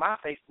went to my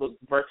Facebook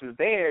versus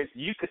theirs,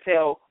 you could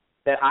tell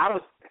that I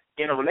was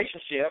in a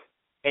relationship,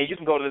 and you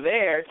can go to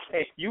theirs,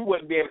 and you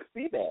wouldn't be able to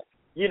see that.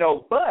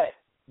 But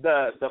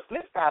the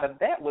flip side of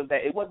that was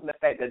that it wasn't the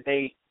fact that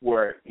they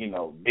were,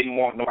 didn't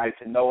want nobody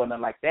to know or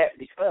nothing like that,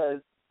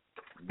 because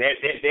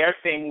their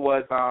thing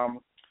was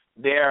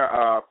their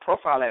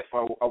profile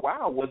for a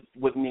while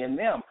was me and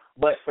them.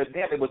 But for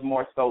them, it was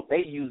more so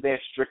they used that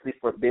strictly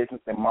for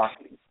business and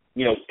marketing.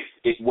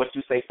 It's what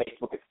you say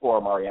Facebook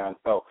Explorer, Omarian.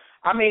 So,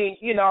 I mean,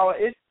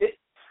 it's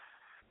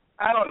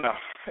I don't know.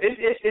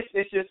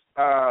 It's just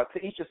to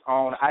each his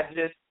own. I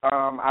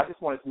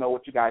just wanted to know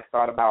what you guys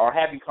thought about, or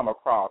have you come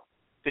across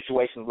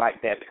situations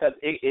like that? Because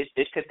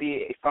it could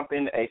be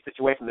a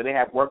situation that they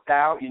have worked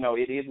out.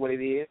 It is what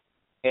it is,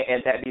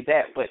 and that be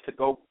that. But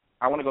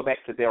I want to go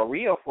back to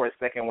Delrio for a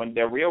second. When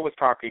Delrio was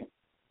talking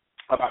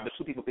about the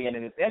two people being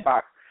in his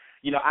inbox,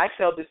 I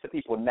tell this to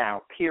people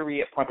now,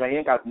 period, point blank. It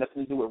ain't got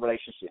nothing to do with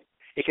relationships.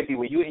 It could be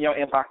when you in your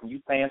inbox and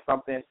you saying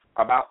something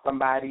about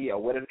somebody or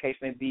whatever the case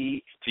may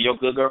be to your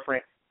good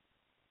girlfriend.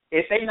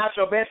 If they not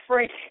your best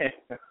friend,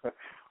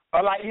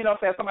 or like,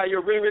 somebody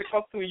you're really, really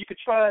close to, you could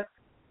trust,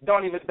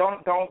 don't be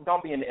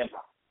in the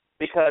inbox.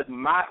 Because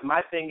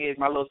my thing is,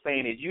 my little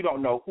saying is, you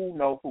don't know who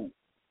know who.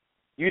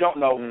 You don't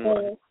know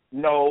who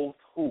knows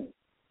who.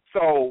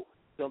 So,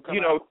 go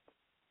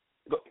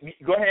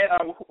ahead.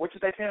 What you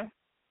say, Tim?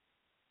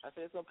 I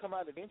said it's gonna come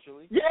out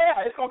eventually.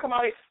 Yeah, it's gonna come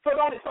out. So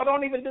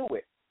don't even do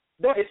it.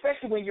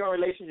 Especially when you're in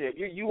a relationship,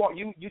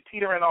 you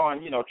teetering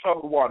on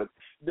troubled waters.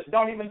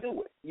 Don't even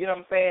do it. You know what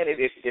I'm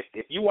saying?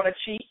 If you want to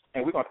cheat,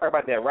 and we're gonna talk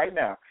about that right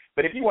now.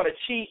 But if you want to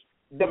cheat,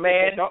 the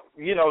man don't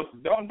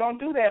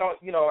do that.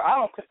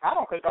 I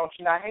don't condone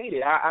cheating. I hate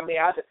it.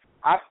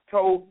 I've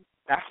told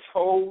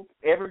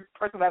every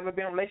person I've ever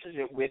been in a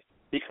relationship with,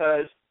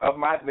 because of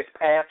my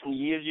past from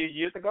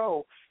years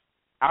ago,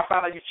 I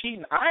found out you're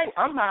cheating.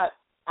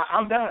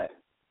 I'm done.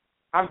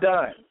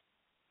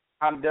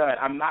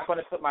 I'm not going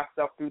to put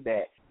myself through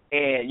that.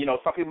 And,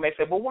 some people may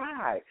say, well,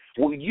 why?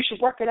 Well, you should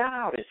work it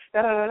out. And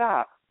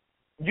da-da-da-da.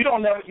 You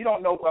don't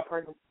know what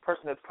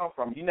person has come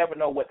from. You never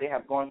know what they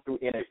have gone through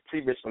in a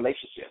previous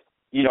relationship,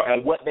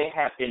 and what they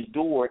have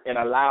endured and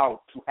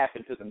allowed to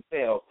happen to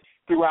themselves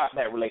throughout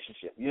that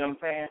relationship. You know what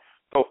I'm saying?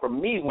 So for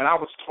me, when I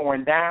was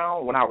torn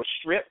down, when I was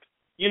stripped,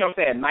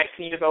 19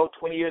 years old,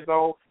 20 years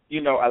old,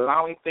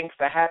 allowing things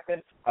to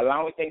happen,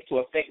 allowing things to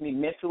affect me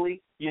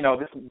mentally.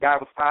 This guy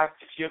was 5-6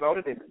 years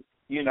older than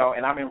me,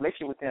 and I'm in a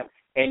relationship with him,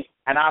 and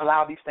I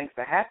allow these things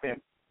to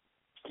happen.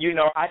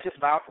 I just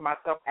vowed to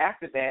myself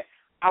after that,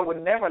 I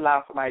would never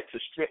allow somebody to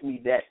strip me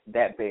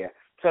that bare,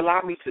 to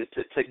allow me to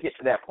get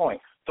to that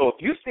point. So if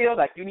you feel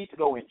like you need to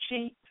go and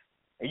cheat,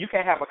 and you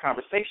can't have a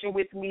conversation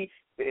with me,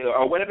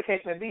 or whatever the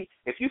case may be,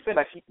 if you feel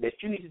like that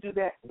you need to do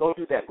that, go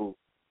do that, boo.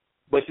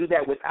 But do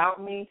that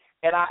without me,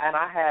 and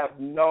I have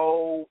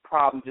no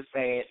problem just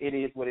saying it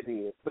is what it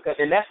is,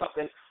 and that's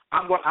something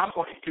I'm going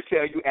to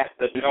tell you at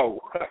the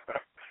no.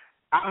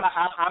 I'm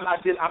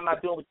not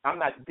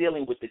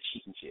dealing with the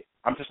cheating shit.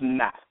 I'm just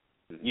not.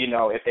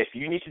 If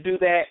you need to do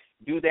that.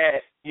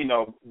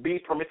 Be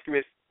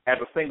promiscuous as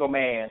a single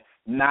man,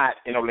 not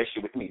in a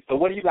relationship with me. So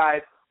what do you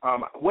guys?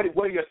 What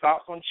are your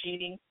thoughts on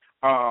cheating?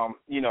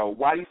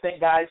 Why do you think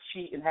guys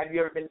cheat? And have you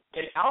ever been?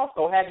 And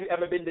also, have you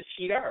ever been the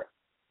cheater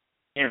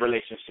in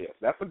relationships?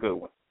 That's a good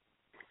one.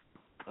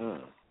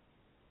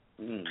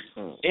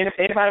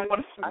 Anybody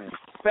want to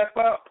step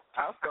up?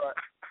 I'll start.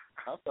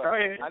 Go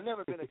ahead. I've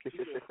never been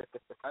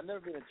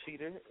a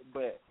cheater,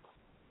 but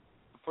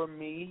for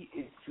me,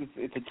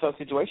 it's a tough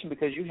situation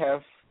because you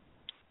have.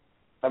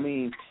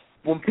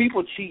 When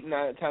people cheat, 9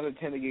 times out of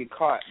 10 they get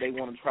caught, they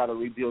want to try to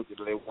rebuild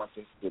it, or they want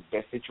the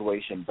best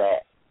situation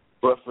back.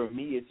 But for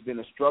me, it's been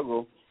a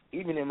struggle.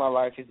 Even in my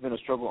life, it's been a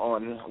struggle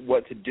on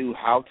what to do,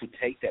 how to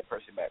take that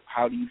person back.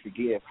 How do you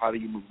forgive? How do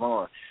you move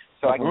on?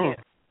 So I can't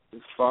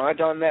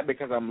sponge on that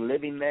because I'm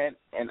living that,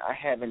 and I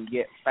haven't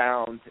yet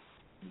found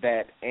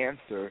that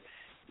answer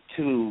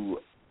to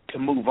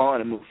move on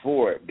and move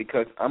forward,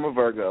 because I'm a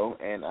Virgo,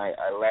 and I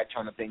latch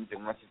on to things,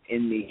 and once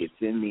it's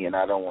in me, and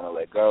I don't want to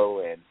let go,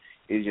 and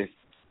it's just,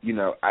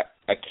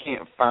 I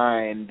can't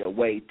find a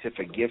way to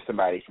forgive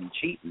somebody from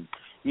cheating.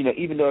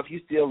 Even though if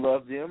you still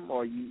love them,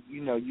 or you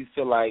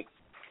feel like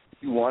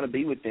you want to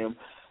be with them,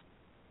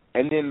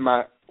 and then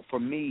for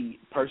me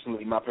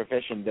personally, my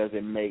profession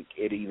doesn't make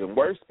it even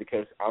worse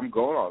because I'm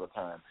gone all the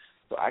time.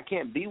 So I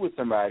can't be with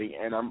somebody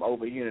and I'm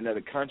over here in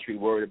another country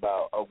worried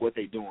about what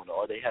they're doing,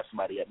 or they have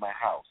somebody at my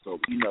house, so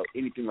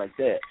anything like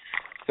that.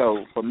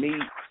 So for me,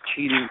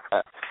 cheating,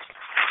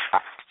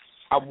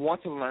 I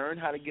want to learn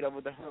how to get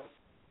over the hump,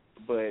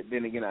 but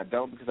then again, I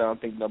don't, because I don't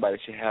think nobody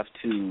should have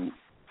to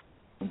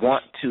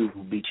want to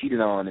be cheated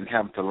on and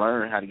have to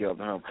learn how to get over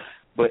the hump.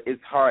 But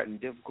it's hard and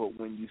difficult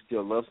when you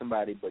still love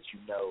somebody, but you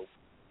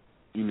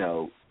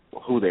know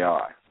who they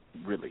are,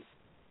 really.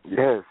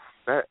 Yes,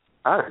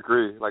 I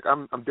agree. Like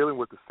I'm dealing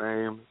with the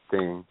same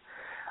thing,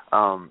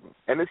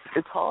 and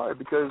it's hard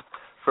because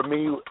for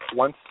me,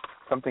 once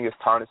something is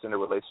tarnished in a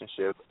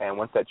relationship and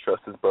once that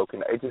trust is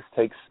broken, it just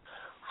takes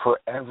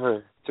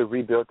forever to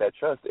rebuild that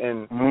trust.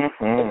 And it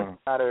doesn't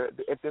matter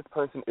if this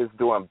person is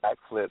doing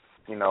backflips,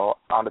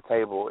 on the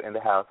table in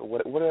the house, or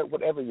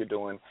whatever you're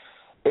doing.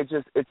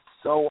 it's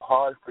so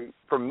hard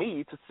for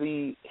me to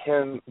see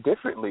him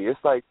differently. It's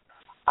like,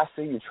 I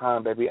see you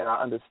trying, baby, and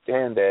I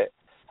understand that,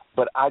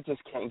 but I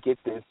just can't get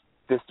this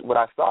what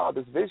I saw,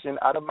 this vision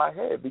out of my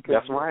head, because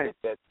That's you right. did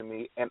that to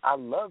me, and I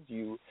love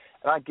you,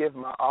 and I give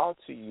my all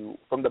to you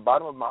from the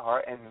bottom of my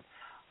heart, and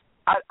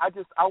I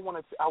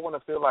want to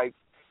feel like,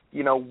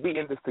 you know, we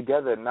in this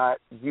together, not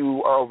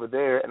you are over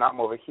there and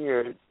I'm over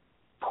here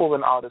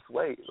pulling all this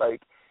weight.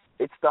 Like,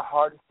 it's the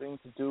hardest thing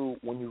to do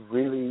when you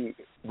really,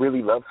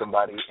 really love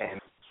somebody and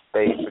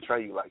they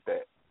betray you like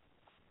that.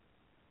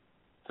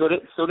 So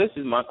this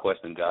is my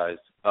question, guys.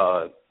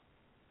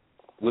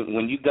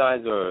 When you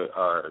guys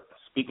are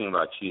speaking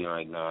about cheating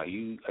right now, are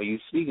you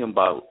speaking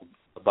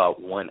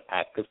about one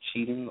act of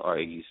cheating, or are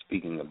you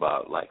speaking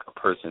about like a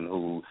person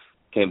who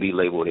can be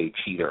labeled a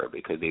cheater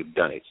because they've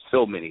done it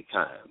so many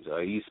times? Or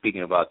are you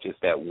speaking about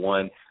just that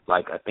one,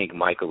 like I think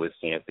Micah was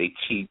saying, if they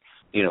cheat,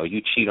 you know,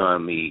 you cheat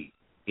on me,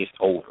 it's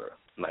over.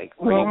 Like,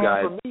 are you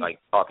guys like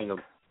talking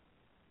about?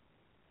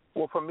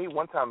 Well, for me,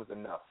 one time is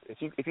enough. If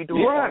you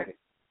do right. it,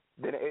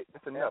 then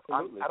it's enough.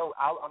 I'm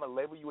gonna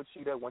label you a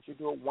cheater once you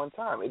do it one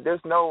time.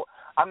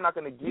 I'm not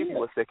gonna give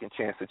you a second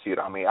chance to cheat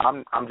on me.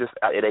 I'm just,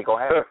 it ain't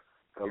gonna happen.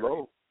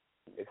 Hello,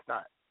 it's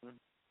not.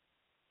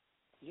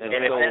 And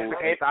if that's the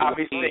case,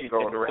 obviously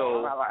go the rest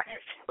of my life.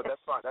 But that's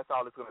fine. That's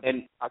all it's gonna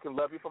be. I can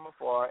love you from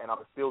afar, and I'm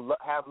still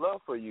have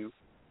love for you.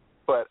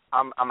 But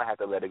I'm gonna have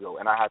to let it go,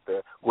 and I have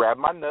to grab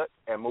my nut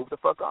and move the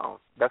fuck on.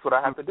 That's what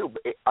I have to do.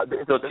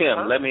 So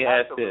Tim, let me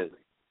ask this.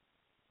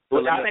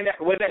 I think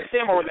was that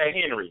Tim or was that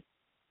Henry?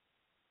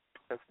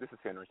 This is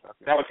Henry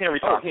talking. That was Henry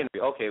talking.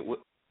 Henry. Okay.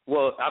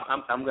 Well,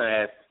 I'm going to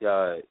ask.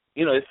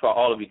 It's for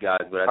all of you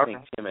guys, but I think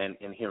Tim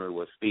and Henry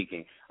were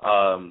speaking.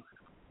 At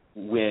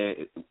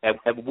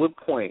what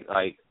point,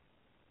 like,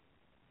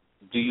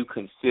 do you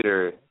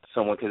consider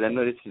someone? Because I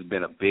know this has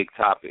been a big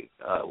topic.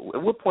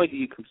 At what point do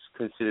you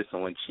consider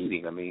someone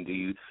cheating? I mean, do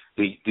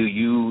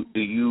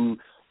you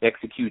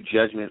execute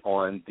judgment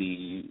on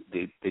the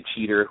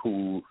cheater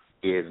who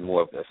is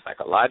more of a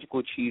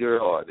psychological cheater,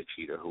 or the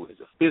cheater who is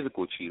a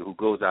physical cheater who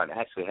goes out and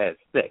actually has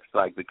sex?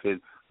 Like, because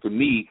for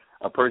me,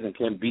 a person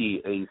can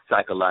be a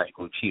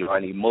psychological cheater or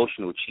an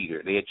emotional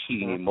cheater. They're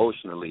cheating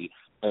emotionally,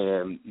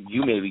 and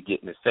you may be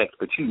getting the sex,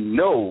 but you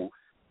know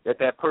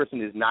that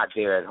person is not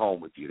there at home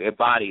with you. Their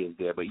body is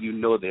there, but you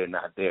know they're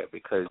not there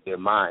because their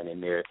mind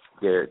and their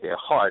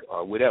heart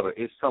or whatever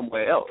is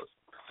somewhere else.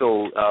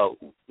 So,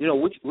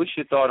 what's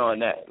your thought on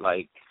that?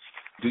 Like,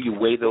 do you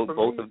weigh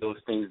both of those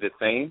things the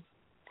same?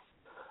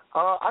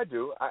 I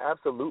do. I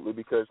absolutely,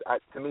 because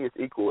to me it's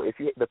equal. If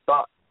the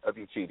thought of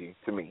you cheating,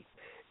 to me,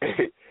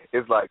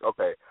 is like,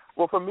 okay.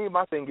 Well, for me,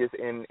 my thing is,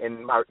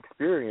 in my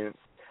experience,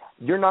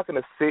 you're not going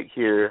to sit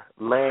here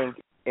laying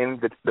in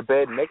the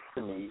bed next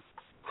to me,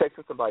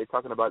 texting somebody,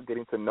 talking about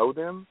getting to know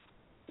them,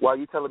 while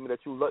you telling me that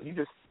you love. You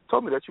just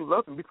told me that you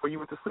love them before you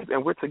went to sleep,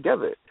 and we're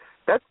together.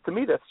 To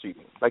me, that's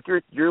cheating. Like,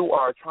 you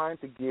are trying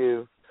to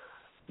give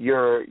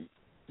your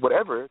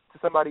whatever to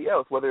somebody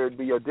else, whether it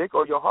be your dick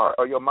or your heart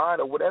or your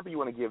mind or whatever you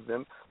want to give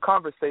them,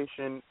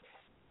 conversation,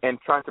 and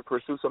trying to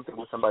pursue something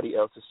with somebody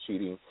else is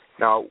cheating.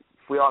 Now,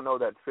 we all know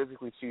that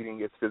physically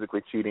cheating is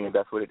physically cheating, and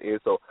that's what it is.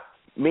 So,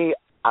 me,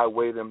 I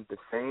weigh them the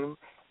same,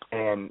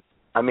 and,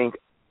 I mean,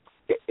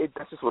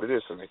 that's just what it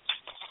is for me.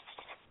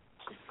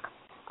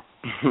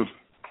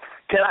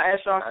 Can I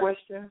ask y'all a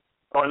question?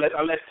 Or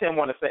unless Tim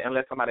want to say,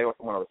 unless somebody else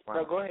want to respond.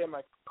 No, go ahead,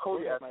 Mike.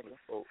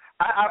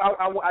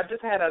 I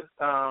just had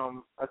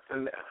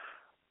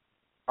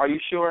are you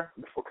sure?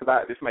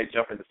 Because this might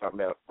jump into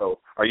something else. So,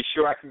 are you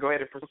sure I can go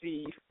ahead and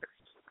proceed?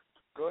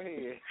 Go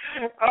ahead.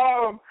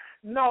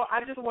 No,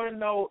 I just want to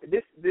know,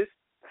 this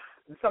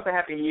something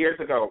happened years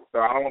ago, so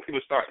I don't want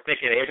people to start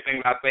thinking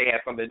everything I say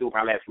has something to do with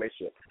my last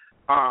relationship.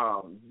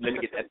 Let me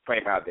get that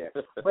frame out there.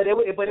 But it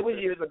was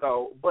years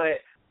ago. But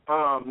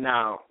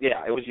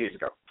it was years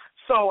ago.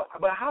 So,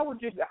 but how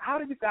would you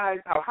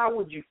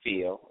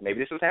feel? Maybe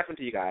this was happening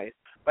to you guys.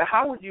 But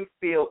how would you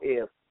feel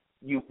if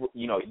you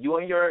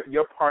and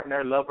your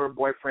partner, lover,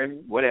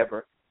 boyfriend,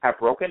 whatever, have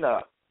broken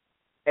up,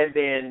 and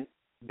then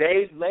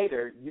days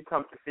later you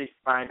come to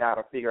find out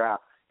or figure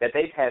out that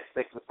they've had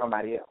sex with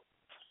somebody else?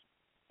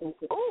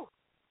 Ooh.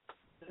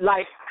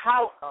 Like,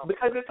 how?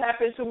 Because this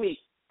happened to me.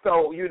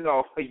 So, years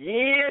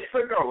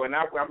ago, and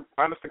I'm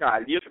honest to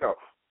God, years ago.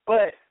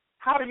 But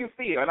how do you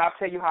feel? And I'll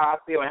tell you how I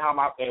feel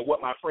and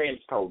what my friends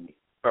told me.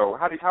 So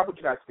how would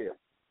you guys feel?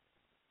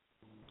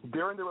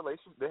 During the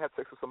relationship, they had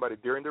sex with somebody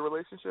during the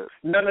relationship?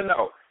 No.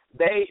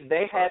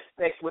 They had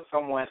sex with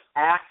someone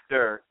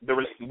after the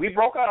relationship. We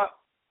broke up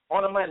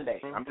on a Monday.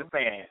 Mm-hmm. I'm just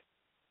saying.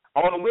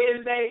 On a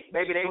Wednesday,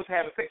 maybe they was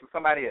having sex with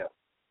somebody else.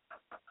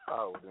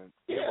 Oh, then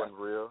it wasn't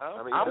real.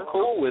 I'm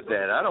cool with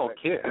that. I don't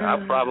care.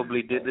 I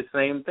probably did the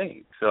same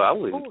thing, so I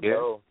wouldn't care.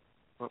 No.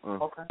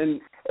 Okay.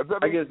 And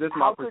I guess that's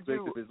my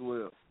perspective as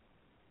well.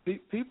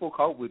 People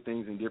cope with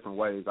things in different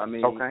ways. I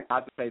mean,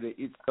 not to say that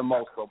it's the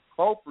most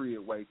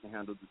appropriate way to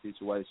handle the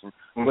situation,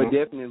 but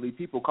definitely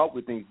people cope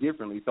with things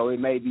differently. So it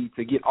may be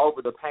to get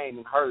over the pain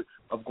and hurt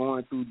of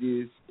going through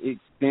this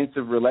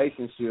extensive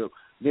relationship.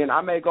 then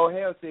I may go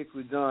have sex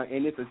with John,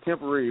 and it's a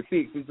temporary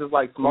fix. It's just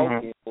like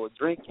smoking or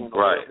drinking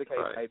or whatever the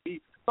case may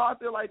be. So I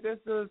feel like that's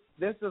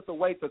just a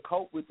way to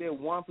cope with that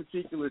one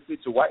particular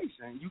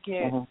situation. You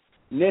can't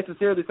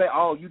necessarily say,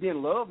 oh, you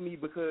didn't love me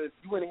because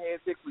you went and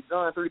had sex with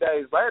John 3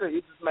 days later.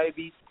 It just may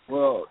be,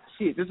 well,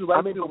 shit, this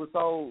relationship was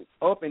so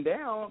up and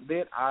down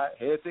that I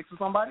had sex with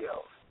somebody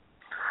else.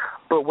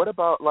 But what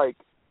about, like,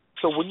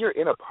 so when you're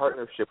in a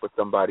partnership with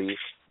somebody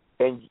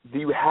and do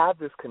you have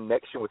this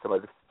connection with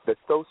somebody that's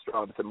so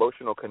strong, this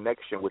emotional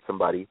connection with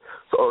somebody,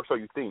 or so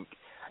you think,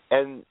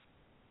 and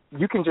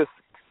you can just,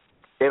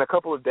 in a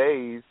couple of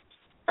days,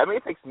 I mean,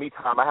 it takes me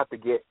time. I have to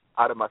get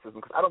out of my system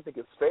because I don't think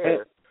it's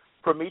fair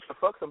for me to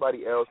fuck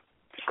somebody else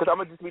because I'm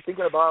gonna just be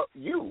thinking about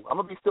you. I'm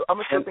gonna be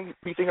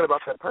thinking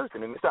about that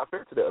person, and it's not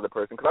fair to the other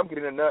person because I'm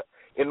getting a nut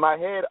in my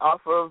head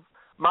off of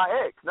my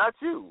ex, not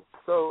you.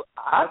 So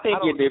I think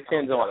it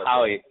depends on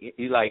how it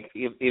like.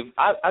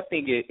 I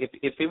think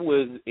if it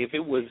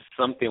was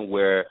something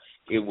where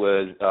it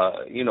was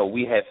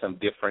we had some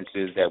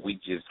differences that we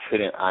just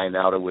couldn't iron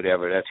out or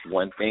whatever, that's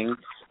one thing.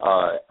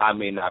 I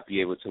may not be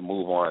able to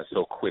move on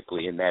so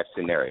quickly in that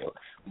scenario.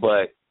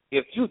 But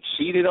if you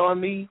cheated on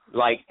me,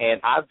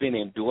 and I've been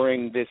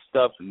enduring this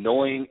stuff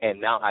knowing, and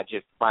now I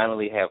just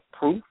finally have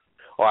proof,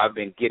 or I've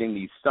been getting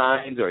these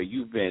signs, or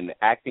you've been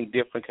acting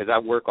different, because I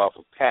work off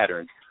of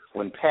patterns.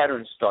 When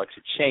patterns start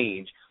to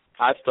change,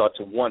 I start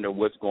to wonder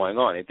what's going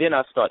on. And then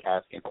I start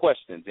asking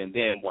questions. And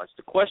then once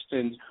the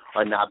questions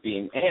are not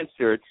being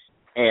answered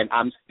and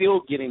I'm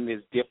still getting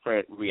this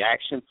different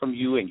reaction from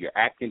you and you're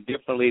acting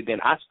differently, then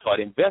I start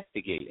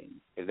investigating,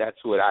 because that's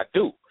what I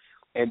do.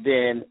 And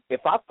then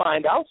if I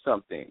find out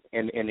something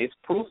and it's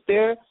proof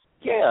there,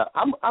 yeah,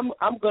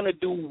 I'm going to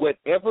do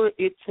whatever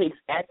it takes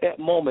at that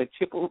moment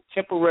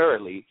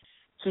temporarily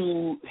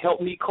to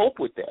help me cope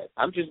with that.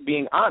 I'm just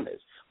being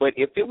honest. But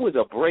if it was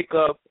a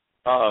breakup,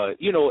 a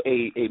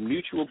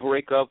mutual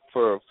breakup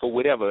for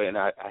whatever, and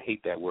I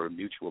hate that word,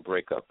 mutual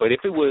breakup, but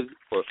if it was,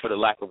 for the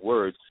lack of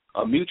words,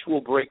 a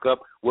mutual breakup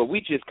where we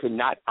just could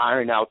not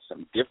iron out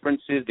some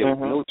differences, there was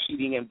no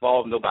cheating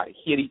involved, nobody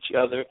hit each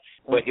other,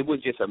 but it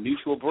was just a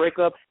mutual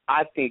breakup,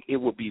 I think it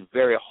would be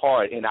very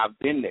hard, and I've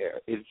been there,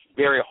 it's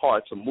very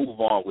hard to move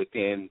on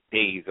within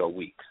days or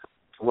weeks.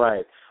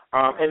 Right.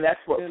 And that's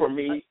what, for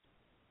me...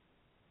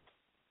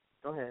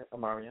 Go ahead,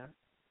 Omarian.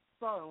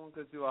 Sorry, I won't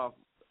cut you off.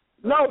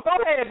 No, go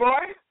ahead,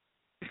 boy.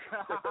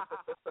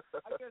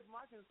 I guess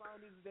my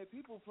concern is that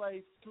people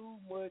place too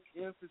much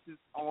emphasis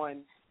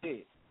on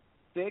sex.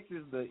 Sex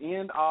is the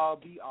end-all,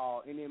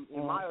 be-all. And in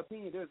my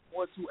opinion, there's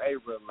more to a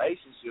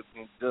relationship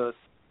than just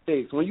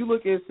sex. When you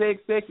look at sex,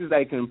 sex is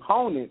a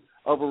component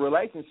of a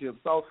relationship.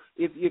 So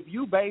if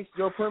you base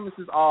your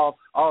premises off,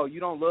 oh, you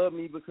don't love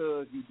me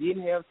because you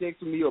didn't have sex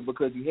with me or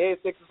because you had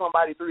sex with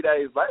somebody 3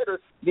 days later,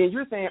 then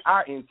you're saying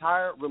our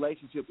entire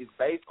relationship is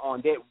based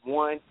on that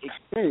one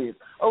experience.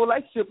 A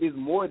relationship is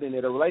more than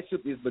that. A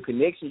relationship is the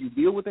connection you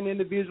build with an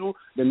individual,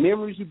 the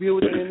memories you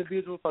build with an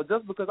individual. So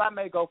just because I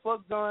may go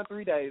fuck John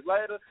 3 days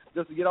later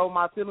just to get over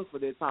my feelings for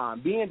that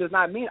time, being does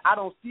not mean I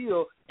don't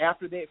still,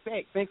 after that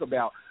fact, think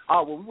about,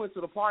 oh, well, we went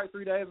to the park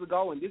 3 days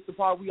ago and this is the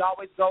park we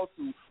always go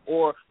to,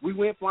 or we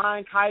went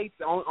flying kites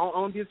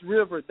on this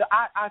river.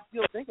 I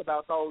still think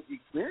about those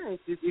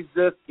experiences. It's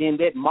just in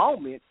that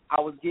moment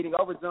I was getting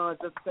over John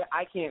just to say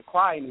I can't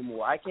cry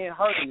anymore. I can't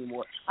hurt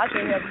anymore. I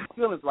can't have these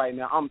feelings right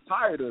now. I'm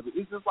tired of it.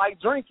 It's just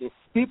like drinking.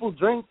 People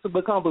drink to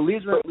become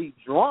belligerently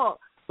drunk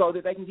so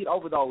that they can get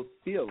over those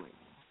feelings.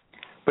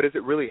 But is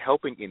it really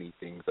helping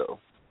anything, though?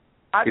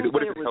 I think it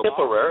was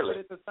temporarily. But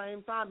at the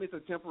same time, it's a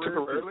temporary.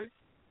 Temporarily?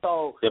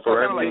 So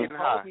temporarily,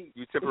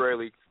 you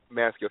temporarily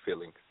mask your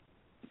feelings.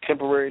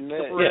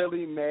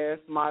 Temporarily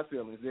mask my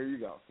feelings. There you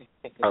go.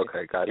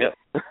 Okay, got it.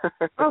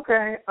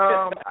 Okay.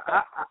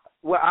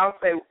 I'll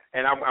say,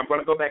 and I'm going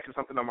to go back to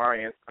something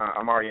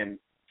Omarian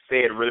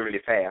said really,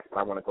 really fast. But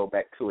I want to go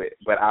back to it.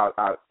 But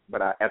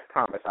as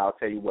promised, I'll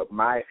tell you what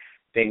my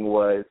thing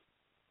was.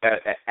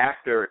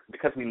 After,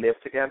 because we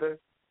lived together,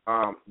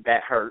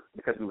 that hurt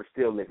because we were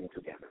still living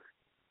together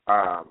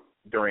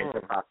during the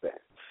process.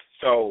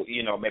 So,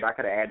 maybe I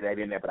could have added that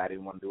in there, but I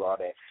didn't want to do all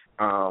that.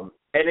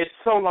 And it's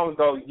so long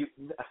ago,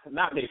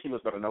 not many people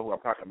going to know who I'm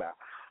talking about.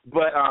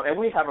 But and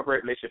we have a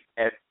great relationship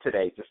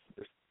today, just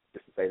to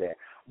say that.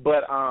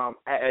 But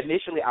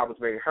initially, I was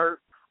very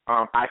hurt.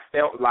 I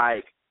felt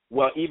like,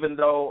 well, even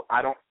though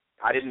I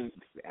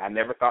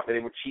never thought that they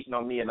were cheating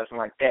on me and nothing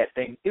like that.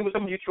 It was a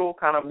mutual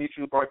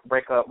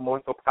breakup,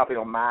 more so probably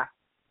on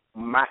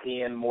my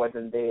end more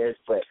than theirs,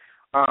 but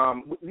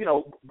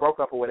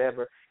broke up or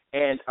whatever.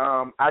 And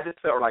I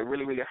just felt like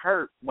really, really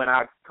hurt when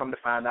I come to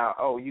find out,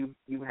 oh, you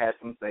had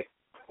some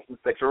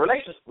sexual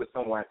relations with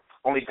someone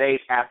only days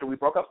after we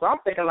broke up. So I'm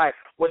thinking like,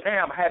 well,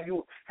 damn, have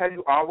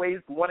you always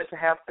wanted to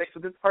have sex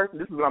with this person?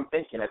 This is what I'm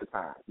thinking at the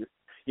time. Is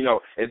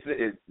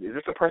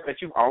this a person that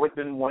you've always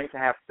been wanting to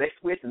have sex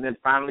with, and then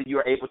finally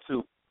you're able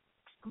to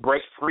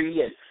break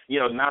free,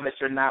 and now that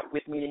you're not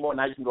with me anymore,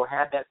 now you can go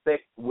have that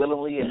sex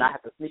willingly and not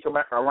have to sneak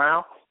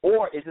around?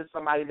 Or is it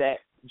somebody that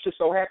just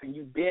so happened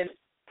you've been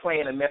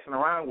playing and messing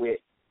around with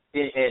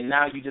and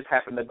now you just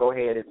happen to go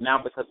ahead, and now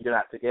because you're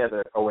not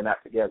together or we're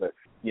not together,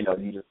 you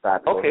just decide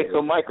to go ahead.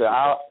 So Micah,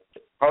 I'll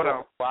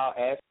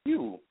ask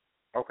you.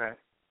 Okay.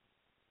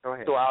 Go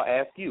ahead. So I'll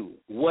ask you,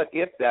 what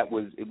if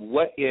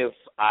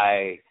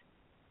I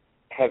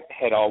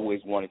had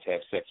always wanted to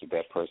have sex with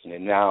that person,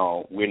 and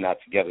now we're not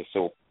together,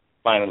 so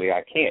finally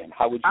I can?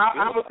 How would you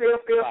feel? I would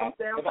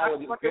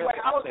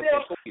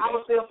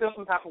still feel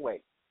some type of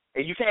way.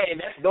 And you can't.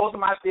 And those are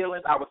my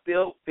feelings. I would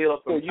still feel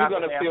some. So you're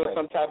gonna feel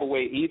some type of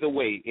way either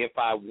way, if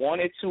I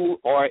wanted to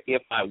or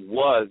if I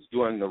was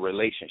during the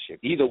relationship.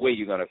 Either way,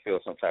 you're gonna feel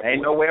some type of way.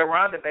 Ain't no way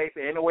around it,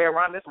 baby. Ain't no way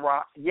around this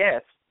rock.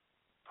 Yes,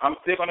 I'm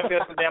still gonna feel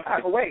some damn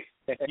type of way.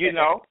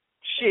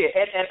 Shit.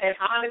 And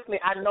honestly,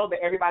 I know that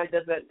everybody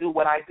doesn't do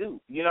what I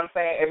do. You know what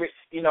I'm saying?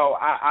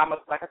 I'm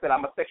a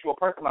sexual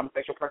person. I'm a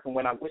sexual person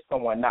when I'm with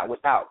someone, not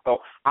without.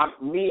 So I'm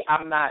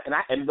not,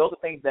 and those are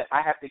things that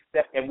I have to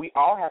accept, and we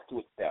all have to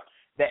accept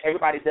that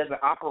everybody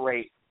doesn't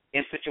operate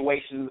in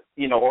situations,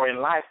 or in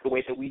life the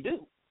way that we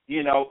do.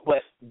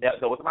 But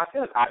those are my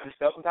feelings. I just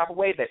felt some type of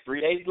way that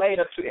 3 days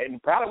later,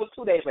 and probably was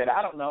 2 days later,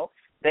 I don't know,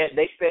 that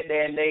they sat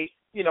there and they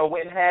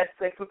went and had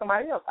sex with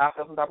somebody else. I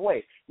felt some type of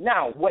way.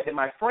 Now, what did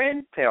my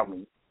friend tell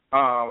me?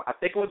 I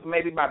think it was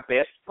maybe my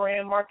best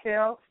friend,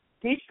 Markel.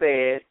 He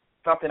said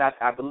something,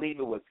 I believe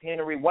it was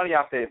Henry. One of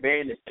y'all said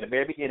in the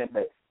very beginning,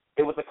 but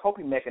it was a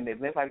coping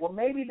mechanism. It's like, well,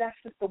 maybe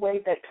that's just the way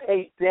that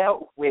they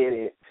dealt with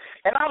it.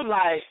 And I'm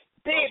like,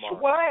 bitch,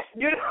 what?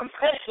 You know what I'm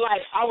saying?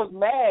 Like, I was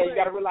mad. You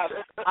got to realize,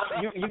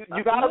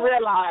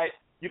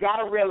 you got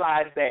to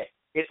realize that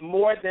it's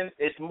more than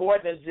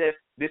just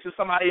this is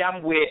somebody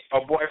I'm with, a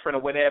boyfriend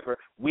or whatever.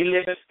 We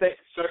live in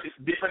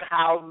different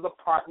houses,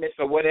 apartments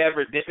or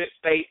whatever, different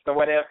states or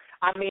whatever.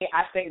 I mean,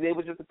 I think it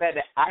was just the fact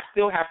that I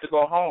still have to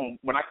go home.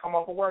 When I come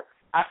home from work,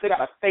 I still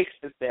got to face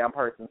this damn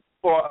person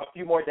for a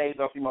few more days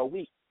or a few more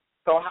weeks.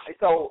 So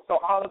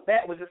all of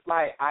that was just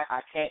like,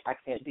 I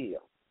can't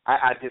deal.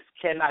 I just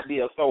cannot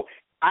deal. So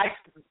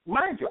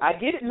mind you, I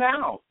get it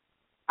now.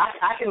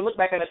 I can look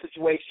back at a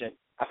situation.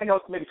 I think I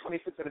was maybe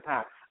 26 at the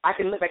time. I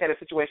can look back at a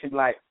situation and be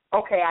like,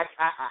 okay,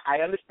 I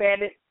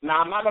understand it.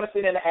 Now, I'm not going to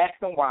sit there and ask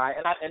them why,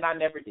 and I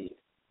never did.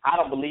 I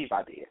don't believe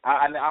I did.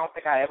 I don't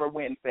think I ever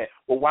went and said,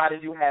 well, why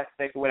did you have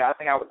sex with her? I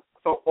think I was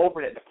so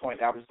over it at the point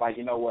that I was just like,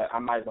 you know what,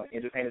 I'm not even going to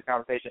entertain this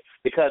conversation,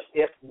 because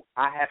if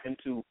I happen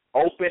to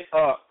open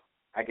up,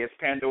 I guess,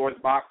 Pandora's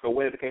box or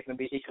whatever the case may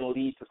be, it can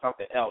lead to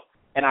something else,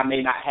 and I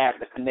may not have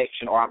the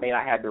connection or I may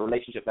not have the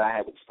relationship that I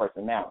have with this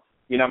person now.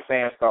 You know what I'm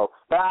saying? So,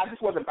 but I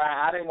just wasn't buying.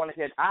 I didn't want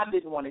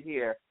to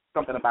hear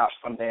something about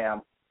some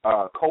damn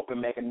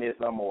coping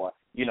mechanism or,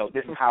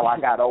 this is how I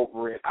got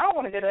over it. I don't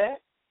want to hear that.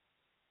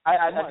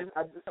 I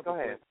just go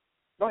ahead.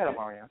 Go ahead,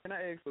 Omarian. Can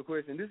I ask a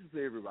question? This is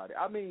for everybody.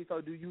 I mean,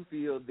 so do you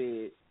feel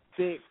that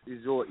sex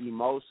is your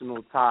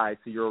emotional tie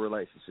to your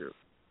relationship?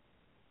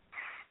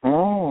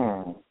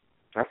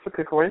 That's a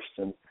good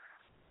question.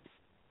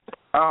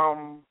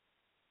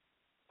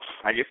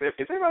 I guess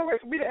if anybody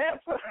waits for me to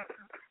answer.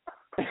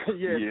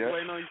 Yeah.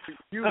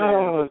 Do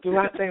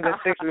I think that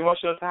sex is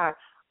emotional tie?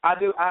 I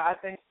do. I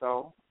think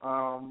so.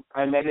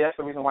 And maybe that's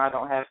the reason why I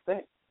don't have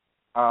sex.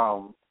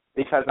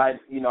 Because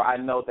I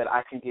know that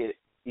I can get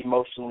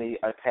emotionally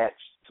attached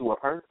to a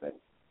person.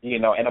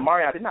 And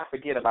Omarian, I did not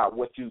forget about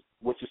what you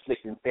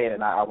slicked and said,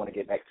 and I want to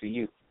get back to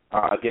you.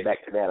 I'll get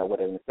back to that or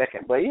whatever in a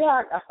second. But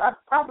yeah, I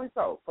probably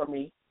so for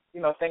me.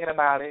 Thinking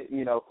about it,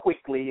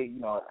 quickly.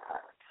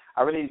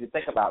 I really need to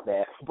think about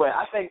that. But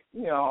I think,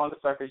 on the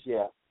surface,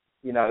 yeah.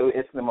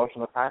 It's an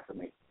emotional tie for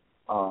me.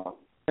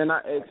 And I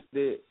asked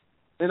that,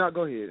 and I'll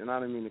go ahead, and I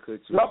didn't mean to cut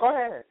you. No, go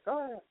ahead.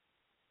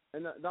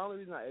 And the only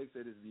reason I asked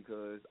that is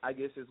because I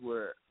guess it's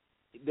where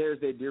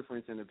there's that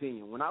difference in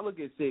opinion. When I look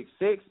at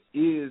sex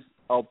is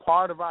a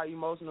part of our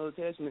emotional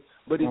attachment,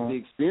 but it's the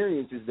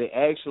experiences that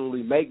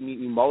actually make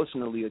me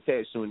emotionally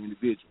attached to an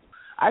individual.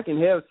 I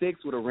can have sex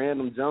with a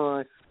random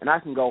John, and I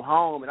can go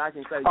home, and I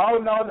can say, oh,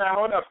 no, now,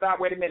 hold up, stop,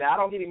 wait a minute. I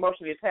don't get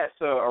emotionally attached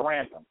to a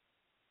random.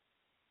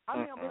 I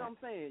mean, what I'm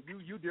saying,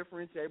 you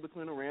differentiate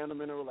between a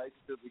random and a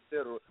relationship,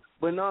 etc.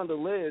 But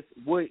nonetheless,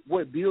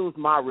 what builds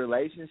my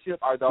relationship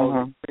are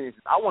those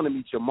experiences. I want to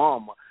meet your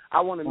mama.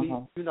 I want to meet,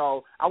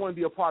 I want to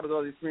be a part of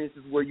those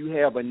experiences where you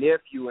have a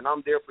nephew and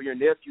I'm there for your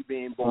nephew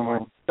being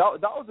born.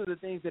 Those are the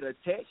things that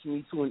attach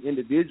me to an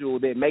individual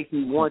that makes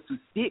me want to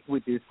stick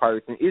with this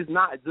person. It's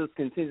not just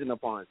contingent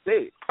upon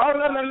sex. Oh,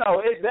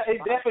 no. It's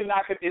definitely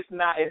not.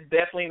 It's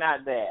definitely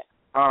not that.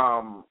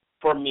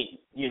 For me,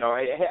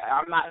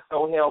 I'm not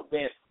so hell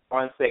bent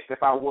on sex.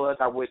 If I was,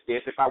 I would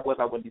this. If I was,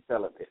 I would be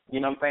celibate. You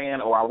know what I'm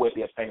saying? Or I would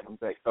be abstaining from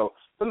sex. So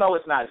no,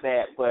 it's not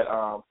that. But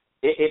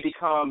it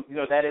becomes,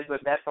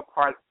 that's a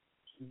part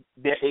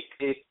that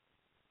it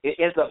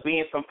ends up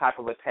being some type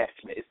of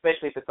attachment,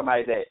 especially if it's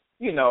somebody that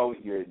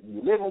you're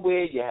living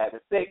with, you're having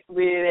sex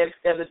with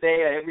every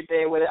day or every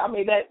day with it. I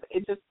mean, that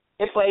it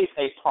plays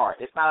a part.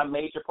 It's not a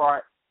major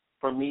part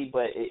for me,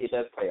 but it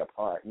does play a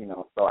part.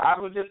 So I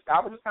was just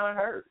kind of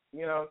hurt.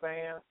 You know what I'm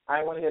saying? I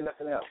didn't want to hear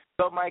nothing else.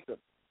 So, Micah,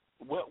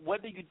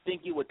 what do you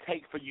think it would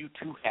take for you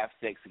to have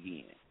sex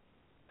again?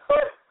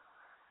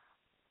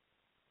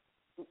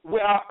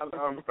 Well, I'm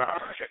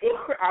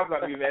about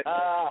to be messy.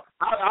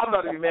 I'm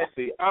about to be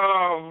messy.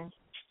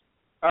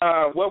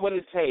 What would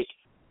it take?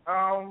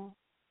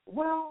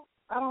 Well,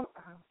 I don't.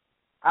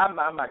 I'm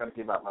not gonna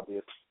give out my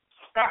business.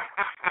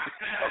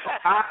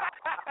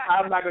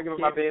 I'm not gonna give out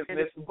my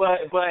business,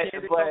 but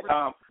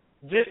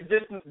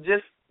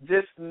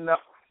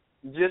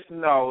just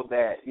know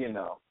that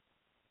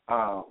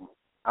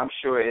I'm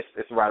sure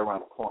it's right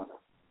around the corner.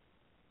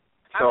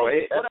 So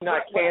it's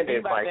not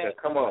Candid, Micah.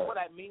 Come on, what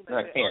I mean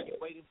not that, Candid.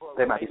 Waiting for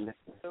They might be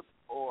listening.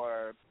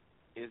 Or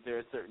is there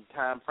a certain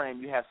time frame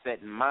you have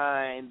set in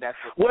mind? That's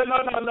well,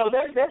 no.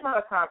 There's not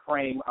a time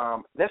frame.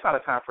 There's not a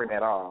time frame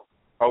at all,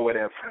 or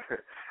whatever.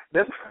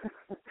 That's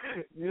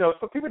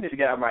some people need to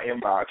get out of my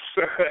inbox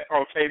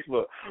on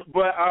Facebook.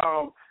 But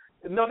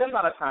no, there's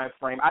not a time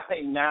frame. I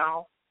think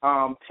now,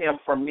 Tim,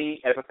 for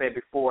me, as I said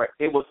before,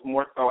 it was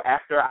more so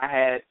after I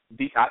had.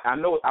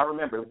 I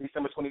remember it was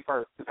December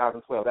 21st,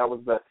 2012. That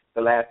was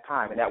the last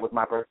time, and that was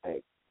my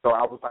birthday. So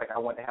I was like, I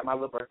wanted to have my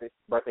little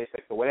birthday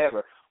sex or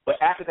whatever.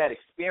 But after that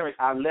experience,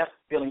 I left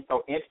feeling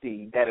so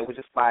empty that it was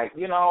just like,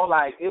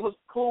 like it was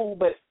cool,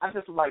 but I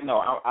just was like, no,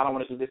 I don't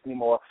want to do this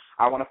anymore.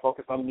 I want to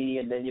focus on me,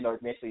 and then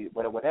eventually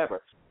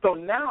whatever. So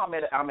now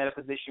I'm at a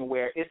position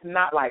where it's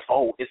not like,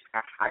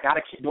 I got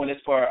to keep doing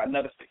this for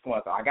another 6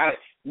 months.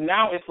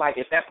 Now it's like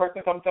if that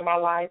person comes into my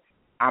life,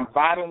 I'm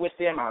vibing with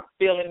them, I'm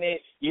feeling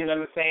it. You know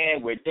what I'm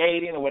saying? We're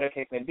dating or whatever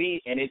it can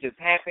be, and it just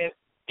happens.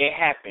 It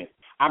happens.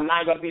 I'm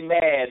not gonna be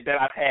mad that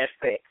I've had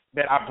sex,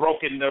 that I've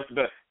broken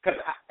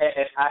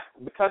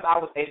because I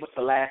was able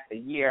to last a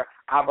year.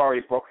 I've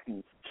already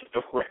broken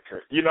the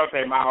record. You know what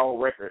I'm saying? My own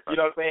record. You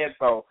know what I'm saying?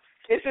 So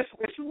it's just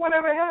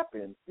whatever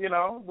happens.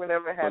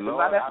 Whenever it happens.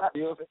 Lord, I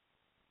feel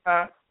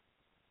that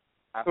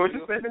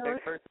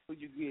person who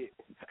you get.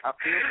 I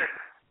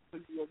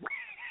feel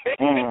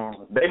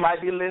that. They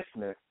might be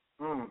listening.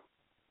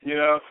 You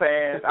know what I'm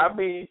saying? I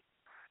mean,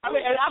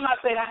 and I'm not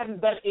saying I haven't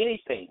done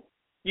anything.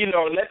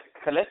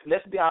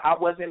 Let's be honest. I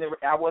wasn't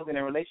in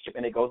a relationship,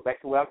 and it goes back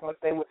to what I was going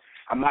to say.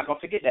 I'm not going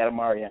to forget that,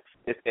 Omarian.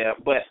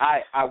 But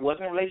I was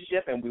in a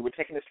relationship, and we were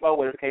taking it slow,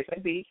 whatever the case may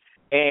be.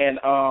 And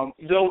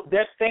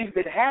there's things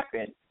that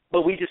happened,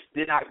 but we just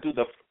did not do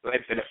the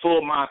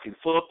full Monty, the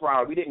full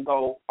throttle. We didn't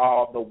go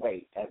all the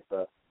way, as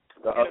the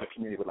other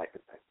community would like to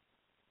say.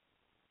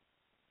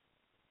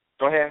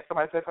 Go ahead.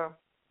 Somebody say something.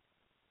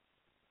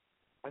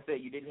 I said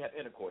you didn't have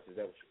intercourse. Is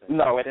that what you're saying?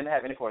 No, I didn't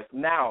have intercourse.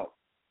 Now.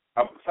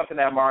 Something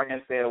that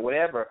Omarian said or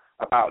whatever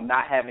about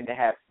not having to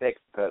have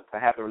sex to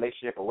have a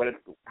relationship or whatever,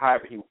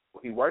 however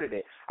he worded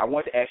it. I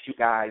want to ask you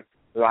guys,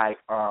 like,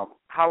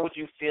 how would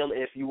you feel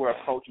if you were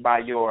approached by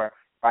your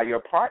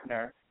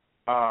partner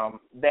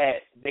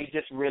that they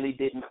just really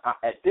didn't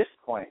at this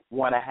point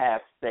want to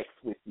have sex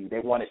with you? They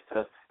wanted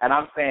to, and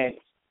I'm saying,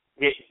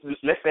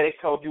 let's say they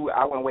told you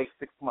I want to wait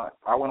 6 months,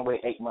 I want to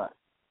wait 8 months.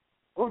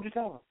 What would you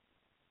tell them?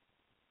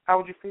 How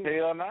would you feel?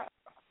 Hell no.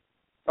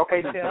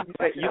 Okay, Tim,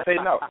 you say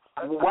no.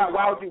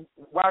 Why would you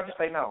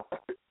say no?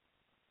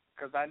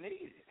 Because I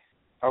need it.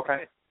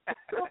 Okay.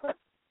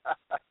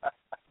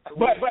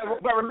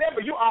 but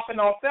remember, you're off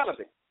and on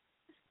celibate.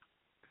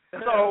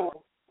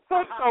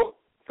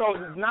 So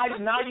now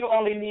you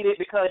only need it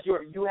because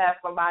you have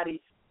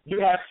somebody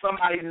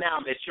now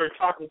that you're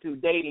talking to,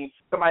 dating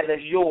somebody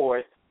that's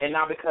yours, and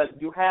now because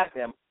you have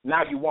them,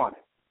 now you want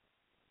it.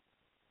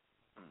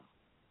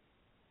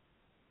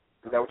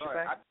 Is that what you're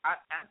saying? I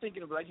think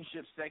in a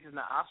relationship, sex is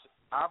not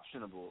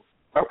optionable.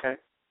 Okay.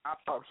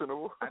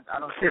 Optionable. I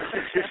don't. Sorry,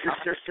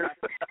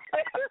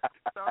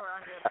 I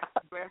had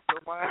a glass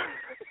of wine.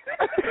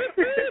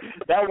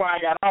 That wine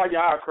got all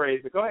y'all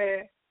crazy. Go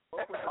ahead.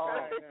 But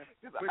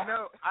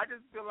no, I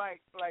just feel like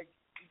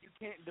you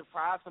can't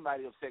deprive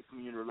somebody of sex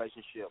when you're in a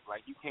relationship.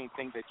 Like you can't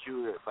think that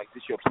you're like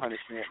this your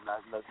punishment,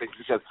 not sex,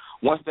 because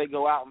once they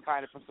go out and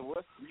find it from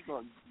somewhere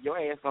else, your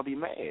ass gonna be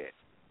mad.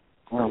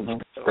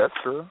 Mm-hmm. That's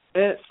true.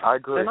 I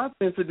agree. And I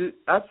tend to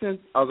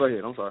oh, go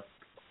ahead. I'm sorry.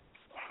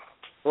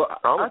 Well,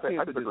 I tend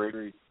to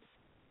disagree.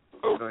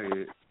 Go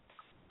ahead.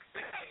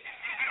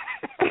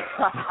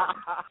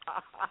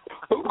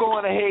 Who's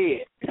going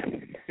ahead?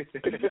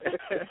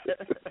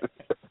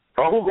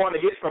 Or who's going to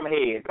get some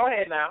head? Go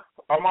ahead now.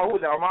 Who's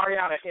that?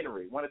 Omarian or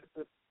Henry? One of the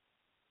two.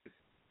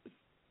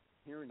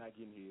 Henry not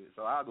getting head,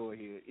 so I'll go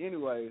ahead.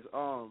 Anyways,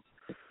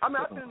 I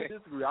tend to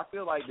disagree. I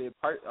feel like a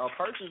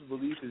person's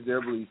belief is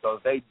their belief. So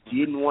if they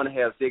didn't want to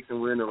have sex and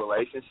we're in a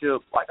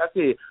relationship, like I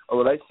said, a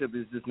relationship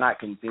is just not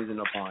contingent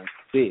upon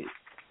sex.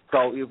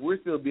 So if we're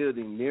still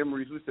building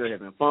memories, we're still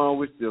having fun,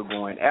 we're still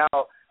going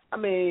out,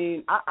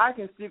 I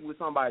can stick with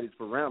somebody's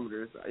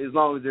parameters as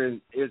long as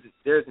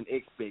there's an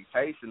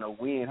expectation of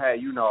when,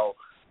 hey,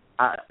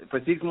 for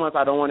 6 months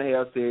I don't want to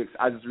have sex.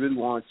 I just really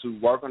want to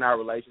work on our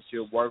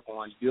relationship, work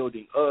on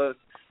building us,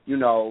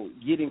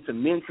 getting to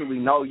mentally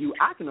know you.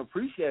 I can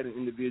appreciate an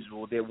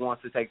individual that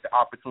wants to take the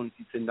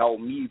opportunity to know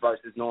me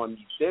versus knowing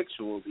me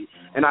sexually,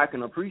 and I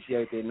can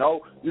appreciate that.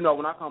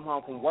 When I come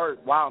home from work,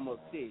 while I'm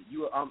upset,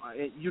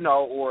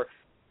 or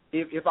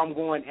if I'm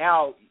going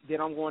out, then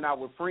I'm going out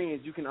with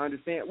friends, you can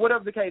understand.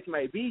 Whatever the case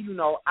may be, you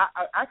know,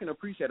 I can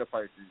appreciate a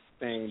person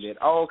saying that,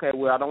 oh, okay,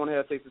 well, I don't want to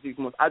have sex for 6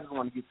 months. I just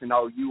want to get to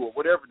know you, or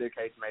whatever the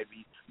case may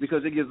be,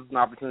 because it gives us an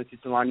opportunity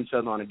to learn each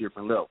other on a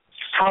different level.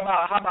 How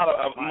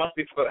about a month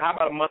before? How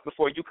about a month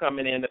before you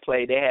coming in to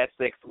play? They had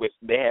sex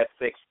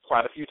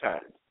quite a few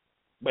times,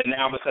 but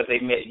now because they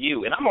met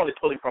you, and I'm only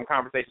pulling from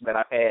conversations that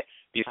I've had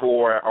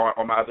before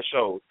on my other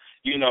shows.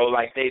 You know,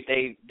 like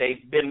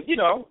they've been, you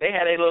know, they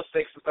had a little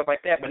sex and stuff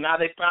like that, but now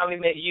they finally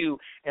met you,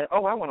 and I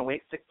want to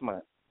wait 6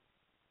 months.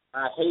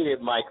 I hate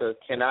it, Micah.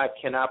 Can I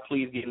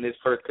please get in this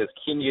first? Because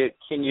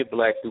Kenya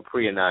Black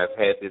Dupree and I have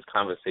had this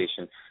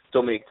conversation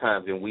so many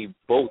times, and we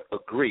both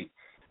agree.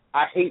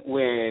 I hate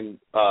when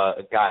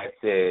a guy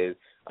says,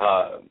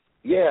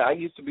 yeah, I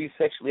used to be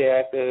sexually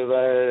active,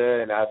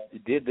 and I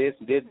did this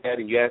and did that,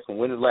 and you ask them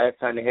when the last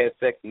time they had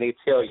sex, and they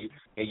tell you,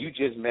 and you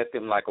just met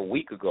them like a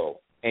week ago,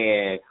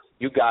 and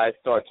you guys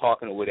start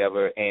talking or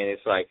whatever, and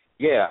it's like,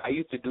 yeah, I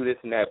used to do this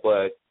and that,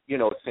 but, you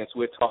know, since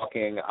we're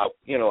talking,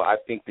 I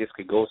think this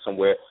could go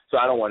somewhere, so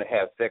I don't want to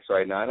have sex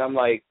right now. And I'm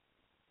like,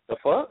 the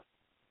fuck?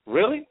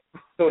 Really?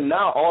 So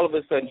now all of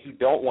a sudden you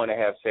don't want to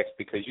have sex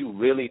because you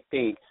really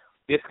think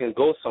this can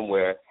go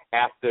somewhere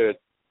after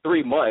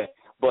 3 months,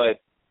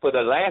 but for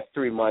the last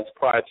 3 months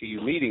prior to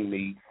you meeting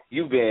me,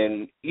 you've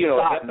been, you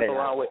know, messing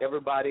around with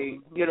everybody,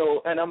 you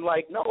know, and I'm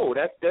like, no,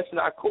 that's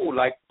not cool.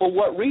 Like, for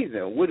what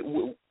reason?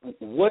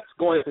 What's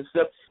going to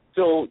step?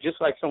 So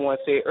just like someone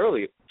said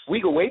earlier, we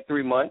could wait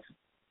 3 months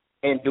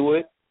and do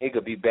it. It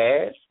could be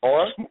bad,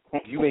 or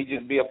you may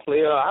just be a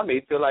player. I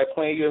may feel like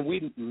playing you, and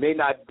we may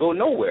not go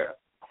nowhere.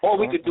 Or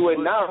we could do it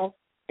now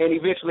and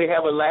eventually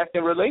have a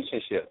lasting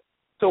relationship.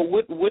 So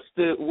what's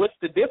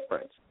the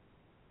difference?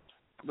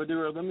 But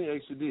Delrio, let me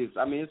ask you this.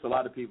 I mean, it's a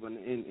lot of people,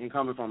 in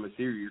coming from a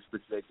serious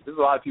perspective, there's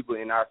a lot of people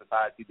in our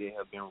society that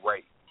have been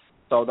raped.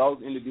 So those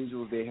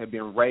individuals that have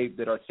been raped,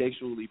 that are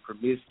sexually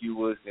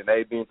promiscuous, and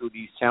they've been through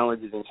these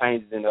challenges and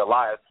changes in their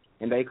lives,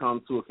 and they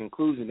come to a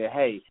conclusion that,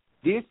 hey,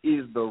 this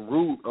is the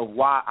root of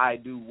why I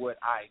do what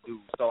I do.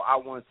 So I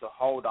want to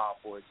hold off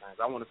for a change.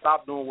 I want to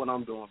stop doing what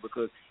I'm doing,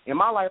 because in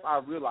my life I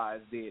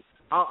realized that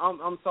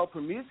I'm so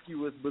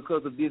promiscuous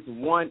because of this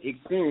one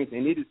experience,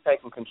 and it is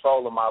taking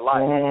control of my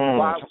life.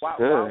 Why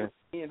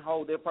would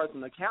hold that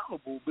person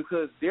accountable?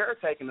 Because they're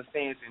taking a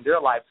stance in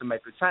their life to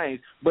make a change,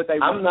 but they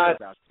won't know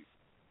about you.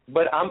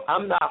 But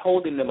I'm not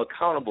holding them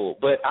accountable.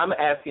 But I'm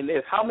asking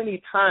this: how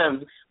many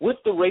times? What's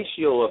the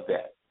ratio of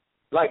that?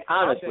 Like,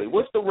 honestly,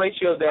 what's the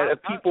ratio of that of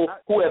people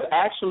who have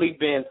actually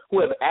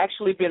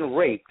been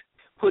raped,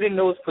 put in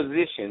those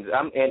positions?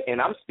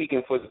 And I'm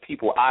speaking for the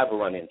people I've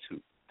run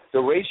into. The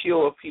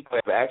ratio of people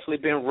who have actually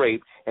been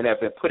raped and have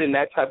been put in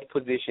that type of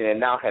position and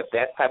now have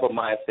that type of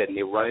mindset, and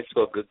they run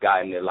into a good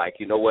guy and they're like,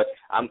 you know what,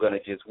 I'm going to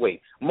just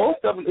wait. Most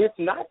of them, it's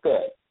not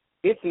that.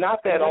 It's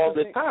not that all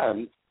the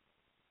time.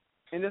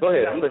 And this is what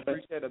I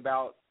appreciate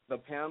about the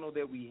panel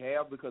that we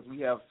have, because we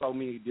have so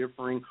many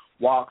differing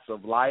walks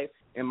of life.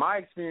 In my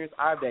experience,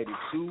 I've dated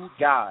 2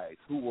 guys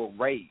who were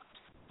raped,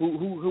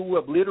 who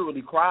have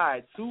literally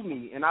cried to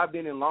me, and I've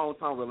been in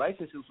long-term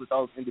relationships with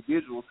those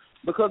individuals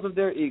because of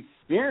their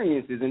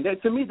experiences. And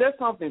that, to me, that's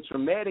something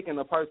traumatic in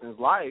a person's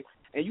life,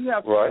 and you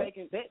have to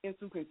take that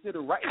into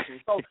consideration.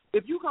 So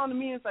if you come to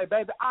me and say,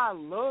 baby, I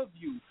love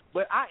you,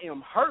 but I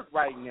am hurt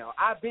right now.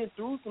 I've been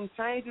through some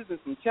changes and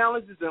some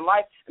challenges in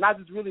life, and I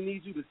just really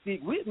need you to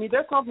stick with me.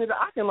 That's something that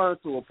I can learn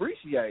to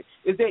appreciate,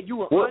 is that you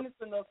were honest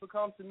enough to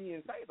come to me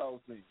and say those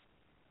things.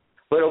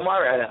 But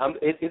Omarian,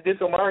 is this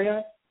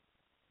Omarian?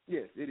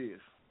 Yes, it is.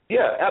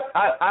 Yeah,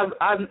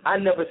 I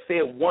never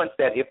said once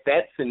that if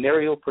that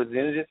scenario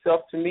presented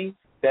itself to me,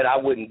 that I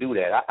wouldn't do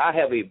that. I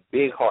have a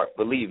big heart,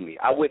 believe me.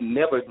 I would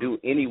never do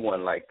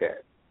anyone like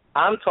that.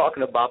 I'm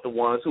talking about the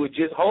ones who are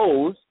just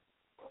hoes,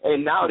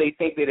 and now they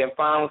think they done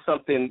found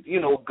something,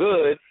 you know,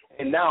 good,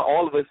 and now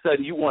all of a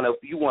sudden you want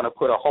to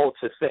put a halt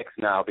to sex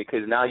now,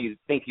 because now you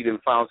think you done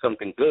found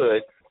something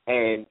good,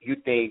 and you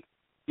think,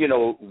 you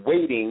know,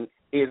 waiting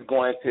is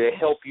going to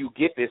help you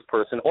get this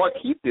person or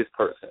keep this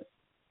person.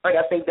 Like,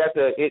 I think that's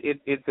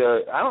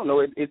I don't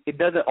know, it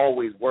doesn't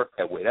always work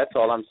that way. That's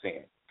all I'm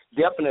saying.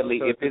 Definitely,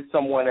 if it's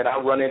someone that I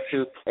run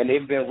into and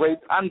they've been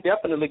raped, I'm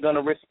definitely going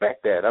to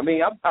respect that. I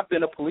mean, I've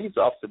been a police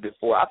officer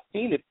before. I've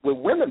seen it with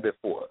women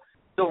before.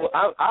 So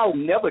I'll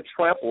never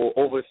trample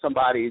over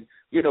somebody's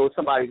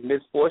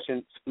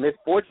misfortunes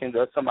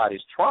or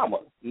somebody's trauma.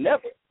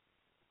 Never.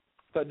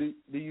 So do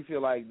you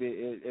feel like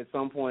that at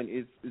some point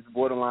it's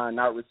borderline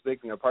not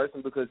respecting a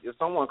person? Because if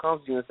someone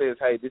comes to you and says,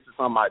 hey, this is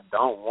something I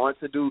don't want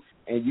to do,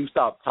 and you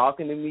stop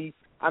talking to me,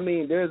 I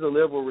mean, there's a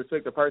level of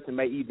respect a person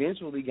may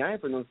eventually gain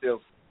for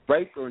themselves,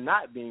 raped or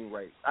not being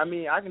raped. I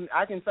mean, I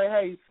can say,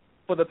 hey,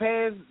 for the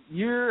past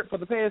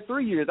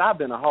 3 years, I've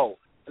been a hoe.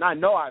 And I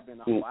know I've been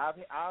a hoe.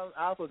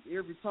 I've was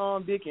every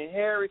Tom, Dick, and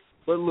Harry.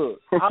 But look,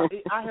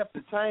 I have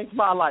to change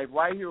my life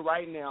right here,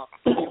 right now.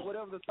 And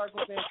whatever the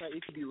circumstance,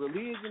 it could be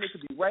religion, it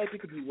could be rape,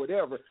 it could be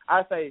whatever.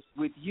 I say,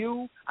 with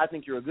you, I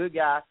think you're a good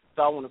guy.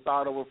 so I want to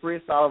start over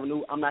fresh, start over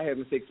new. I'm not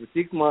having sex for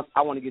 6 months.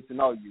 I want to get to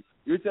know you.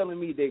 You're telling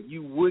me that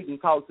you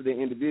wouldn't talk to the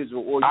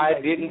individual, or I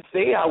didn't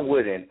say I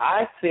wouldn't.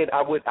 I said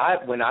I would.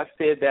 When I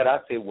said that, I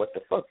said, what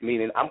the fuck?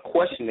 Meaning I'm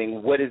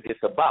questioning what is this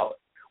about,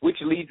 which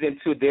leads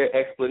into their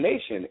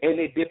explanation, and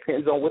it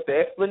depends on what the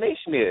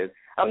explanation is.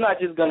 I'm not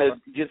just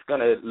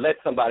gonna let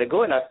somebody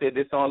go, and I said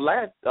this on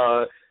last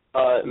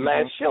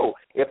show.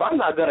 If I'm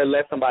not gonna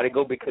let somebody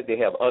go because they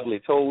have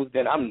ugly toes,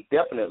 then I'm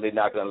definitely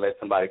not gonna let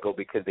somebody go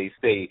because they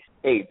say,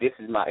 "Hey, this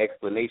is my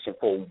explanation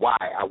for why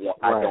I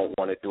don't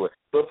want to do it."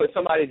 But for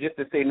somebody just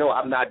to say, "No,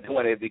 I'm not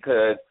doing it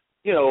because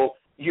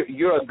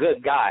you're a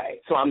good guy,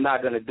 so I'm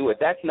not gonna do it,"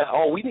 that's not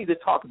all we need to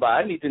talk about.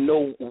 I need to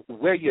know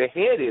where your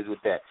head is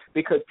with that,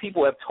 because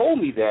people have told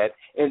me that,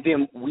 and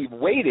then we've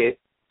waited,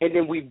 and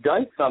then we've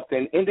done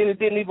something, and then it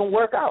didn't even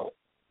work out.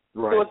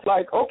 Right. So it's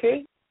like,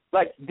 okay.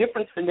 Like,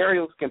 different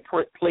scenarios can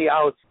play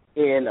out,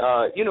 and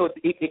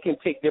it can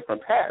take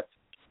different paths.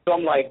 So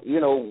I'm like,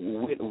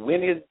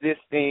 when is this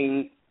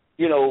thing,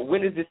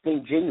 when is this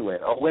thing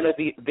genuine, or when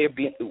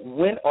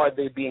are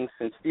they being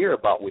sincere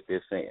about what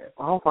they're saying?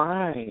 All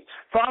right.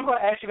 So I'm going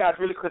to ask you guys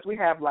really quick. We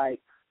have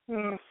like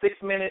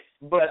 6 minutes,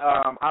 but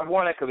I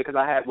wanted because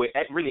I had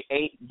really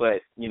 8,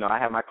 but I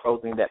have my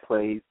closing that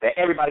plays that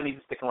everybody needs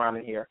to stick around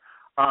in here.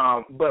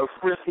 But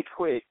really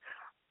quick.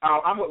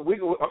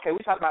 We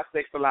talked about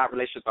sex, a lot,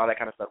 relationships, all that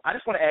kind of stuff. I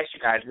just want to ask you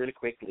guys really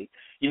quickly.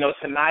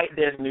 Tonight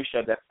there's a new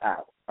show that's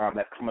out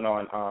that's coming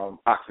on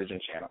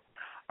Oxygen Channel,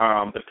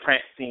 the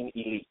Prancing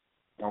Elite.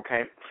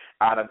 Okay,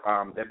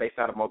 they're based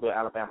out of Mobile,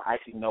 Alabama. I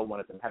actually know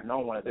one of them. Have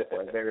known one of them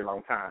for a very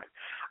long time.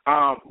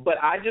 But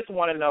I just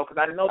want to know,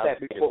 because I know that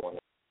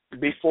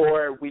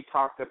before we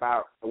talked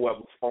about,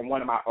 on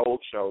one of my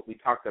old shows we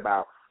talked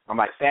about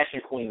like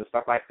fashion queens and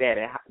stuff like that,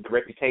 and the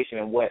reputation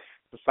and what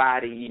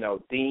society,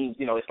 deems,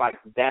 it's like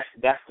that's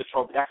the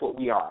trope. That's what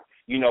we are.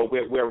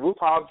 We're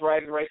RuPaul's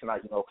Drag Race, and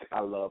because I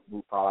love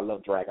RuPaul, I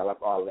love drag, I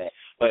love all of that.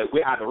 But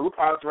we're either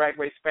RuPaul's Drag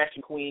Race,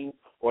 fashion queen,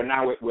 or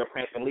now we're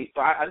Prancing Elite.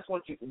 So I just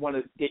want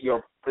to get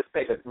your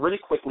perspective really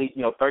quickly.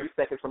 30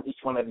 seconds from each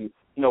one of you.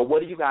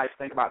 What do you guys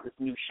think about this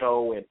new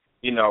show, and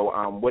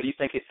what do you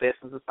think it says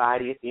to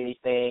society, if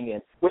anything?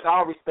 And with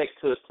all respect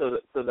to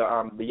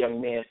the young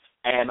men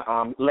and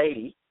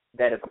lady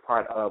that is a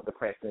part of the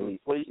Prancing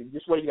Elite, what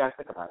do you guys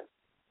think about it?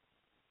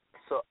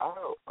 So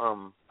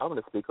I'm going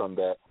to speak on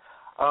that.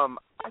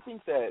 I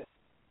think that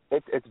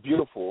it's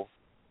beautiful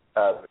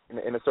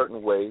in a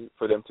certain way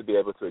for them to be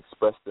able to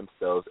express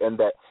themselves, and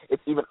that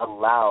it's even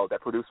allowed, that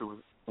producers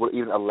will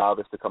even allow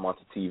this to come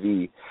onto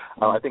TV.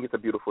 I think it's a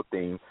beautiful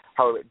thing.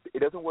 However, it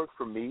doesn't work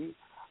for me.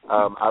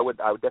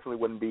 I definitely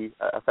wouldn't be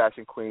a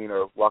fashion queen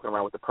or walking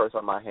around with a purse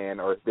on my hand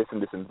or this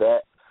and this and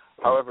that.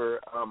 However,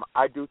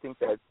 I do think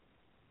that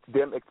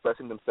them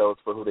expressing themselves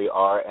for who they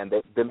are, and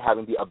them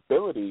having the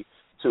ability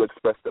to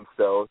express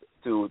themselves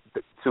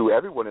to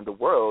everyone in the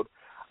world,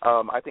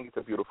 I think it's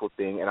a beautiful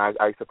thing, and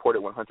I support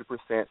it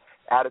 100%.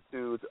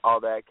 Attitudes, all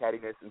that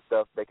cattiness and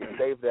stuff, they can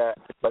save that,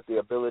 but the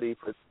ability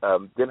for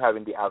them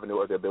having the avenue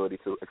or the ability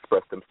to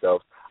express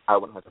themselves, I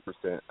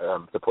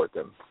 100% support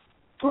them.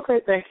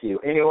 Okay, thank you.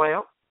 Anyone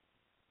else?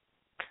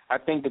 I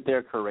think that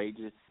they're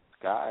courageous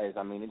guys.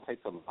 I mean, it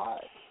takes a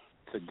lot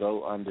to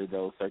go under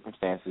those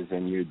circumstances,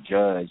 and you're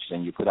judged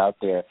and you're put out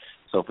there.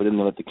 So for them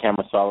to let the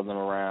camera follow them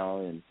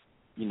around and,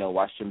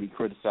 watch them be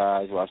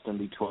criticized, watch them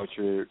be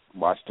tortured,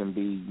 watch them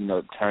be,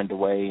 turned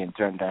away and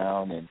turned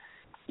down, and,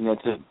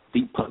 to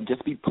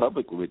just be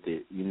public with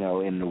it,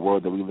 in the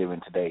world that we live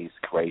in today is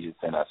courageous,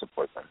 and I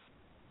support them.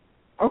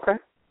 Okay.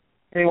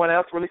 Anyone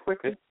else really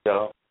quickly?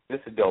 This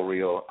is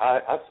Delrio.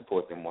 I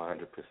support them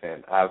 100%.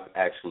 I've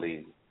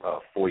actually,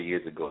 4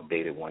 years ago,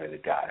 dated one of the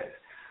guys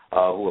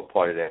who were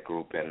part of that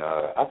group, and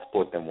I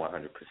support them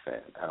 100%.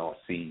 I don't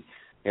see,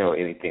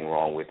 anything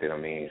wrong with it. I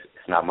mean,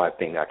 it's not my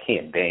thing. I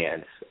can't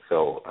dance,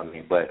 so,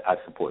 but I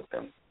support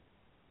them.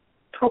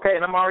 Okay,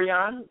 and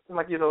Omarian,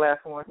 like you're the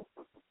last one.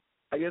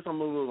 I guess I'm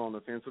a little on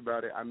the fence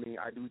about it. I mean,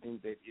 I do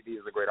think that it is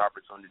a great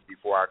opportunity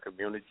for our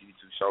community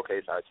to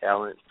showcase our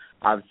talents.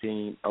 I've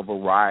seen a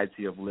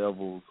variety of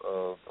levels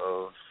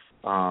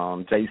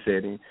of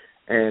J-setting,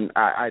 and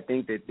I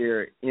think that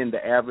they're in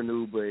the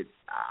avenue, but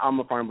I'm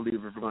a firm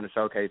believer if we're going to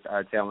showcase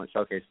our talent,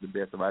 showcase the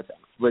best of our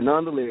talent. But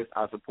nonetheless,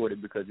 I support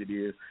it because it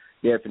is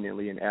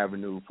definitely an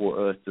avenue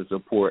for us to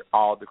support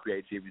all the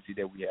creativity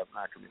that we have in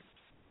our community.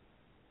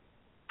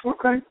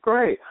 Okay,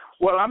 great.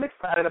 Well, I'm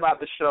excited about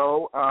the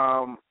show.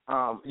 I'm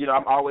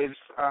always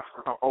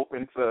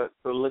open to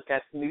look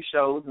at new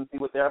shows and see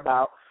what they're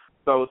about.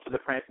 So to the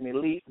Prancing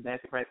Elite,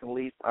 Nancy Prancing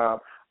Elite,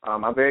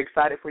 I'm very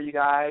excited for you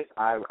guys.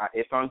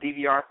 It's on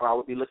DVR, so I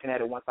will be looking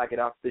at it once I get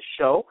off this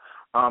show.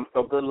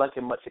 So good luck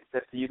and much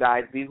success to you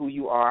guys. Be who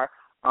you are.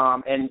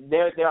 And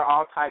there are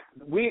all types.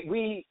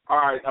 We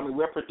are.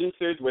 We're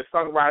producers. We're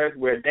songwriters.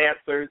 We're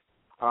dancers.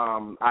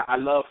 I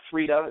love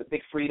Frida,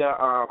 Big Frida.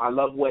 I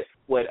love what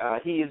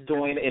he is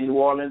doing in New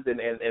Orleans and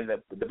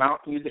the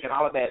bounce music and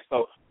all of that.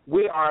 So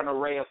we are an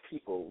array of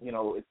people.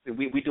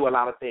 We do a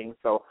lot of things.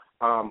 So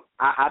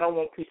I don't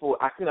want people.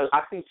 I've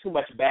seen too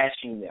much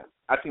bashing them.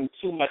 I've seen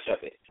too much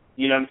of it.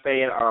 You know what I'm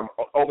saying?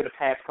 Over the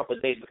past couple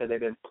of days because they've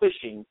been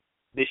pushing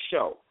this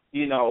show.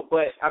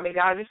 But I mean,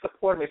 guys, just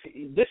support them.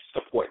 Just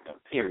support them.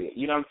 Period.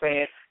 You know what I'm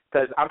saying?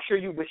 Because I'm sure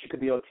you wish you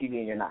could be on TV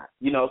and you're not.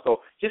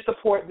 So just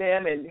support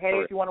them. And hey,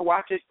 if you want to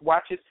watch it,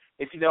 watch it.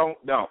 If you don't.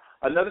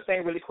 Another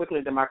thing really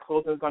quickly that my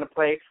closing is going to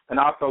play, and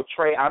also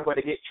Trey, I'm going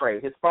to get Trey.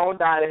 His phone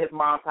died at his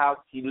mom's house.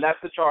 He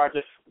left the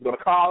charger. He's going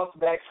to call us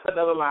back to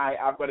another line.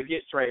 I'm going to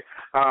get Trey.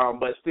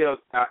 But still,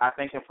 I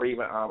thank him for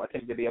even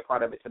attempting to be a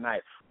part of it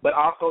tonight. But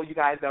also, you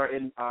guys are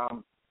in,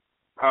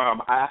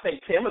 I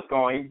think Tim is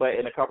going, but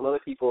and a couple other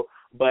people.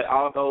 But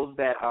all those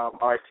that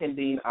are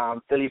attending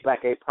Philly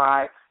Black Gay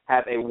Pride,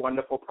 have a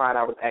wonderful Pride.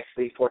 I was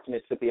actually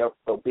fortunate to be a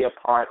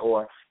part,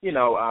 or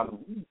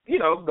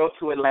go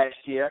to it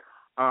last year.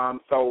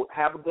 So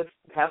have good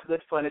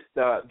fun. It's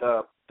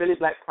the Philly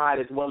Black Pride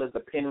as well as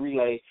the Penn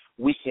Relay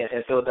weekend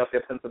in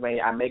Philadelphia,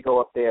 Pennsylvania. I may go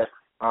up there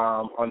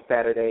on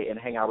Saturday and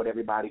hang out with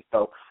everybody.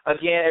 So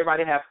again,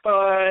 everybody have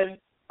fun.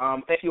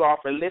 Thank you all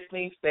for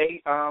listening.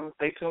 Stay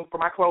tuned for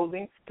my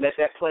closing. Let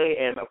that play,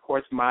 and of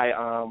course my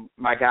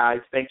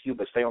guys. Thank you,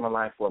 but stay on the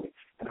line for me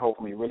and hold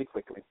for me really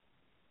quickly.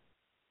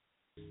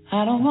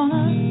 I don't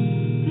wanna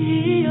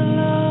be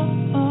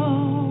alone,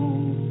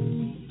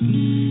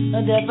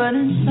 a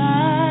deafening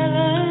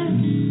silence.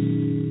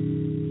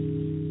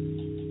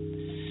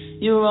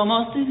 You're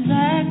almost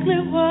exactly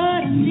what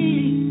I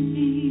need,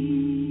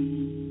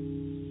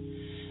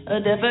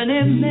 a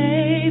definite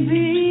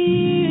maybe.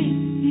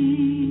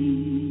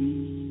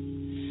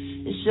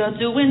 It's sure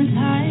to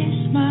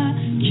entice my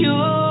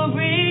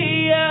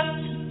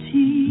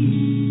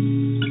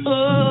curiosity.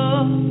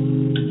 Oh,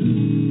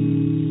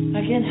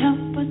 I can't help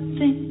but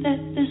think that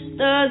this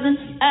doesn't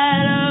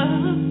add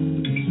up.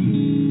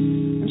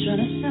 I'm trying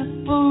to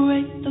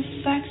separate the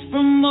facts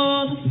from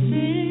all the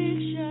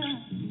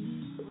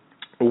fiction.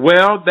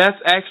 Well, that's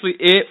actually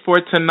it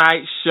for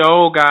tonight's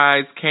show,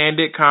 guys.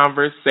 Candid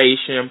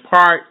Conversation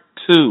Part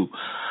 2.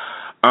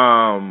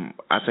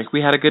 I think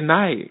we had a good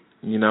night.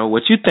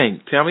 What you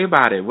think? Tell me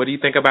about it. What do you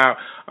think about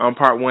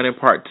Part 1 and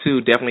Part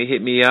 2? Definitely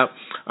hit me up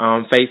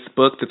on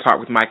Facebook to talk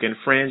with Micah and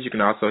Friends. You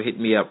can also hit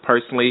me up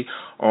personally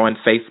on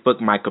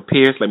Facebook, Micah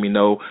Pierce. Let me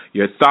know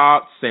your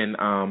thoughts, and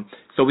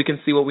so we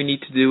can see what we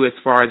need to do as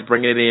far as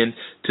bringing it in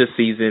to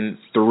Season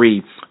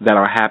 3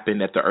 that'll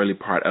happen at the early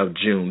part of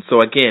June.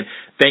 So again,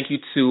 thank you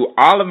to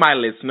all of my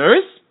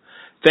listeners.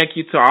 Thank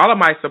you to all of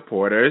my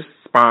supporters,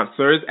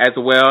 sponsors, as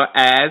well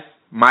as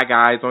my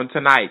guys on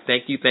tonight.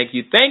 Thank you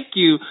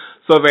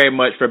so very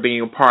much for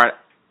being a part,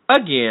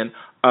 again,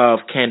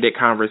 of Candid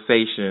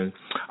Conversation.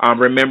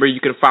 Remember,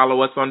 you can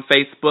follow us on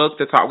Facebook,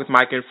 The Talk with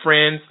Micah and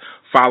Friends.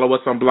 Follow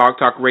us on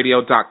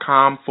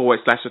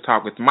blogtalkradio.com/The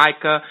Talk with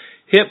Micah,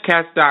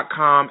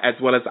 hipcast.com, as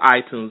well as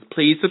iTunes.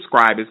 Please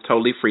subscribe. It's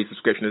totally free.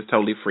 Subscription is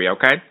totally free,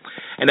 okay?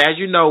 And as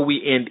you know,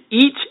 we end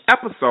each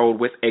episode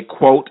with a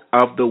quote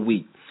of the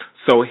week.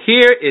 So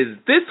here is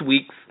this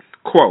week's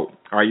quote.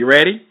 Are you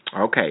ready?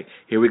 Okay,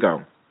 here we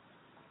go.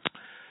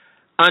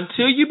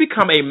 Until you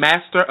become a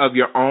master of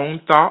your own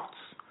thoughts,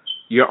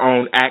 your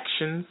own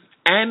actions,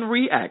 and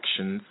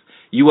reactions,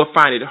 you will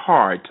find it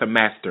hard to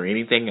master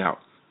anything else.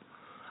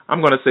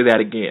 I'm going to say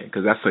that again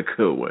because that's a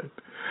good one.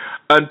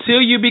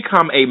 Until you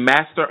become a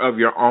master of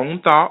your own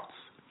thoughts,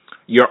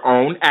 your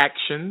own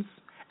actions,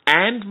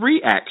 and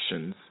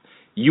reactions,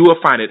 you will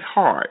find it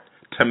hard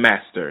to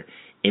master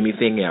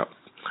anything else.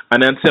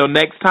 And until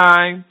next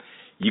time,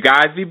 you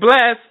guys be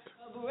blessed.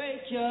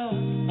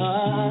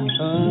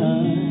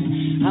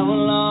 I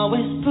will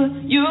always put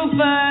you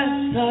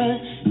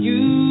first.